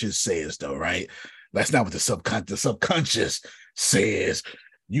subconscious says, though, right? That's not what the subconscious says.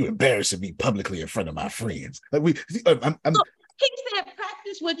 You embarrassing me publicly in front of my friends. Like he said,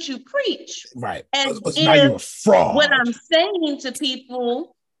 practice what you preach. Right. And now you're a fraud. What I'm saying to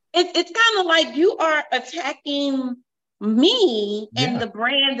people, it's kind of like you are attacking me and the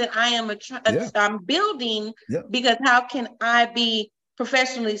brand that I am I'm building, because how can I be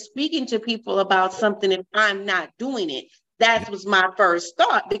professionally speaking to people about something if I'm not doing it? That was my first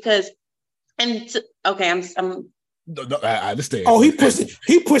thought, because, I'm No, I understand. Oh, he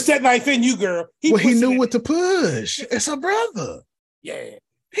pushed that knife in you, girl. He knew what to push. It's a brother. Yeah.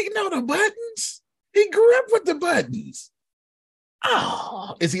 He know the buttons. He grew up with the buttons.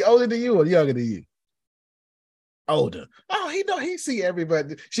 Oh, is he older than you or younger than you? Older. Oh, he see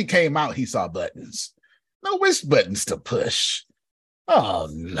everybody. She came out, he saw buttons. No, which buttons to push? Oh,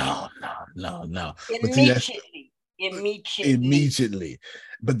 no. Immediately.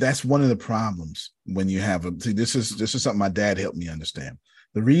 But that's one of the problems when you have this is something my dad helped me understand.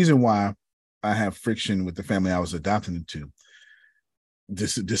 The reason why I have friction with the family I was adopted into.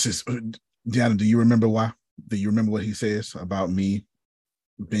 This is Deanna, do you remember why? Do you remember what he says about me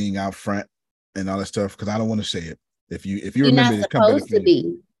being out front and all that stuff? Because I don't want to say it. If you remember, not supposed to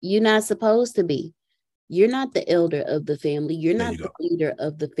be. You're not supposed to be. You're not the elder of the family. You're not the leader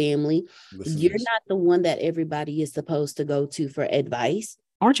of the family. You're not the one that everybody is supposed to go to for advice.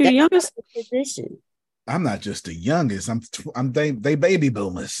 Aren't you the youngest? Position. I'm not just the youngest. They baby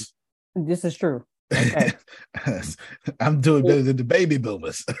boomers. This is true. Okay. I'm doing better than the baby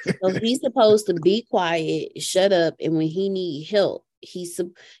boomers. So he's supposed to be quiet, shut up, and when he need help,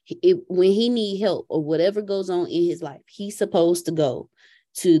 when he need help or whatever goes on in his life, he's supposed to go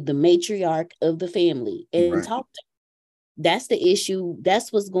to the matriarch of the family and talk to her. That's the issue.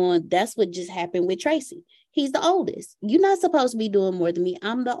 That's what just happened with Tracy. He's the oldest. You're not supposed to be doing more than me.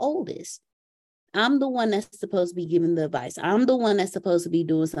 I'm the oldest. I'm the one that's supposed to be giving the advice. I'm the one that's supposed to be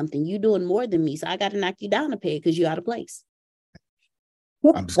doing something. You doing more than me. So I got to knock you down a peg because you're out of place.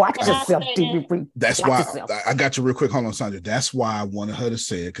 Watch yourself. That's why I got you real quick. Hold on, Sandra. That's why I wanted her to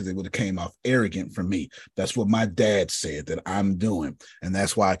say it, because it would have came off arrogant for me. That's what my dad said that I'm doing. And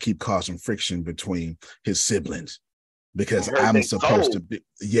that's why I keep causing friction between his siblings, because I'm supposed to be,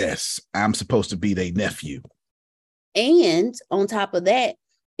 I'm supposed to be their nephew. And on top of that,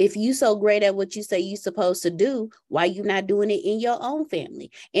 if you so great at what you say you're supposed to do, why you not doing it in your own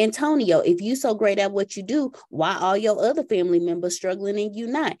family? Antonio, if you so great at what you do, why all your other family members struggling and you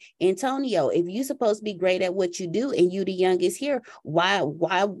not? Antonio, if you supposed to be great at what you do and you the youngest here, why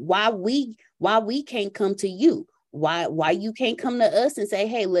we can't come to you? Why you can't come to us and say,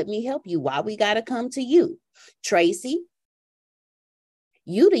 hey, let me help you? Why we gotta come to you? Tracy,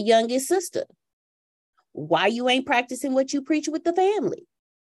 you the youngest sister. Why you ain't practicing what you preach with the family?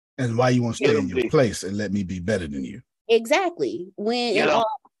 And why you want to stay in your place and let me be better than you? Exactly. When in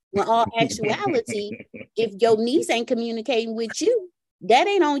all actuality, if your niece ain't communicating with you, that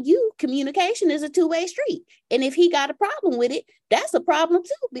ain't on you. Communication is a two-way street. And if he got a problem with it, that's a problem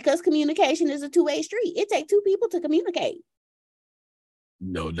too, because communication is a two-way street. It takes two people to communicate.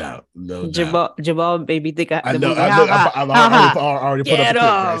 No doubt. Jamal baby think I know. I've already put up the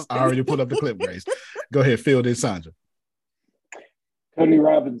clip, Grace. I already put up the clip, Grace. Go ahead, fill this, Sandra. Tony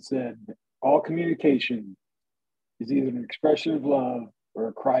Robbins said, all communication is either an expression of love or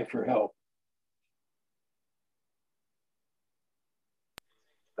a cry for help.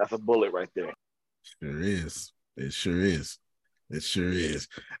 That's a bullet right there. Sure is. It sure is. It sure is.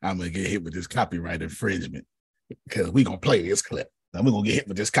 I'm going to get hit with this copyright infringement because we're going to play this clip. Now we're going to get hit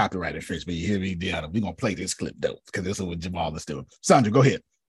with this copyright infringement. You hear me, Deanna? We're going to play this clip, though, because this is what Jamal is doing. Sandra, go ahead.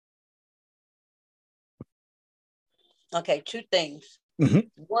 Okay, two things. Mm-hmm.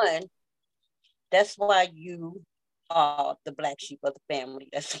 One, that's why you are the black sheep of the family.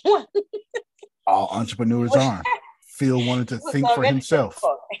 That's one. All entrepreneurs are. Phil wanted to think for himself.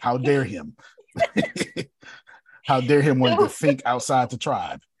 How dare him? How dare him want to think outside the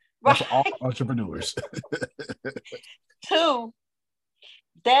tribe? That's for all entrepreneurs. 2,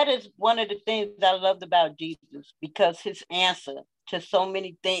 that is one of the things I loved about Jesus, because his answer to so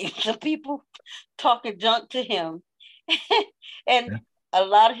many things, the people talking junk to him. And a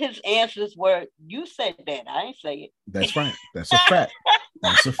lot of his answers were, you said that, I ain't say it. That's right. That's a fact.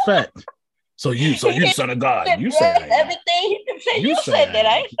 That's a fact. So you son of God. You said everything. He can say, you said that,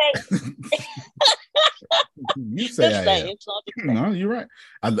 I ain't say it. You say I am. No, you're right.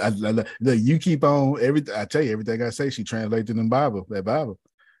 You keep on everything. I tell you, everything I say, she translated in that Bible,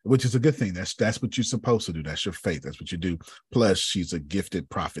 which is a good thing. That's what you're supposed to do. That's your faith. That's what you do. Plus, she's a gifted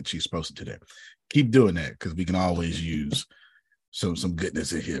prophet. She's supposed to do that. Keep doing that, because we can always use some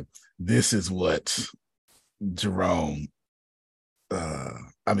goodness in here. This is what Jamal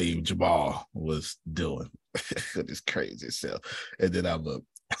was doing. This crazy self. And then I'm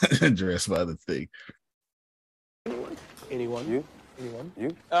address my other thing. Anyone? You? Anyone?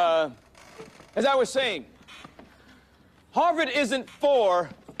 You? As I was saying, Harvard isn't for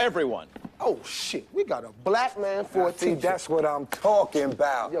everyone. Oh, shit. We got a black man for a teacher. That's what I'm talking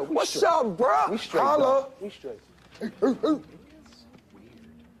about. Yo, what's up, bro? We straight. Holla. We straight.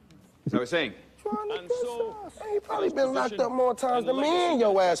 As I was saying. He probably been locked up more times than me and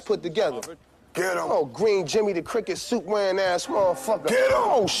your ass put together. Get him. Oh, green Jimmy the Cricket suit wearing ass motherfucker. Get him.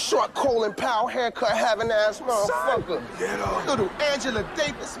 Oh, short Colin Powell haircut having ass motherfucker. Get him. Little Angela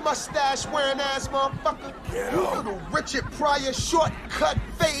Davis mustache wearing ass motherfucker. Get him. Little Richard Pryor shortcut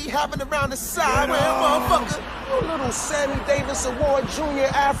fade having around the side wearing motherfucker. Little Sammy Davis Award Jr.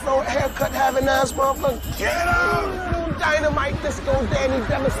 Afro haircut having ass motherfucker. Get him. Little Dynamite Disco Danny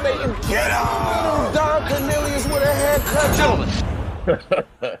devastating. Get him. Little Don Cornelius with a haircut. Gentlemen.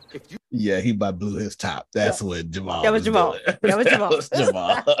 Yeah, he blew his top. That's what Jamal. That was Jamal. That was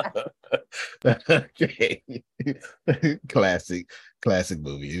Jamal. Okay. Classic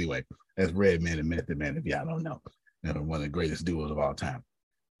movie. Anyway, that's Redman and Method Man, if y'all don't know. They're one of the greatest duos of all time.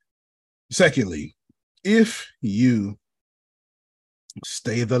 Secondly, if you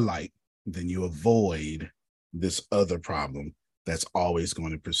stay the light, then you avoid this other problem that's always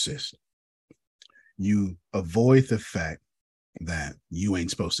going to persist. You avoid the fact that you ain't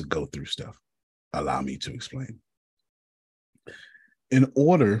supposed to go through stuff. Allow me to explain. In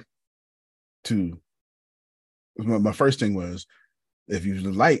order to, my first thing was, if you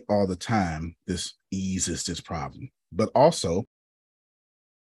light all the time, this eases this problem. But also,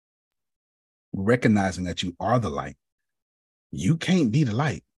 recognizing that you are the light. You can't be the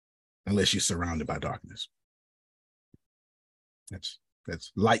light unless you're surrounded by darkness.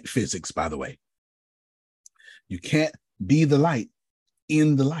 That's light physics, by the way. You can't be the light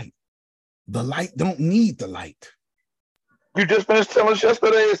in the light. The light don't need the light. You just finished telling us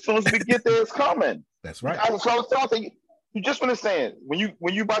yesterday, as soon as we get there, it's coming. That's right. I was telling you, you just finished saying, when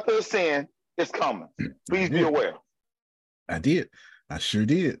you about to ascend, it's coming. Please be aware. I did. I sure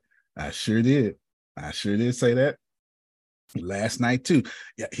did. I sure did say that last night too.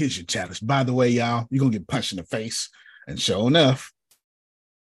 Yeah, here's your challenge. By the way, y'all, you're gonna get punched in the face. And sure enough,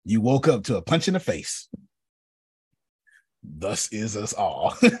 you woke up to a punch in the face. Thus is us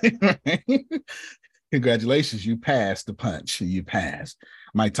all. Congratulations, you passed the punch. You passed.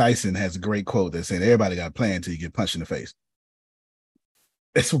 Mike Tyson has a great quote that said, everybody got a plan until you get punched in the face.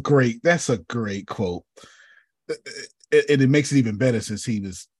 That's great. That's a great quote. And it makes it even better since he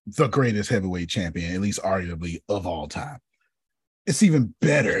was the greatest heavyweight champion, at least arguably, of all time. It's even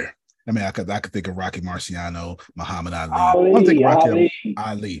better. I mean, I could think of Rocky Marciano, Muhammad Ali. I'm thinking Rocky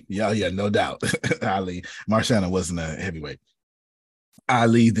Ali. Yeah, no doubt. Ali. Marciano wasn't a heavyweight.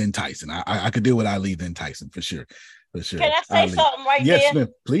 Ali, then Tyson. I could deal with Ali, then Tyson for sure. For sure. Can I say something right there? Yes, ma'am,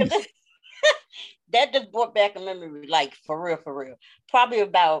 please. That just brought back a memory, like for real. Probably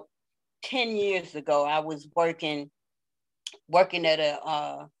about 10 years ago, I was working at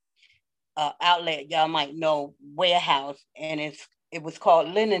a outlet, y'all might know, warehouse, and it was called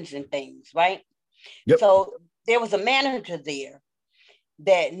Linens and Things, right? Yep. So there was a manager there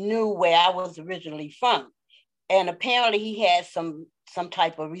that knew where I was originally from. And apparently he had some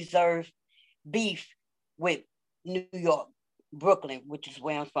type of reserve beef with New York, Brooklyn, which is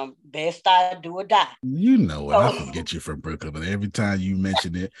where I'm from. Bed-Stuy, do or die. You know what? I forget you're from Brooklyn, but every time you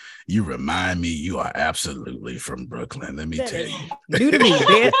mention it, you remind me you are absolutely from Brooklyn. Let me tell you. New to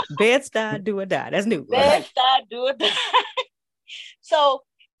me. Bed-Stuy, do or die. That's new. Bed-Stuy, do or die. So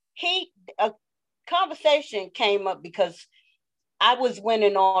a conversation came up because I was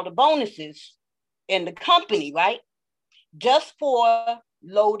winning all the bonuses in the company, right? Just for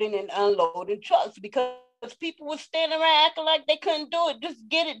loading and unloading trucks, because people were standing around acting like they couldn't do it. Just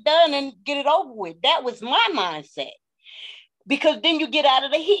get it done and get it over with. That was my mindset. because then you get out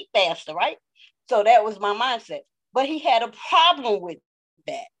of the heat faster, right? So that was my mindset. But he had a problem with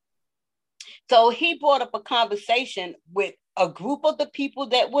that. So he brought up a conversation with a group of the people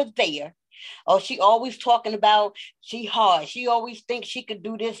that were there. Oh, she always talking about she hard. She always thinks she could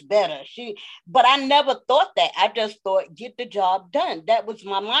do this better. But I never thought that. I just thought, get the job done. That was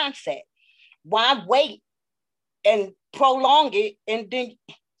my mindset. Why wait and prolong it? And then,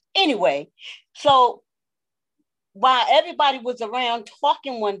 anyway, so while everybody was around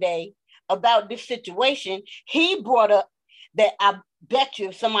talking one day about this situation, he brought up that I bet you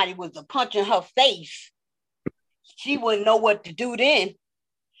if somebody was to punch in her face, she wouldn't know what to do then.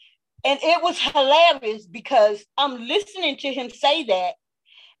 And it was hilarious because I'm listening to him say that,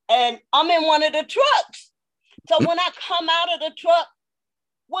 and I'm in one of the trucks. So when I come out of the truck,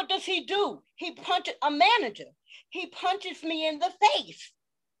 what does he do? He punches a manager. He punches me in the face.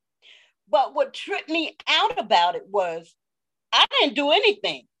 But what tripped me out about it was I didn't do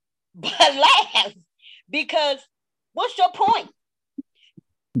anything but laugh, because what's your point?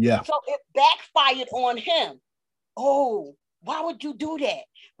 Yeah. So it backfired on him. Oh, why would you do that?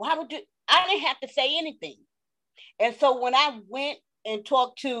 Why would you? I didn't have to say anything. And so when I went and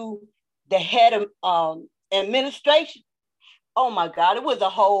talked to the head of administration, oh my God, it was a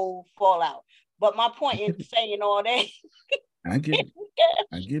whole fallout. But my point in saying all that. I get it.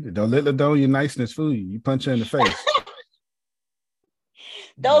 I get it. Don't let the door your niceness fool you. You punch her in the face.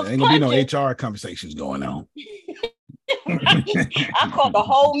 Those ain't gonna be no HR conversations going on. I called the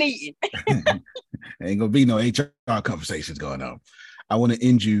whole meeting. Ain't gonna be no HR conversations going on. I want to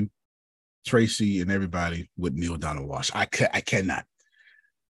end you, Tracy, and everybody with Neale Donald Walsch. I cannot.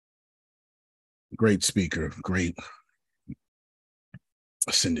 Great speaker, great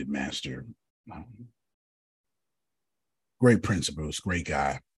ascended master, great principles, great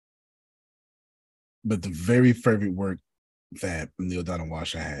guy. But the very favorite work that Neale Donald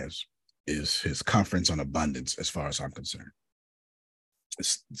Walsch has is his Conference on Abundance, as far as I'm concerned.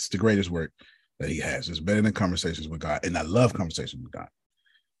 It's the greatest work that he has. It's better than Conversations with God, and I love Conversations with God.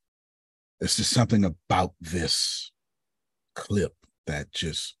 It's just something about this clip that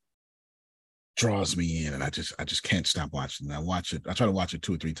just draws me in, and I just can't stop watching. And I watch it. I try to watch it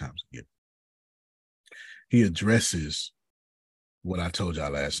 2 or 3 times a year. He addresses what I told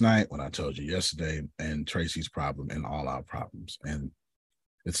y'all last night, what I told you yesterday, and Tracy's problem and all our problems. And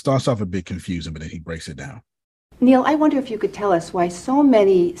it starts off a bit confusing, but then he breaks it down. Neale, I wonder if you could tell us why so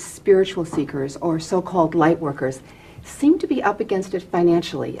many spiritual seekers or so-called light workers seem to be up against it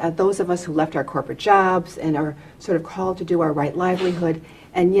financially. Those of us who left our corporate jobs and are sort of called to do our right livelihood,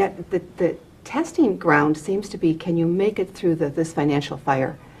 and yet the testing ground seems to be, can you make it through this financial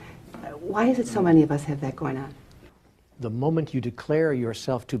fire? Why is it so many of us have that going on? The moment you declare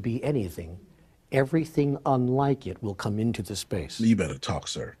yourself to be anything, everything unlike it will come into the space. You better talk,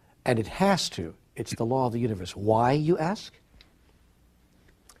 sir. And it has to. It's the law of the universe. Why, you ask?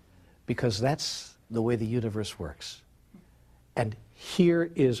 Because that's the way the universe works. And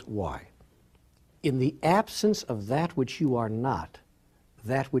here is why. In the absence of that which you are not,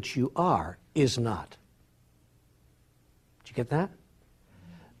 that which you are is not. Did you get that?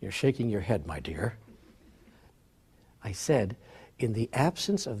 You're shaking your head, my dear. I said, in the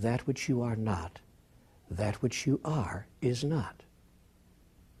absence of that which you are not, that which you are is not.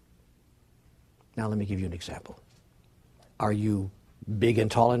 Now let me give you an example. Are you big and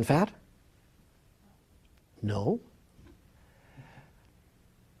tall and fat? No.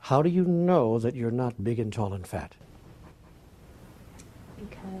 How do you know that you're not big and tall and fat?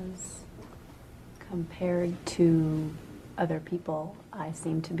 Because compared to other people, I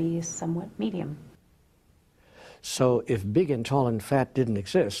seem to be somewhat medium. So if big and tall and fat didn't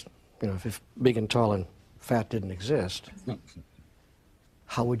exist, if big and tall and fat didn't exist,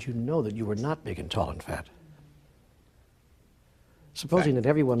 how would you know that you were not big and tall and fat? Supposing that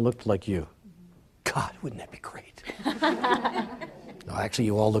everyone looked like you. God, wouldn't that be great? No, actually,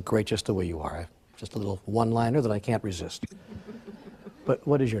 you all look great just the way you are. Just a little one-liner that I can't resist. But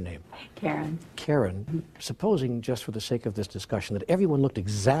what is your name? Karen. Karen, supposing, just for the sake of this discussion, that everyone looked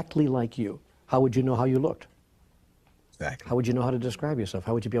exactly like you, how would you know how you looked? Exactly. How would you know how to describe yourself?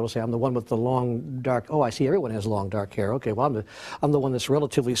 How would you be able to say, I'm the one with the long, dark, oh, I see everyone has long, dark hair. Okay, well, I'm the one that's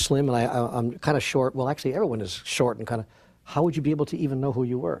relatively slim and I'm kind of short. Well, actually, everyone is short and kind of, how would you be able to even know who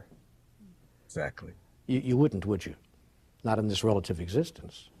you were? Exactly. You wouldn't, would you? Not in this relative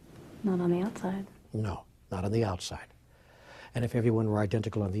existence. Not on the outside. No, not on the outside. And if everyone were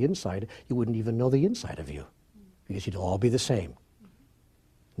identical on the inside, you wouldn't even know the inside of you, because you'd all be the same.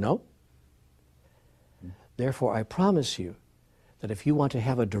 No? Therefore, I promise you that if you want to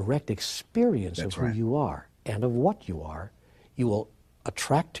have a direct experience of who you are and of what you are, you will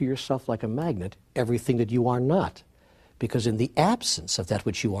attract to yourself like a magnet everything that you are not. Because in the absence of that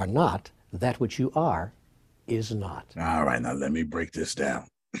which you are not, that which you are is not. All right, now let me break this down.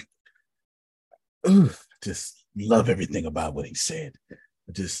 Ooh, just love everything about what he said.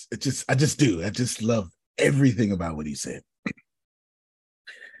 I just do. I just love everything about what he said.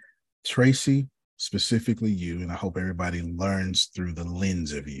 Tracy, specifically you, and I hope everybody learns through the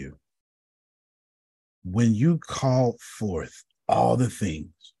lens of you. When you called forth all the things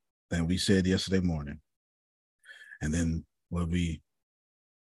that we said yesterday morning, and then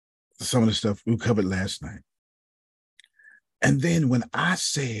some of the stuff we covered last night. And then when I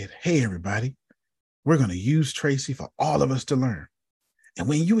said, hey, everybody, we're going to use Tracy for all of us to learn. And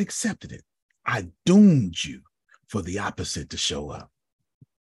when you accepted it, I doomed you for the opposite to show up.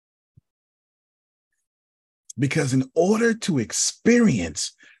 Because in order to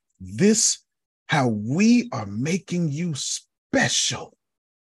experience this, how we are making you special,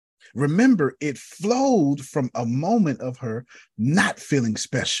 remember, it flowed from a moment of her not feeling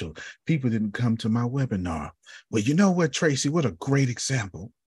special. People didn't come to my webinar. Well, you know what, Tracy? What a great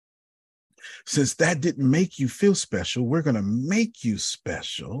example. Since that didn't make you feel special, we're going to make you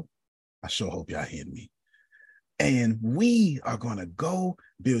special. I sure hope y'all hear me. And we are going to go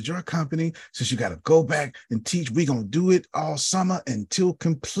build your company. Since you got to go back and teach, we're going to do it all summer until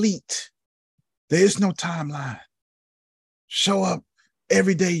complete. There is no timeline. Show up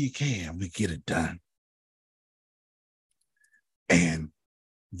every day you can. We get it done. And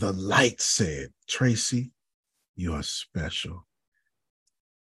the light said, Tracy, you are special.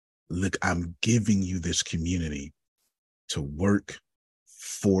 Look, I'm giving you this community to work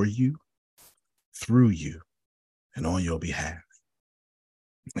for you, through you, and on your behalf.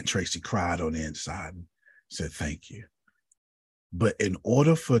 And Tracy cried on the inside and said, thank you. But in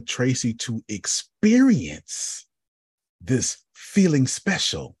order for Tracy to experience this feeling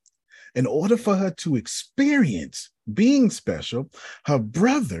special, in order for her to experience being special, her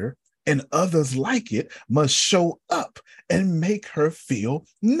brother and others like it must show up and make her feel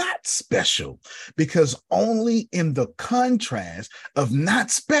not special, because only in the contrast of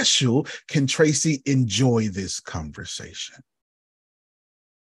not special can Tracy enjoy this conversation.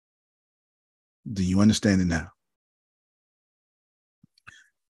 Do you understand it now?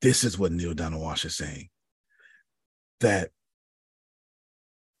 This is what Neale Donald Walsch is saying, that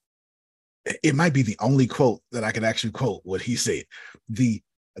it might be the only quote that I can actually quote what he said. The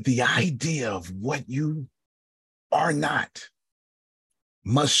idea of what you are not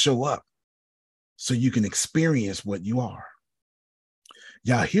must show up so you can experience what you are.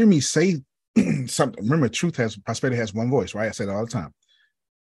 Y'all hear me say something. Remember, prosperity has one voice, right? I say that all the time.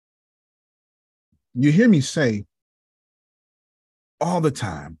 You hear me say all the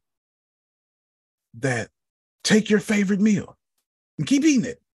time that take your favorite meal and keep eating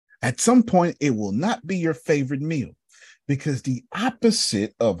it. At some point, it will not be your favorite meal, because the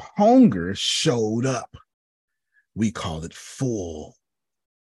opposite of hunger showed up. We call it full.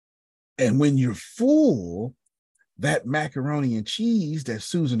 And when you're full, that macaroni and cheese that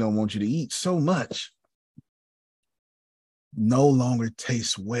Susan don't want you to eat so much no longer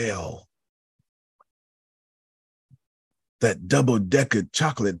tastes well. That double-decker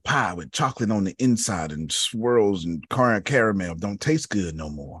chocolate pie with chocolate on the inside and swirls and caramel don't taste good no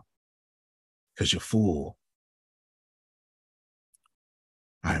more because you're full.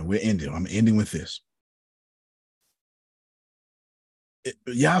 All right, we're ending. I'm ending with this.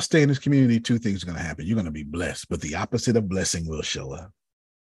 Y'all stay in this community, two things are going to happen. You're going to be blessed, but the opposite of blessing will show up.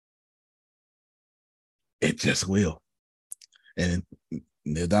 It just will. And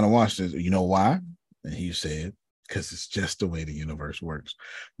Neale Donald Walsch says, you know why? And he said, because it's just the way the universe works.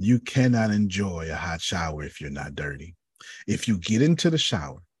 You cannot enjoy a hot shower if you're not dirty. If you get into the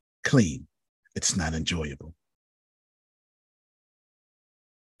shower clean, it's not enjoyable.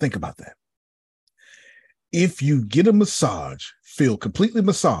 Think about that. If you get a massage, feel completely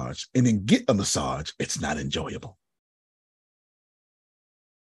massaged, and then get a massage, it's not enjoyable.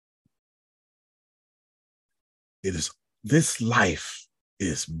 This life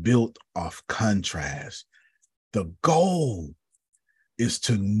is built off contrast. The goal is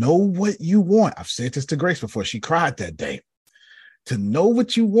to know what you want. I've said this to Grace before. She cried that day. To know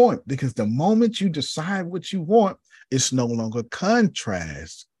what you want, because the moment you decide what you want, it's no longer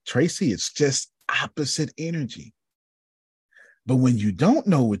contrast. Tracy, it's just opposite energy. But when you don't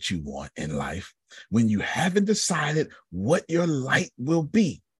know what you want in life, when you haven't decided what your light will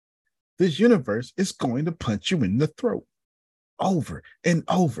be, this universe is going to punch you in the throat over and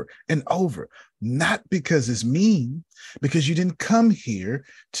over and over. Not because it's mean, because you didn't come here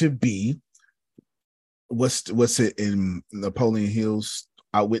to be what's it in Napoleon Hill's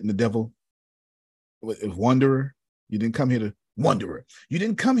Outwitting the Devil? Wanderer. You didn't come here to wanderer. You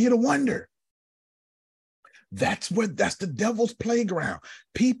didn't come here to wonder. That's the devil's playground.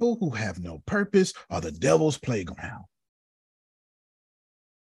 People who have no purpose are the devil's playground.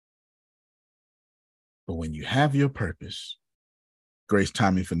 But when you have your purpose, Grace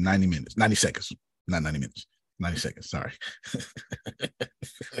timed me for 90 seconds, not 90 minutes. 90 seconds, sorry.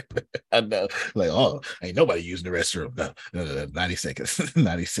 I know, like, oh, ain't nobody using the restroom. No, 90 seconds,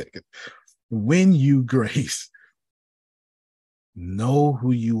 90 seconds. When you, Grace, know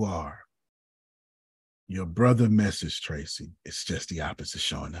who you are, your brother message, Tracy, it's just the opposite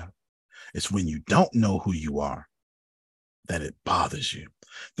showing up. It's when you don't know who you are that it bothers you.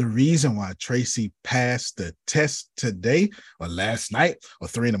 The reason why Tracy passed the test today or last night or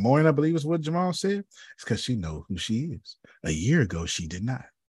 3 a.m, I believe is what Jamal said, is because she knows who she is. A year ago, she did not.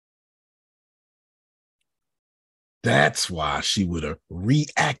 That's why she would have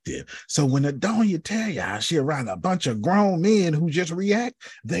reacted. So when Adonia tell y'all she around a bunch of grown men who just react,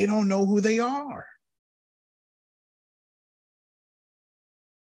 they don't know who they are.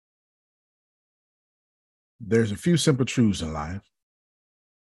 There's a few simple truths in life.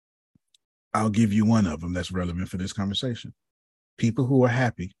 I'll give you one of them that's relevant for this conversation. People who are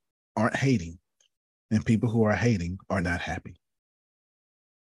happy aren't hating, and people who are hating are not happy.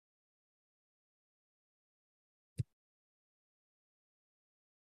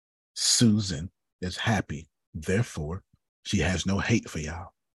 Susan is happy, therefore, she has no hate for y'all.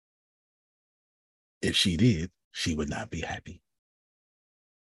 If she did, she would not be happy.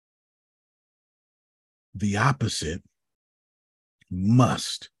 The opposite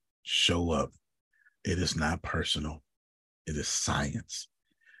must show up. It is not personal. It is science.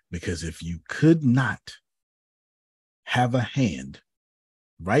 Because if you could not have a hand,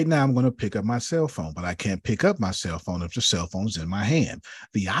 right now I'm going to pick up my cell phone, but I can't pick up my cell phone if the cell phone's in my hand.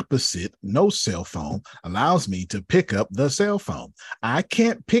 The opposite, no cell phone, allows me to pick up the cell phone. I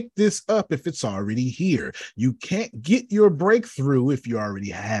can't pick this up if it's already here. You can't get your breakthrough if you already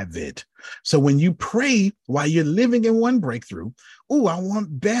have it. So when you pray while you're living in one breakthrough, oh, I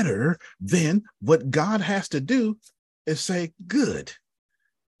want better, then what God has to do is say, good,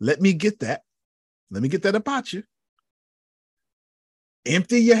 let me get that. Let me get that about you.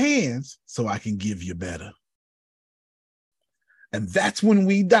 Empty your hands so I can give you better. And that's when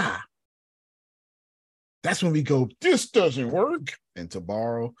we die. That's when we go, this doesn't work. And to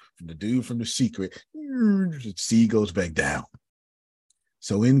borrow from the dude from The Secret, the sea goes back down.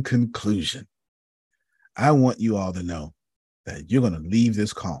 So in conclusion, I want you all to know that you're going to leave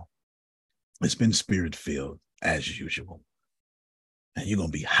this call. It's been spirit-filled as usual. And you're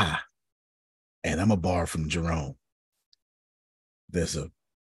going to be high. And I'm going to borrow from Jerome. There's a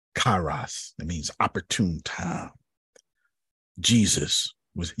kairos. That means opportune time. Jesus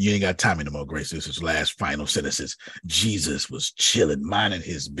was, you ain't got time anymore, Grace. This is last final sentences. Jesus was chilling, minding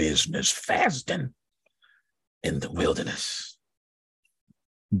his business, fasting in the wilderness.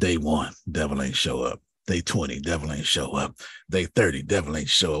 Day 1, devil ain't show up. Day 20, devil ain't show up. Day 30, devil ain't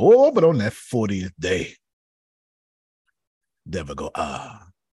show up. Oh, but on that 40th day, devil go,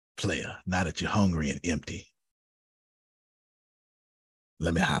 player, now that you're hungry and empty,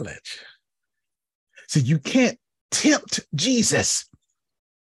 let me holler at you. So you can't tempt Jesus.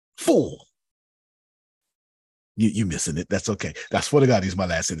 Fool. You missing it. That's okay. That's for the God. He's my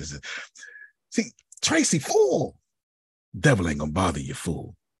last sentence. See, Tracy, fool. Devil ain't gonna bother you,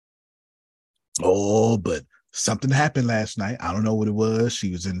 fool. Oh, but something happened last night. I don't know what it was. She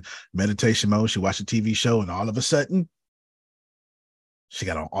was in meditation mode. She watched a TV show, and all of a sudden, she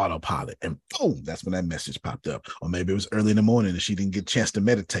got on autopilot, and boom, that's when that message popped up. Or maybe it was early in the morning and she didn't get a chance to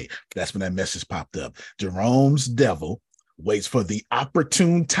meditate. That's when that message popped up. Jerome's devil waits for the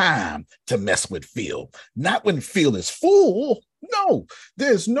opportune time to mess with Phil. Not when Phil is full. No,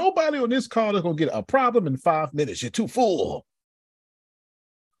 there's nobody on this call that's going to get a problem in 5 minutes. You're too full.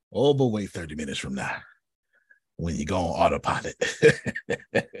 Oh, but wait 30 minutes from now, when you go on autopilot,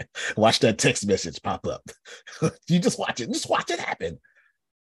 watch that text message pop up. You just watch it. Just watch it happen.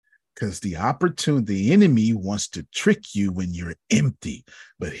 Because the enemy wants to trick you when you're empty.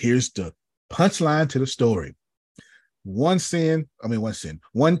 But here's the punchline to the story. One tempt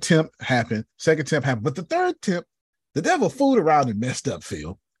happened, second tempt happened, but the third tempt, the devil fooled around and messed up,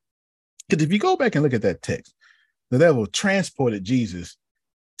 Phil. Because if you go back and look at that text, the devil transported Jesus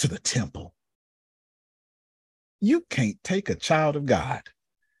to the temple. You can't take a child of God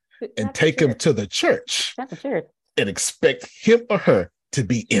and take him to the church and expect him or her to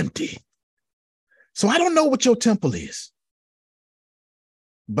be empty. So I don't know what your temple is,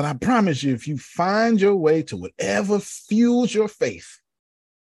 But I promise you, if you find your way to whatever fuels your faith,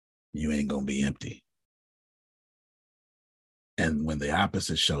 you ain't going to be empty. And when the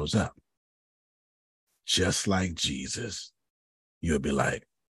opposite shows up, just like Jesus, you'll be like,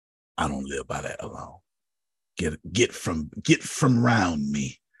 I don't live by that alone. Get from around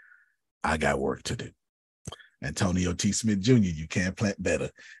me. I got work to do. Antonio T. Smith Jr., you can plant better.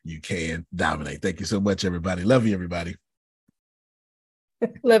 You can dominate. Thank you so much, everybody. Love you, everybody.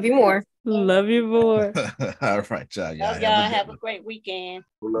 Love you more. Love you more. All right, y'all. Love y'all. Have a great weekend.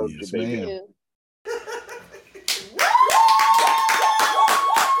 Love you, baby.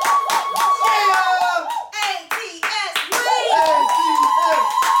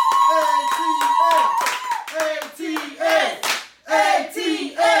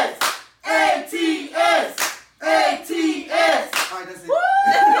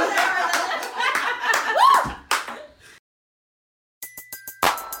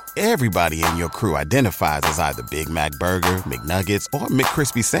 Everybody in your crew identifies as either Big Mac Burger, McNuggets, or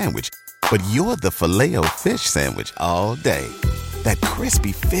McCrispy Sandwich. But you're the Filet-O-Fish Sandwich all day. That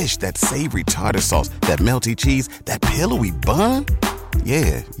crispy fish, that savory tartar sauce, that melty cheese, that pillowy bun.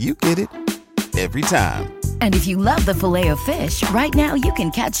 Yeah, you get it. Every time. And if you love the Filet-O-Fish, right now you can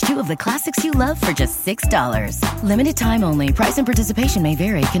catch 2 of the classics you love for just $6. Limited time only. Price and participation may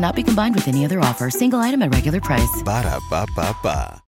vary. Cannot be combined with any other offer. Single item at regular price. Ba-da-ba-ba-ba.